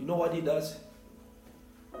 You know what he does?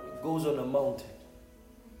 He goes on a mountain.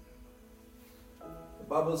 The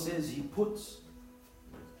Bible says he puts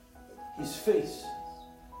his face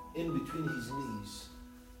in between his knees.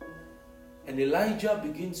 And Elijah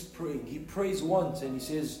begins praying. He prays once and he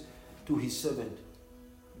says to his servant,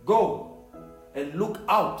 go and look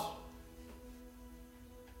out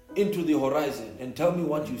into the horizon and tell me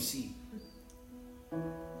what you see.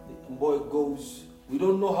 The boy goes. We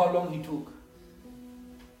don't know how long he took.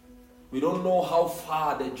 We don't know how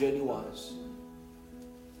far the journey was.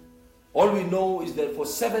 All we know is that for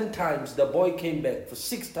 7 times the boy came back. For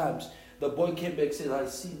 6 times the boy came back and says, I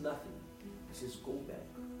see nothing. He says, go back.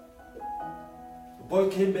 The boy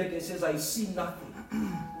came back and says, I see nothing.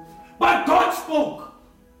 But God spoke.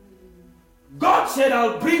 God said,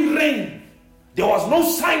 I'll bring rain. There was no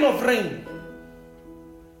sign of rain.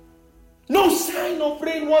 No sign of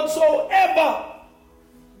rain whatsoever.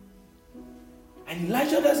 And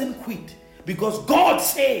Elijah doesn't quit because God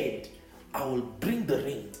said, I will bring the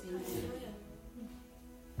rain.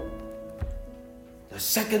 The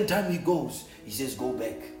second time he goes, he says, go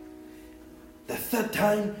back. The third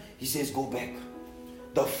time, he says, go back.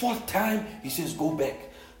 The fourth time, he says, go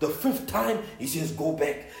back. The fifth time, he says, go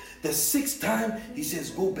back. The 6th time, he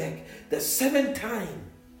says, go back. The 7th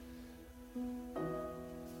time, the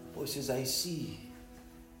boy says, I see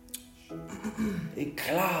a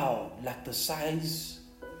cloud like the size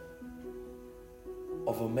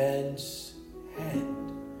of a man's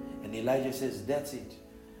hand. And Elijah says, that's it.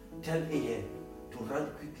 Tell Ahab to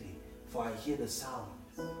run quickly, for I hear the sound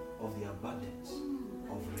of the abundance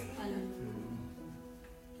of rain.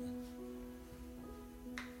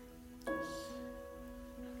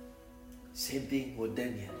 Same thing with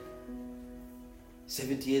Daniel.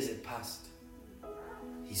 70 years had passed.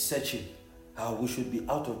 He's searching how we should be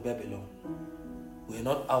out of Babylon. We're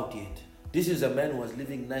not out yet. This is a man who was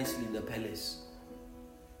living nicely in the palace.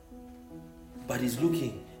 But he's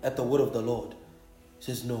looking at the word of the Lord. He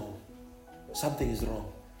says, no, something is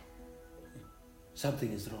wrong.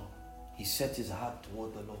 Something is wrong. He set his heart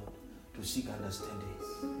toward the Lord to seek understanding.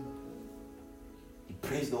 He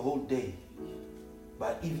prays the whole day.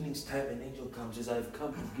 By evening's time, an angel comes and says, I've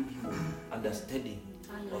come to give you understanding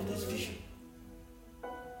of this vision.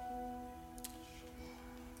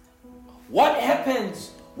 What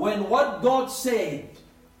happens when what God said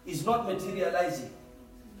is not materializing?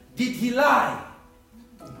 Did he lie?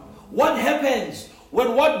 What happens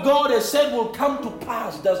when what God has said will come to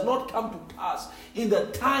pass does not come to pass in the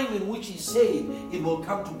time in which he said it will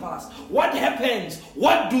come to pass? What happens?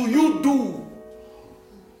 What do you do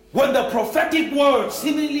when the prophetic words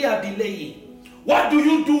seemingly are delaying? What do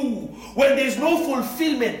you do when there is no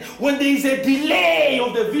fulfillment? When there is a delay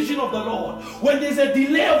of the vision of the Lord? When there is a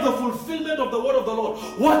delay of the fulfillment of the word of the Lord?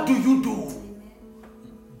 What do you do?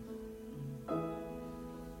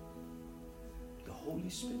 The Holy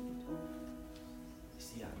Spirit is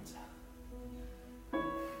the answer.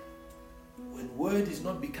 When word is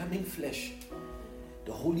not becoming flesh,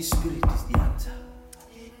 the Holy Spirit is the answer.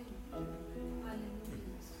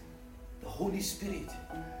 The Holy Spirit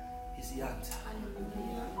is the answer.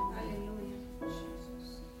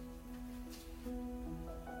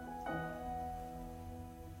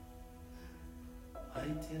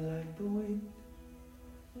 Mighty like the wind,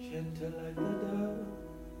 gentle like the dove.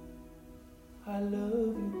 I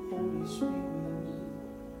love you, Holy Spirit.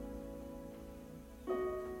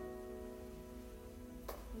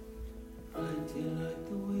 Mighty like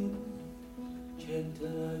the wind, gentle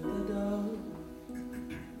like the dove.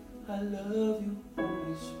 I love you,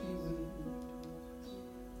 Holy Spirit.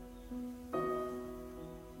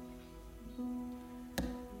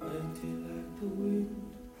 Mighty like the wind,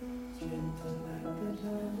 gentle like the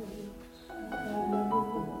dove. I love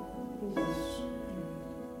you, Holy Spirit.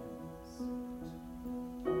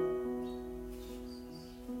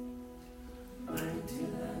 Mighty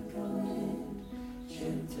like the wind,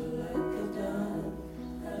 gentle like the dove.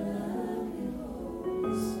 I love you,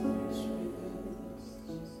 Holy Spirit.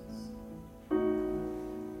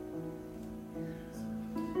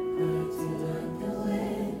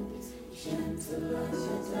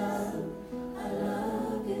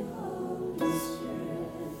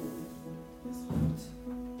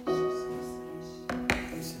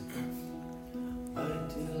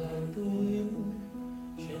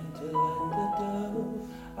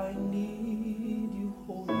 I need you,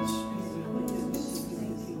 Holy Spirit.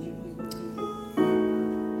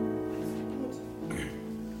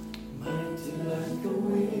 Mighty like a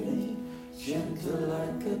wind, gentle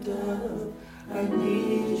like a dove. I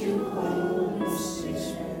need you, Holy Spirit.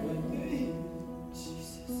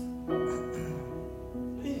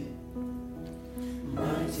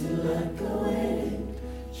 Mighty like a wind,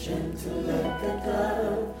 gentle like a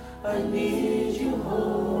dove. I need you,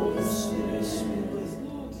 Holy Spirit.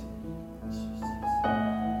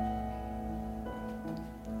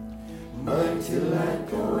 Mighty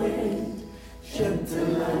like a wind,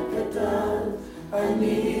 gentle like a dove. I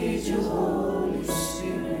need you, Holy Spirit.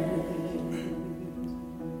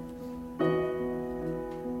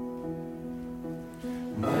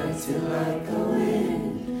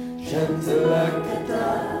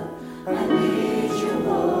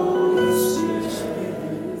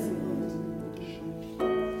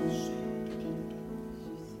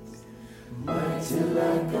 Mighty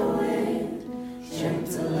like a wind,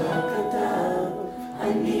 gentle like a dove. I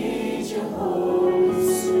need you, Holy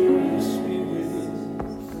Spirit.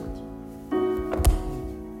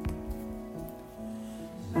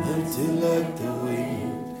 Mighty like the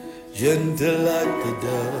wind, gentle like the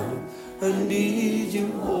dove. I need you,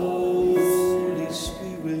 Holy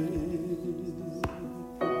Spirit.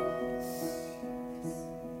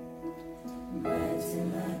 Mighty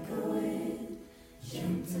like a wind,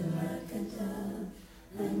 gentle like a dove.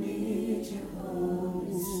 I need you,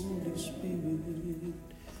 Holy Spirit.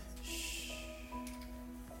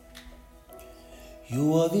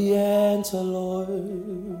 You are the answer,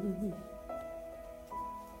 Lord,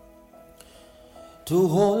 to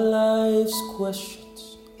all life's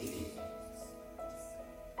questions.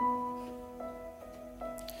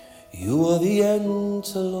 You are the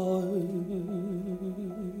answer, Lord,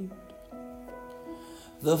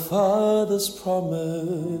 the Father's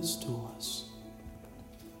promise to us.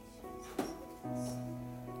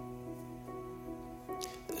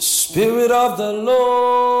 The Spirit of the Lord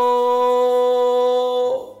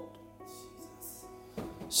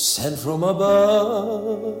sent from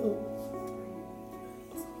above.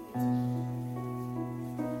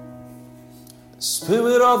 The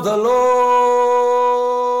Spirit of the Lord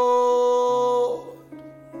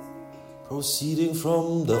proceeding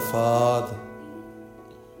from the Father.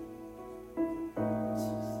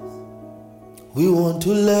 We want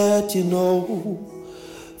to let you know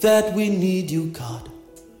that we need you, God.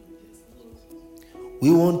 We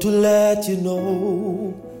want to let you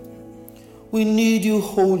know we need you,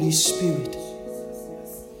 Holy Spirit.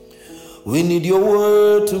 We need your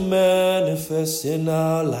word to manifest in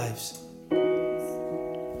our lives.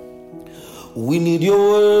 We need your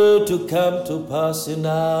word to come to pass in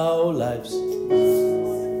our lives.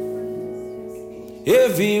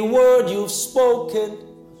 Every word you've spoken,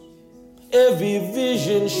 every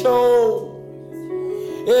vision shown,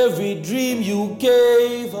 every dream you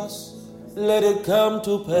gave us, let it come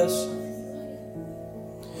to pass.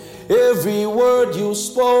 Every word you've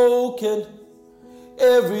spoken,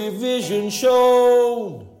 every vision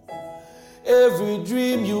shown, every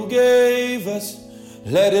dream you gave us,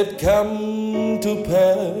 let it come to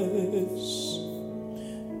pass.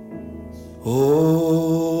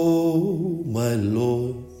 Oh, my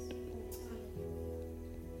Lord.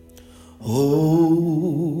 Oh,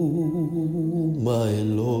 my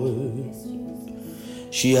Lord.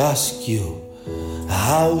 She asked you,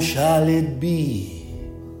 how shall it be?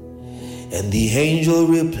 And the angel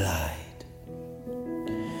replied,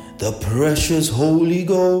 the precious Holy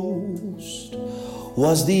Ghost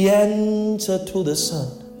was the answer to the Son.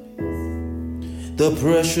 The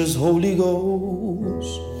precious Holy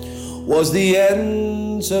Ghost was the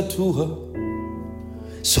answer to her.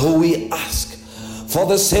 So we ask for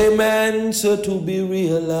the same answer to be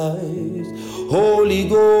realized. Holy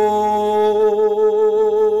Ghost,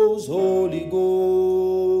 Holy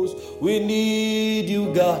Ghost, we need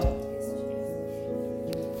you, God.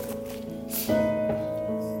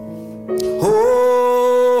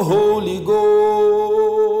 Oh, Holy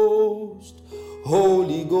Ghost,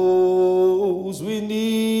 Holy Ghost, we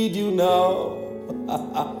need you now.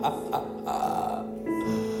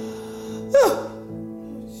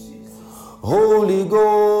 Holy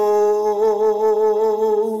Ghost,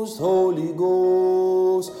 Holy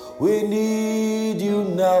Ghost, we need you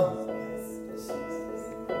now.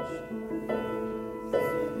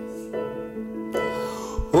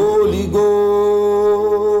 Holy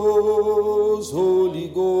Ghost, Holy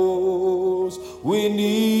Ghost, we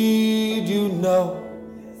need you now.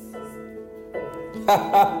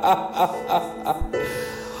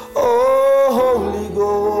 Oh, Holy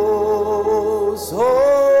Ghost, oh,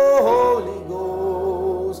 Holy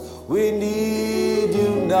Ghost, we need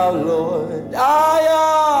you now, Lord.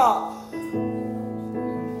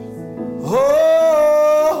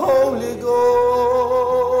 Oh, Holy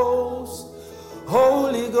Ghost,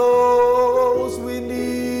 Holy Ghost, we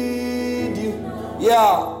need you.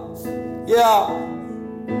 Yeah.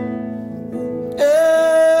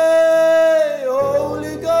 Hey,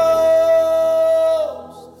 Holy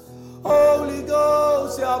Ghost, Holy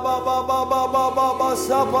Ghost, ya baba baba baba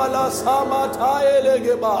sapala samata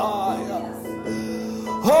elegebaya.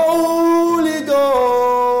 Holy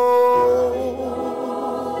Ghost,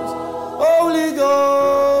 Holy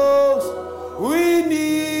Ghost, we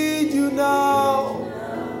need you now.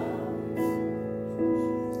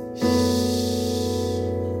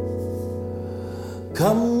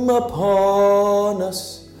 Come upon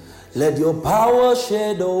us, let your power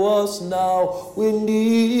shadow us now. We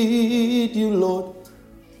need you, Lord.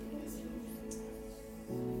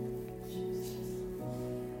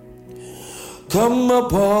 Come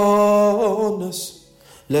upon us,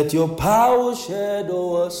 let your power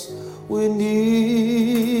shadow us. We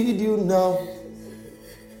need you now.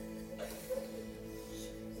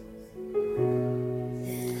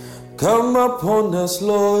 Come upon us,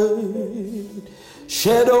 Lord.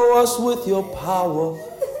 Shadow us with your power.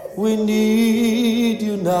 We need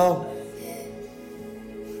you now.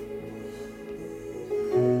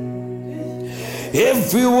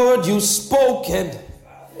 Every word you spoken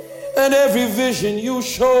and every vision you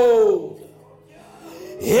showed,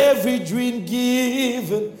 every dream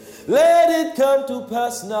given, let it come to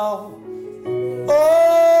pass now.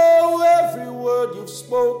 Oh, every word you've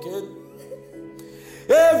spoken,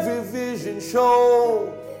 every vision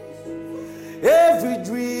shown, every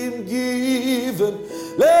dream given,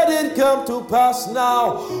 Let it come to pass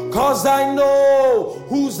now, 'cause I know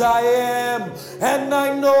whose I am, and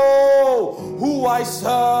I know who I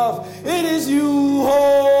serve. It is you,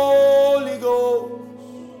 Holy Ghost.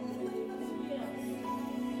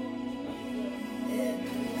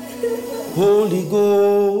 Holy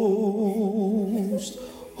Ghost,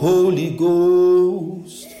 Holy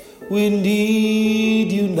Ghost, we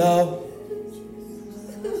need you now.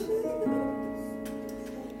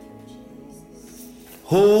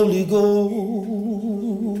 Holy Ghost,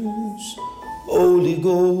 Holy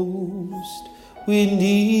Ghost, we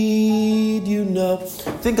need you now.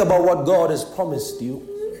 Think about what God has promised you,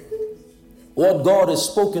 what God has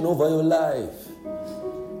spoken over your life.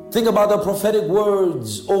 Think about the prophetic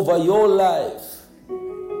words over your life.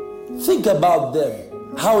 Think about them.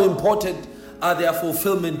 How important are their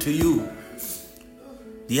fulfillment to you?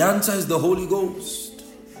 The answer is the Holy Ghost.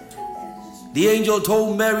 The angel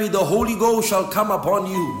told Mary, the Holy Ghost shall come upon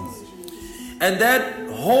you. And that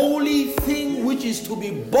holy thing which is to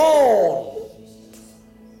be born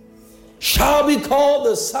shall be called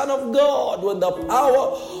the Son of God, when the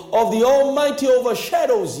power of the Almighty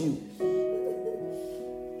overshadows you.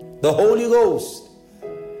 The Holy Ghost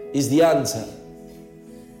is the answer.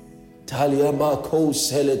 Taliamako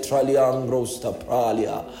seletraliangros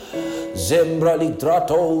tapralia. Zembrali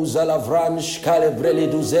trato zalavransh calebreli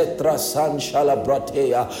duzetra san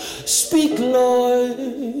shalabratea. Speak, Lord.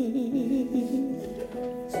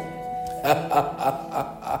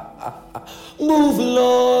 Move,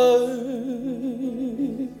 Lord.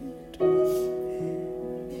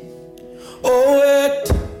 Oh,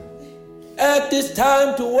 act. Act is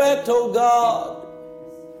time to act, oh God.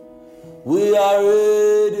 We are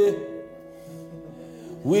ready.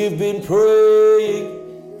 We've been praying.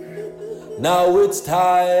 Now it's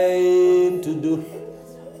time to do.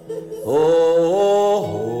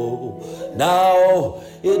 Oh, now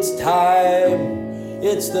it's time.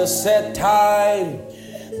 It's the set time.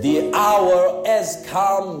 The hour has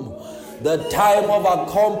come. The time of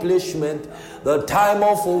accomplishment. The time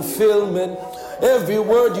of fulfillment. Every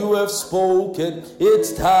word you have spoken,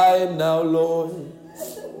 it's time now, Lord.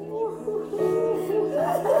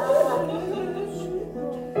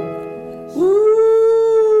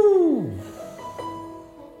 Woo.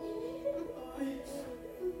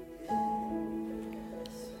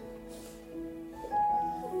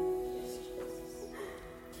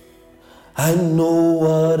 I know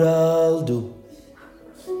what I'll do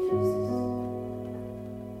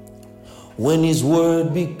when His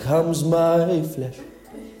word becomes my flesh.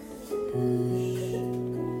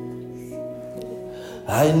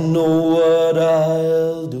 I know what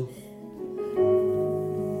I'll do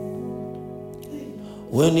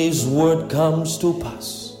when His word comes to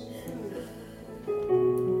pass.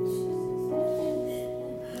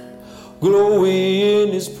 Glory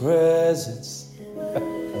in His presence.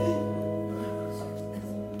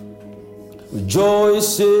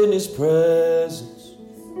 Rejoice in His presence.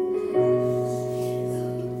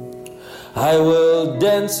 I will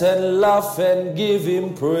dance and laugh and give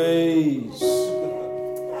Him praise.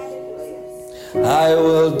 I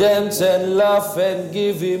will dance and laugh and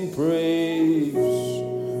give Him praise.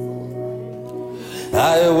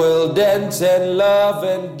 I will dance and laugh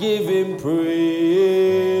and give Him praise.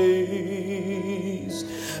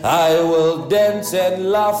 I will dance and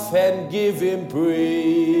laugh and give Him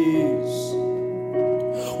praise.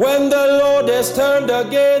 When the Lord has turned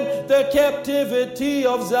again the captivity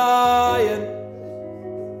of Zion.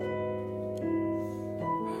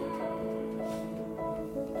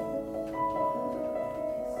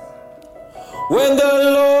 When the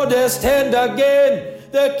Lord has turned again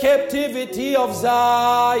the captivity of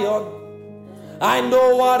Zion, I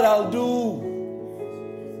know what I'll do.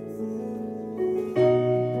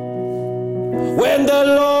 When the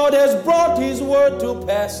Lord has brought His word to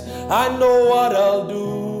pass, I know what I'll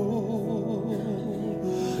do.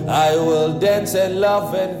 I will dance and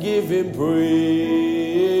laugh and give Him praise.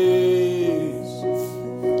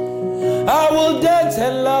 I will dance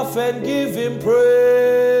and laugh and give Him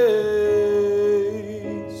praise.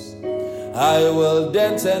 I will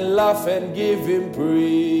dance and laugh and give Him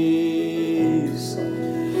praise.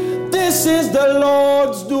 This is the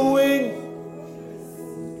Lord's doing.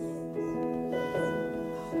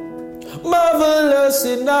 Marvelous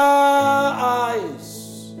in our eyes.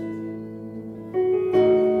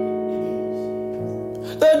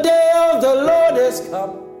 The day of the Lord has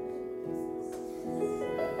come.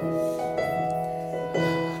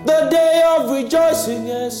 The day of rejoicing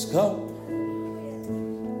has come.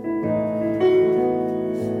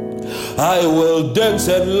 I will dance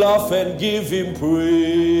and laugh and give Him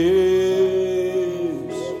praise.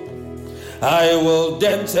 I will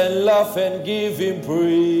dance and laugh and give him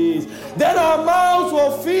praise. Then our mouths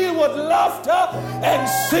will fill with laughter and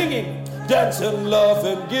singing. Dance and laugh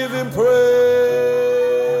and give him praise.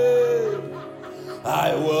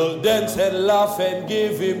 I will dance and laugh and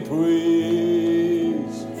give him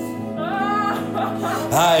praise.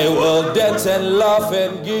 I will dance and laugh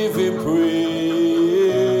and give him praise.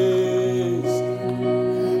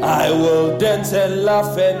 I will dance and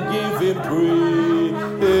laugh and give him praise.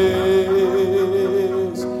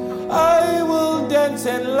 I will dance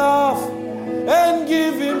and laugh and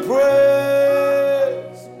give him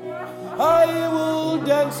praise. I will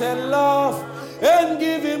dance and laugh and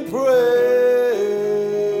give him praise.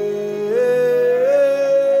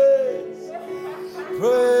 Praise,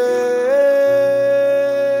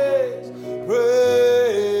 praise,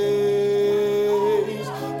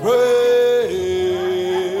 praise,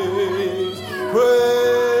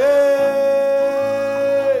 praise,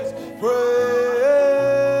 praise,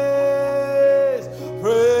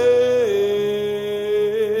 praise,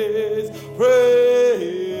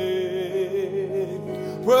 praise,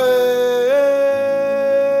 praise,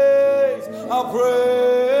 I praise,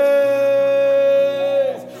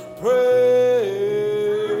 praise,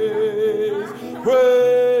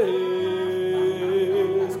 praise,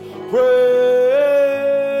 praise,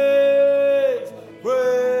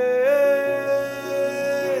 praise,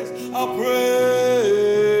 I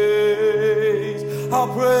praise, I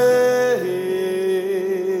praise.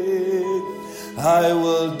 I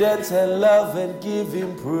will dance and laugh and give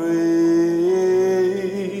him praise.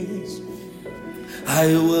 I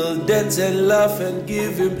will dance and laugh and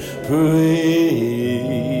give him praise.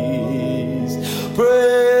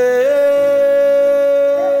 Praise,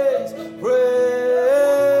 praise,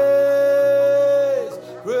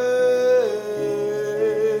 praise,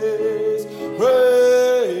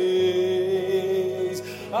 praise,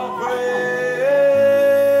 I praise,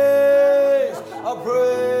 I praise,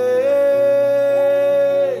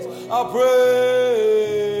 I praise,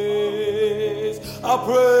 I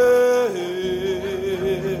praise,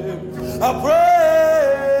 I praise,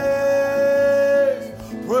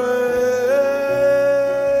 praise,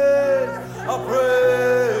 I praise,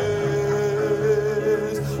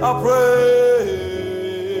 I praise,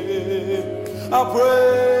 I praise,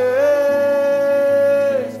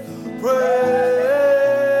 praise,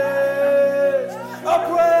 I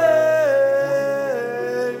praise,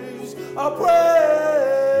 I praise,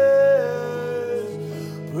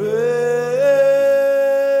 praise,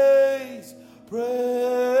 praise,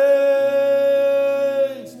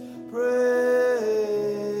 praise,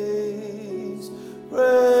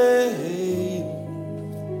 praise.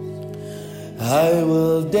 I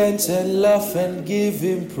will dance and laugh and give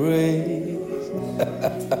him praise.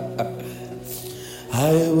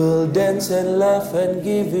 I will dance and laugh and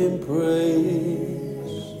give him praise.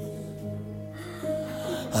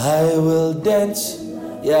 I will dance,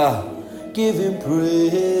 yeah, give him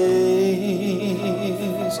praise.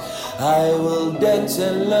 I will dance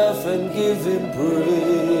and laugh and give him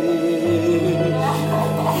praise.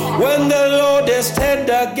 When the Lord has turned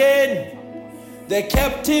again the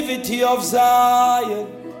captivity of Zion,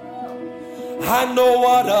 I know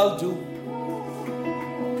what I'll do.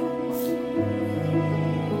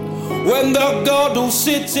 When the God who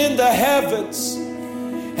sits in the heavens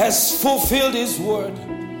has fulfilled his word,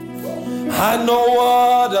 I know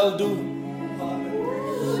what I'll do.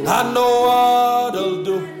 I know what I'll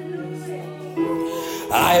do.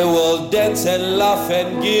 I will dance and laugh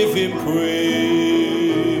and give him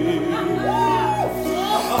praise.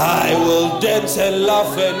 I will dance and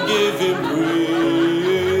laugh and give him praise.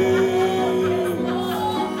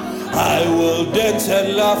 I will dance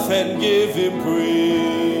and laugh and give him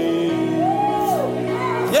praise.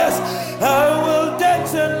 Yes, I will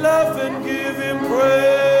dance and laugh and give him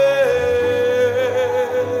praise.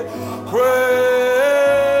 Praise.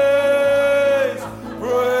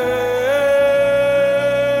 Praise,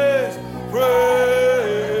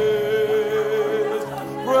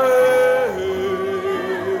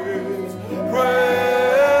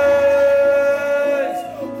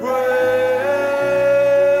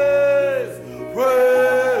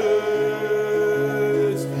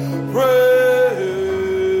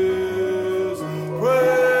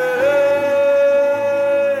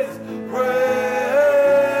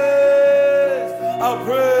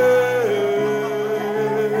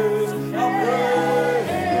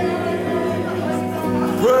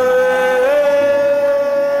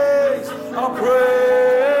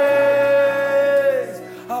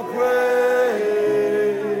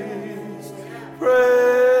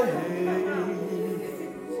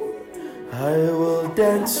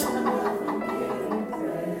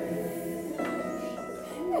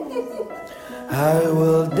 I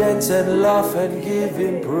will dance and laugh and give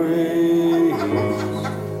him praise.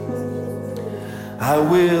 I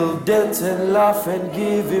will dance and laugh and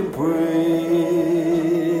give him praise.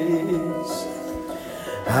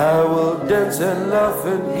 I will dance and laugh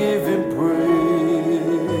and give him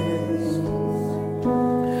praise.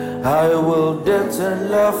 I will dance and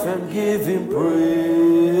laugh and give him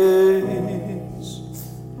praise.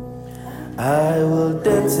 I will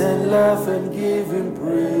dance and laugh and give him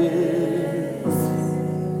praise.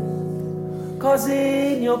 'Cause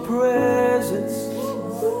in your presence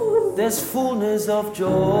there's fullness of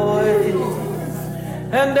joy,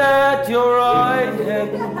 and at your right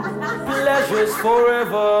hand pleasures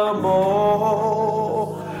forevermore.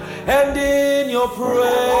 And in your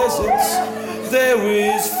presence there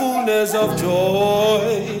is fullness of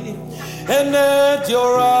joy, and at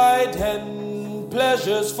your right hand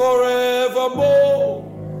pleasures forevermore.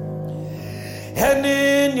 And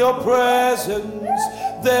in your presence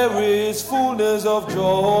there is fullness of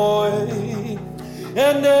joy,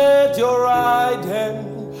 and at your right hand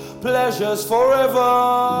pleasures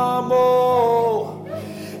forevermore.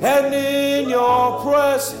 And in your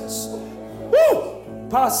presence,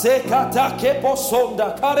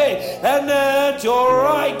 and at your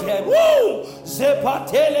right hand,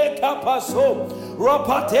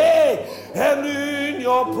 and in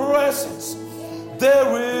your presence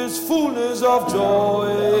there is fullness of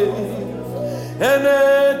joy, and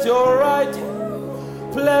at your right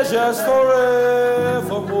hand pleasures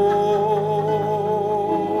forevermore.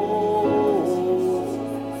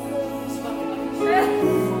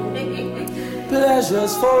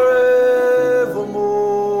 Pleasures forevermore.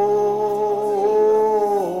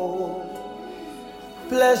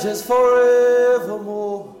 Pleasures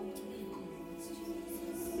forevermore.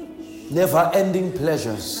 Never ending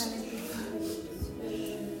pleasures.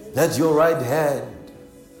 At your right hand.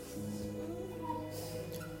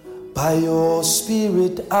 By your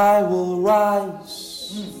spirit I will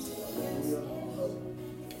rise.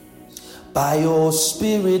 By your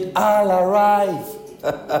spirit I'll arrive.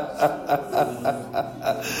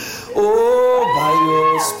 Oh, by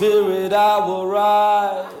your spirit I will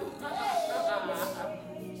rise.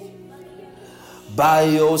 By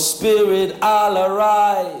your spirit I'll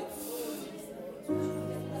arrive.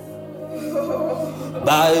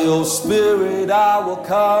 By your spirit I will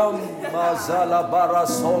come. By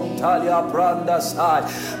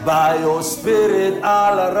your spirit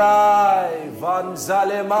I'll arrive.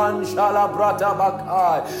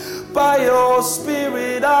 By your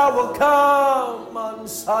spirit I will come.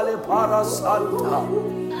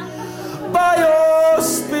 By your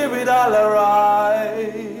spirit I'll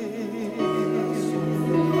arrive.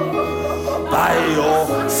 By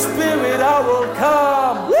your spirit I will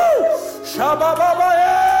come. Woo!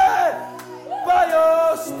 By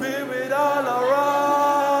your spirit I'll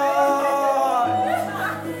arrive.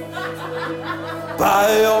 By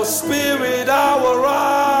your spirit I will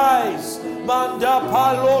rise. Manda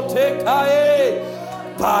palote kae.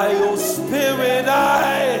 By your spirit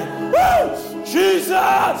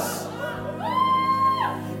Jesus.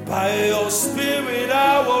 By your spirit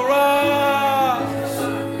I will rise.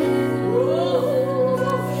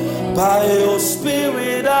 By your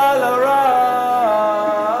spirit I'll arise.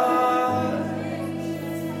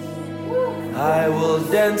 I will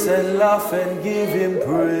dance and laugh and give him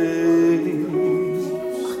praise.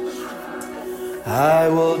 I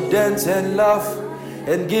will dance and laugh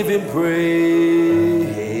and give him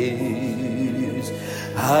praise.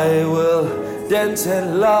 I will dance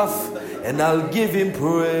and laugh and I'll give him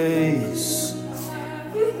praise.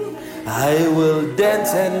 I will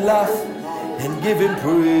dance and laugh and give him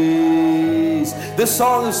praise. This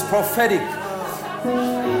song is prophetic.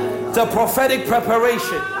 It's a prophetic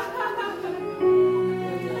preparation.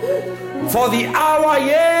 For the hour,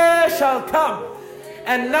 yes, shall come,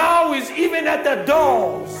 and now is even at the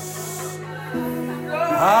doors.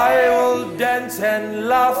 I will dance and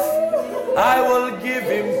laugh. I will give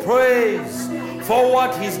him praise for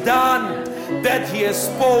what he's done, that he has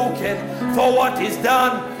spoken, for what he's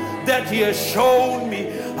done, that he has shown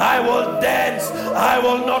me. I will dance, I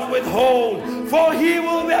will not withhold, for he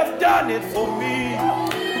will have done it for me.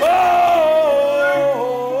 Oh,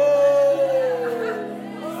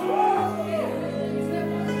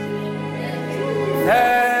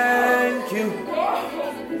 thank you.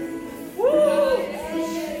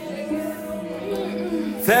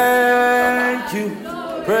 Thank you,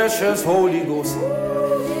 precious Holy Ghost.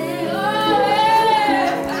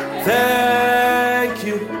 Thank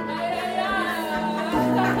you.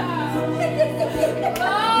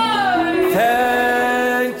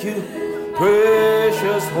 Thank you,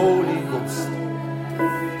 precious Holy Ghost.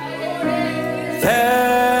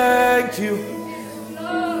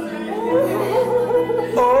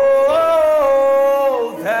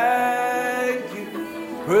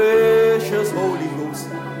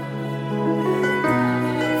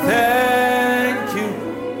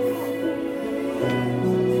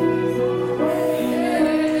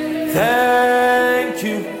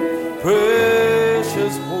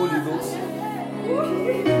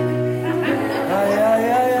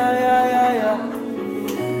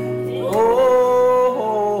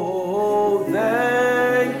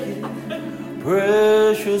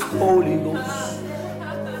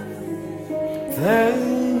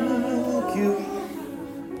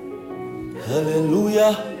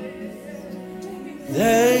 Hallelujah.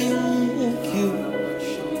 Thank you,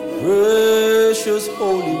 precious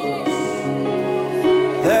Holy Ghost.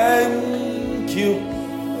 Thank you.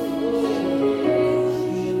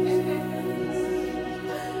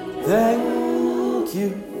 Thank you,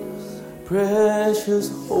 precious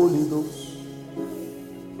Holy Ghost.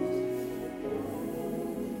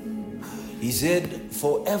 He said,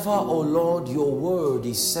 forever, O Lord, your word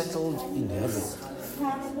is settled in heaven.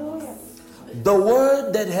 The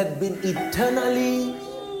word that had been eternally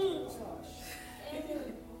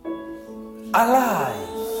alive,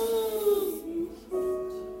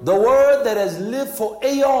 the word that has lived for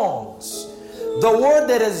aeons, the word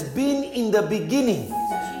that has been in the beginning,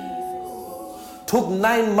 took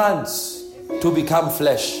 9 months to become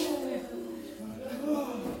flesh.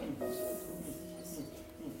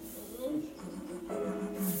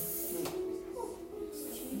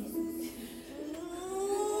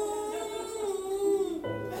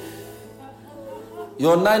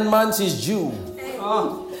 Your 9 months is due.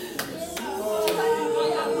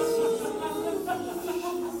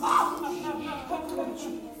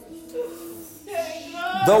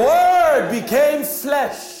 The word became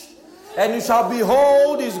flesh, and you shall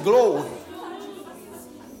behold his glory.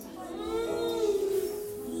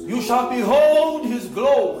 You shall behold his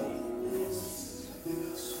glory.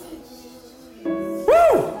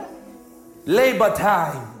 Woo! Labor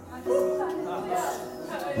time.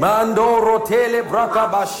 Mandoro tele braka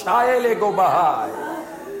bashaele go bahai.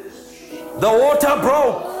 The water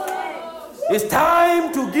broke. It's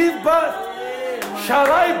time to give birth. Shall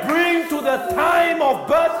I bring to the time of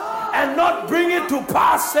birth and not bring it to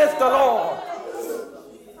pass, says the Lord?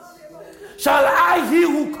 Shall I, he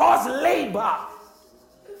who caused labor,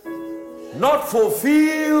 not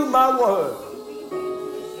fulfill my word?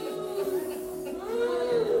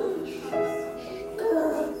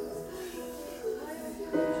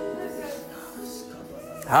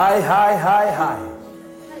 Hi.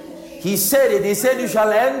 He said it. He said you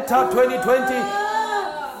shall enter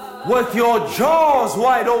 2020 with your jaws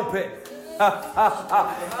wide open.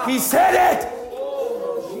 He said it.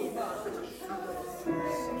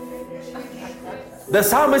 The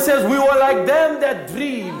psalmist says we were like them that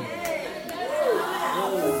dream.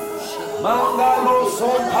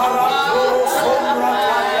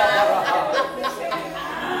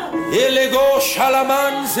 Elego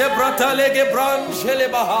shalaman zebrata legebran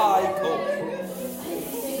shelebahaiko.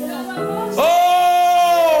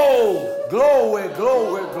 Oh, glory,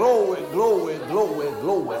 glory, glory, glory, glory,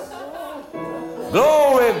 glory.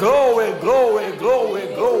 Glory, glory, glory, glory,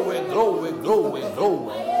 glory, glory, glory,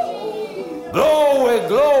 glory. Glory,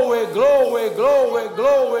 glory, glory, glory,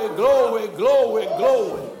 glory, glory, glory,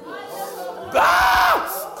 glory. Ah!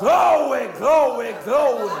 Glory, glory,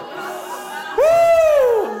 glory.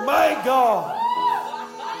 Woo! My God.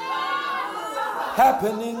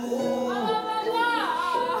 Happening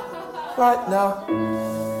right now.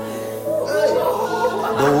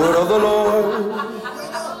 The word of the Lord,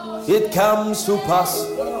 it comes to pass.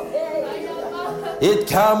 It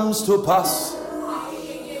comes to pass.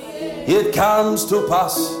 It comes to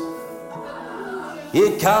pass.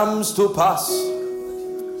 It comes to pass.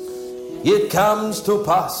 It comes to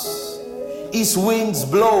pass. East winds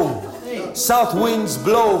blow. South winds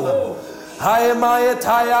blow.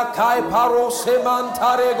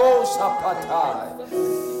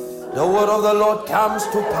 The word of the Lord comes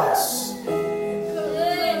to pass.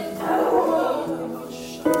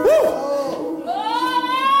 Woo!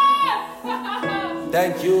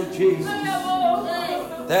 Thank you, Jesus.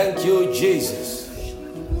 Thank you, Jesus.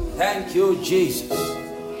 Thank you, Jesus.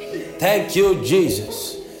 Thank you,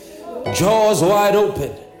 Jesus. Jaws wide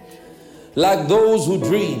open, like those who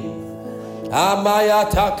dream.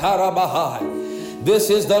 Amayata karabahai. This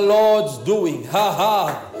is the Lord's doing. Ha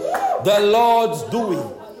ha. The Lord's doing.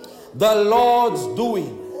 The Lord's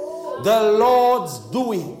doing. The Lord's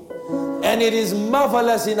doing. And it is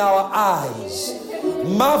marvelous in our eyes.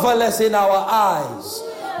 Marvelous in our eyes.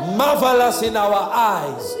 Marvelous in our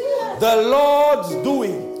eyes. The Lord's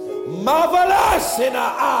doing. Marvelous in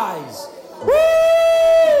our eyes. Woo!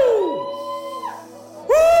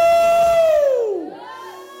 Woo!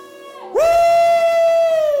 Woo!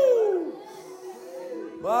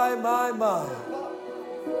 My.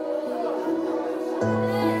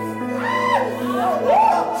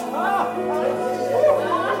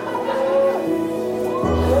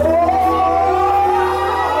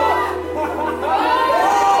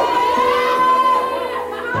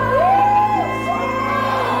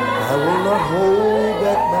 I will not hold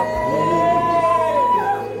back my praise,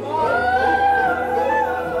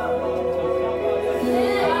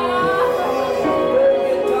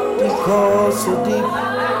 because calls so deep.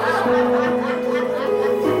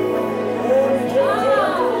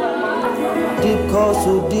 Deep calls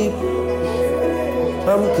so deep.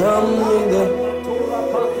 I'm coming there.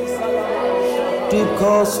 Deep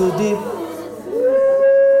calls so deep.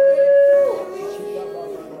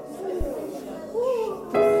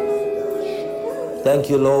 Thank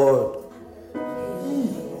you, Lord.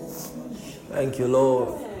 Thank you,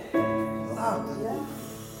 Lord.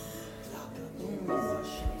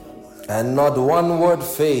 And not one word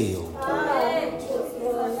failed.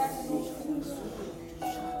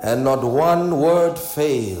 And not one word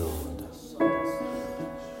failed.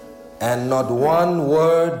 And not one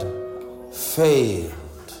word failed.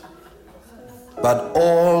 But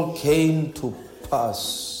all came to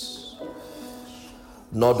pass.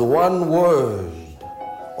 Not one word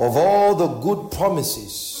of all the good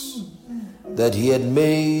promises that he had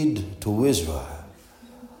made to Israel.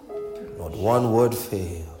 Not one word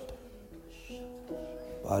failed.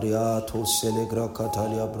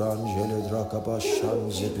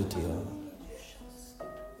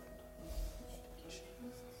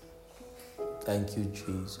 Thank you,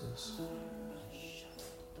 Jesus.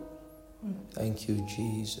 Thank you,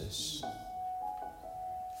 Jesus.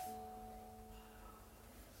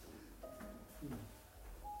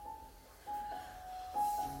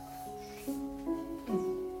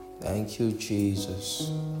 Thank you,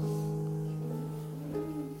 Jesus.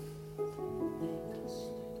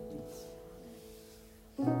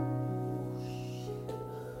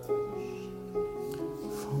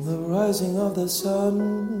 From the rising of the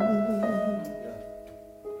sun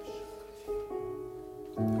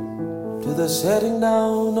to the setting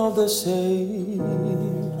down of the same,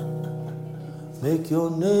 make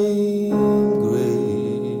your name great.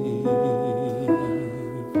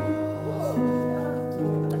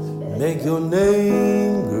 Make your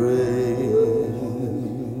name great.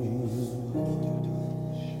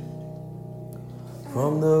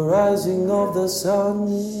 From the rising of the sun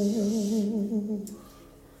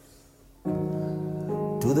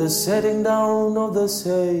to the setting down of the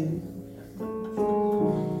same,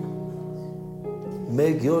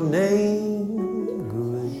 make your name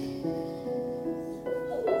great.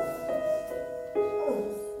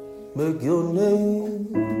 Make your name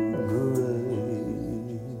great.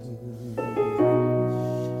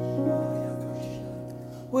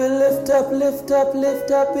 We lift up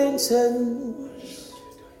incense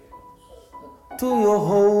to your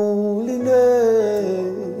holy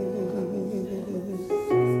name.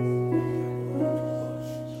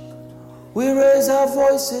 We raise our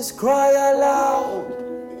voices, cry aloud,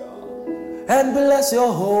 and bless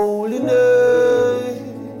your holy name.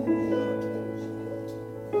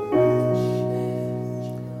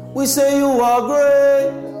 We say you are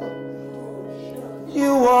great,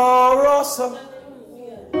 you are awesome,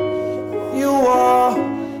 you are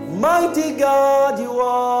mighty God, you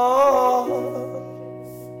are.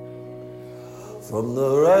 From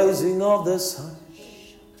the rising of the sun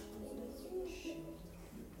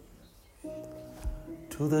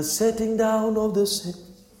to the setting down of the sun,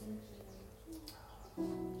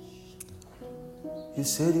 you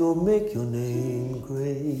said you'll make your name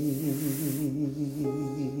great.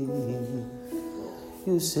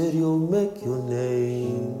 You said you'll make your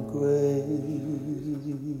name great.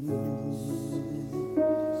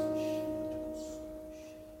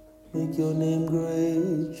 Make your name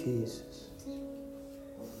great, Jesus.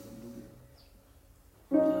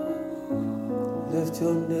 Lift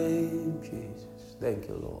your name, Jesus. Thank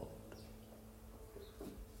you, Lord.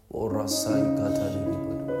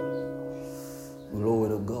 Glory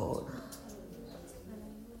to God.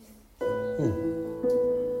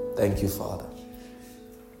 Thank you, Father.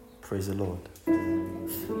 Praise the Lord.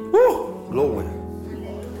 Woo! Glory.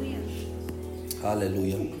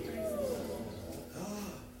 Hallelujah.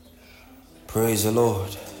 Praise the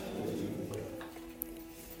Lord.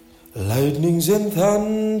 Lightnings and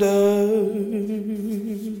thunders.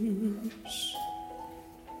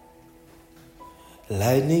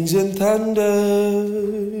 Lightnings and thunders.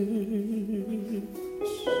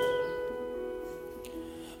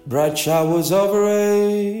 Bright showers of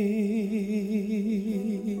rain.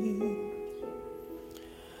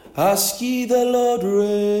 Ask ye the Lord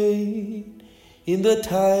rain in the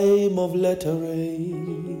time of latter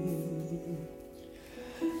rain.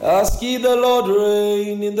 Ask ye the Lord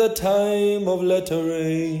rain in the time of latter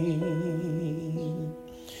rain.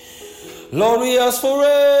 Lord, we ask for rain.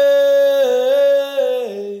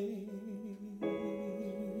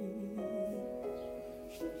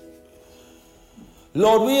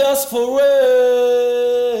 Lord, we ask for rain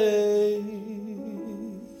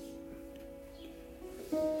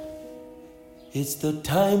It's the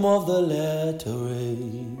time of the latter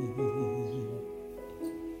rain.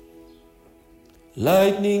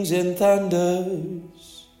 Lightnings and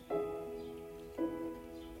thunders,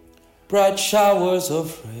 bright showers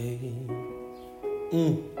of rain.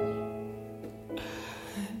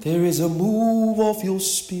 There is a move of your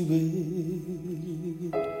spirit.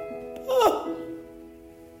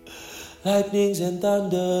 Lightnings and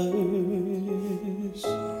thunders,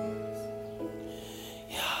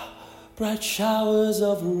 yeah, bright showers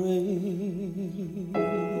of rain.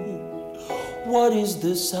 What is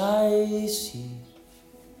this I see?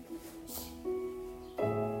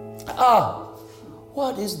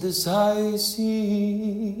 What is this I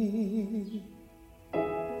see?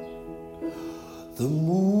 The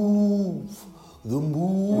move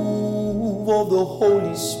of the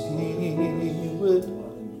Holy Spirit.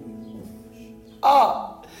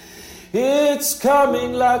 It's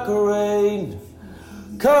coming like rain,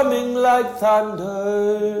 coming like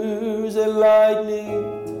thunders and lightnings.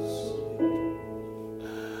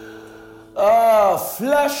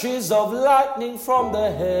 Flashes of lightning from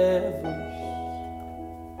the heavens.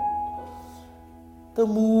 The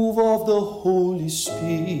move of the Holy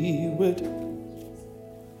Spirit.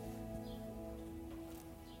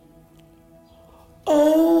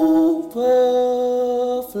 Overflow.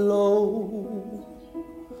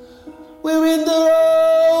 We're in the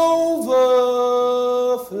overflow.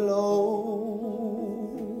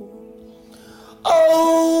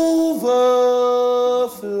 Overflow.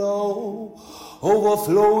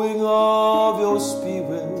 Overflowing of your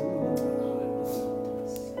spirit.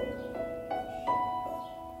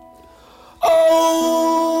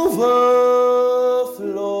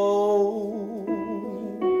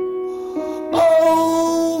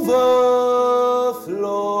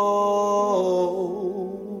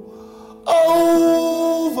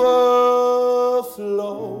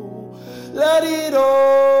 Let it overflow.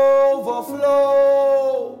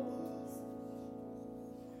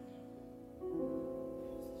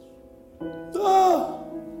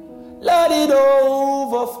 Let it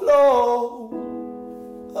overflow.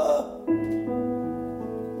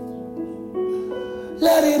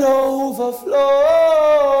 Let it overflow,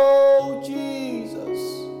 Jesus.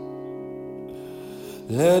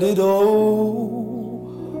 Let it overflow.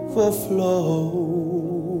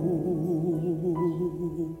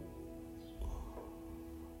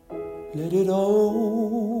 Let it overflow.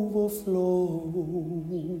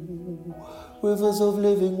 Rivers of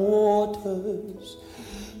living waters.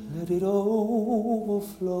 Let it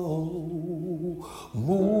overflow.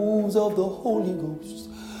 Moves of the Holy Ghost.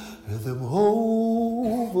 Let them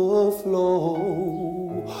overflow.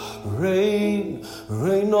 Rain,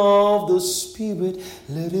 rain of the Spirit.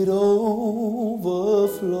 Let it overflow.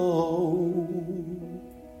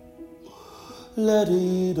 Let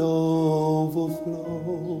it overflow.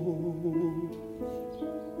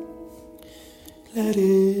 Let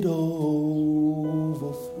it overflow.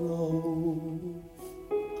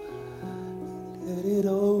 Let it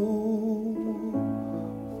overflow.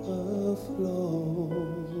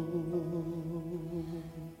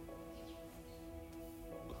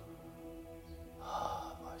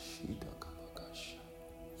 Bashida kabakasha.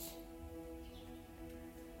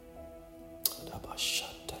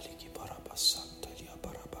 Dabashanta liki barabasanta liya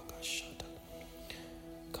barabakashada.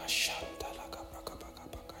 Kashanta la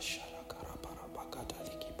kabrakabakabakasha la karabarabakada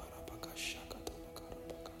liki barabakasha katala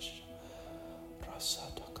karabakasha.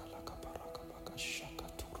 Rasada kalaka barakabakasha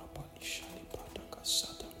katura panisha li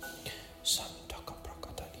bradakasada. Santa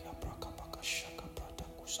kabrakada liya brakabakasha kabrata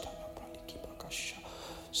kustala praliki bakasha.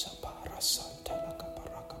 Sabara santa la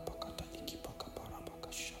kabarakabakada liki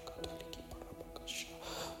bakabarabakasha kataliki barabakasha.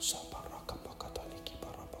 Sabaraka bakataliki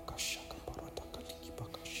barabakasha kabarata kaliki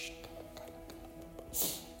bakasha kalaka.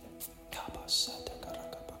 Kabasada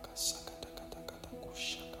karakabakasa katakata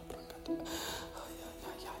kusha kabrakata.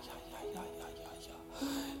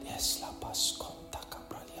 Yes, la pasconta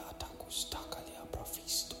cabraliata custacalia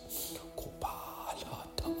profisto.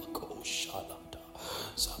 Copalata koshalata.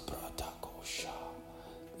 Sabrata kosha.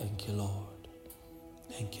 Thank you, Lord.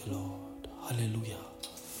 Thank you, Lord. Hallelujah.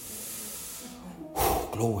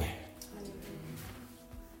 Glory.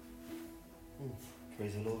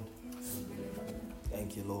 Praise the Lord.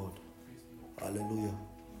 Thank you, Lord. Hallelujah.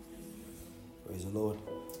 Praise the Lord.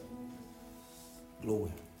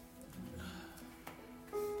 Glory.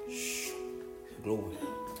 Glory.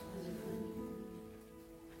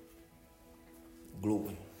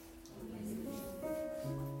 Glory.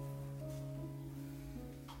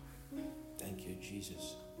 Thank you,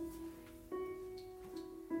 Jesus.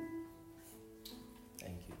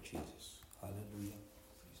 Thank you, Jesus. Hallelujah.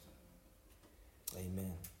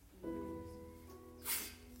 Amen.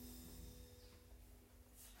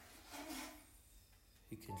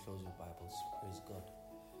 can close your Bibles. Praise God.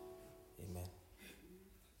 Amen.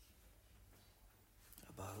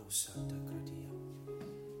 Abaru Santa Gradia.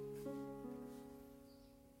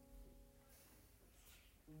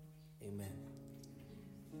 Amen.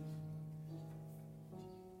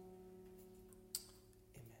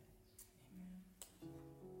 Amen.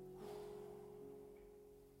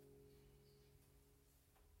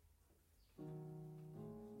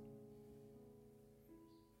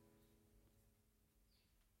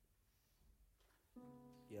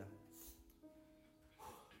 Yeah.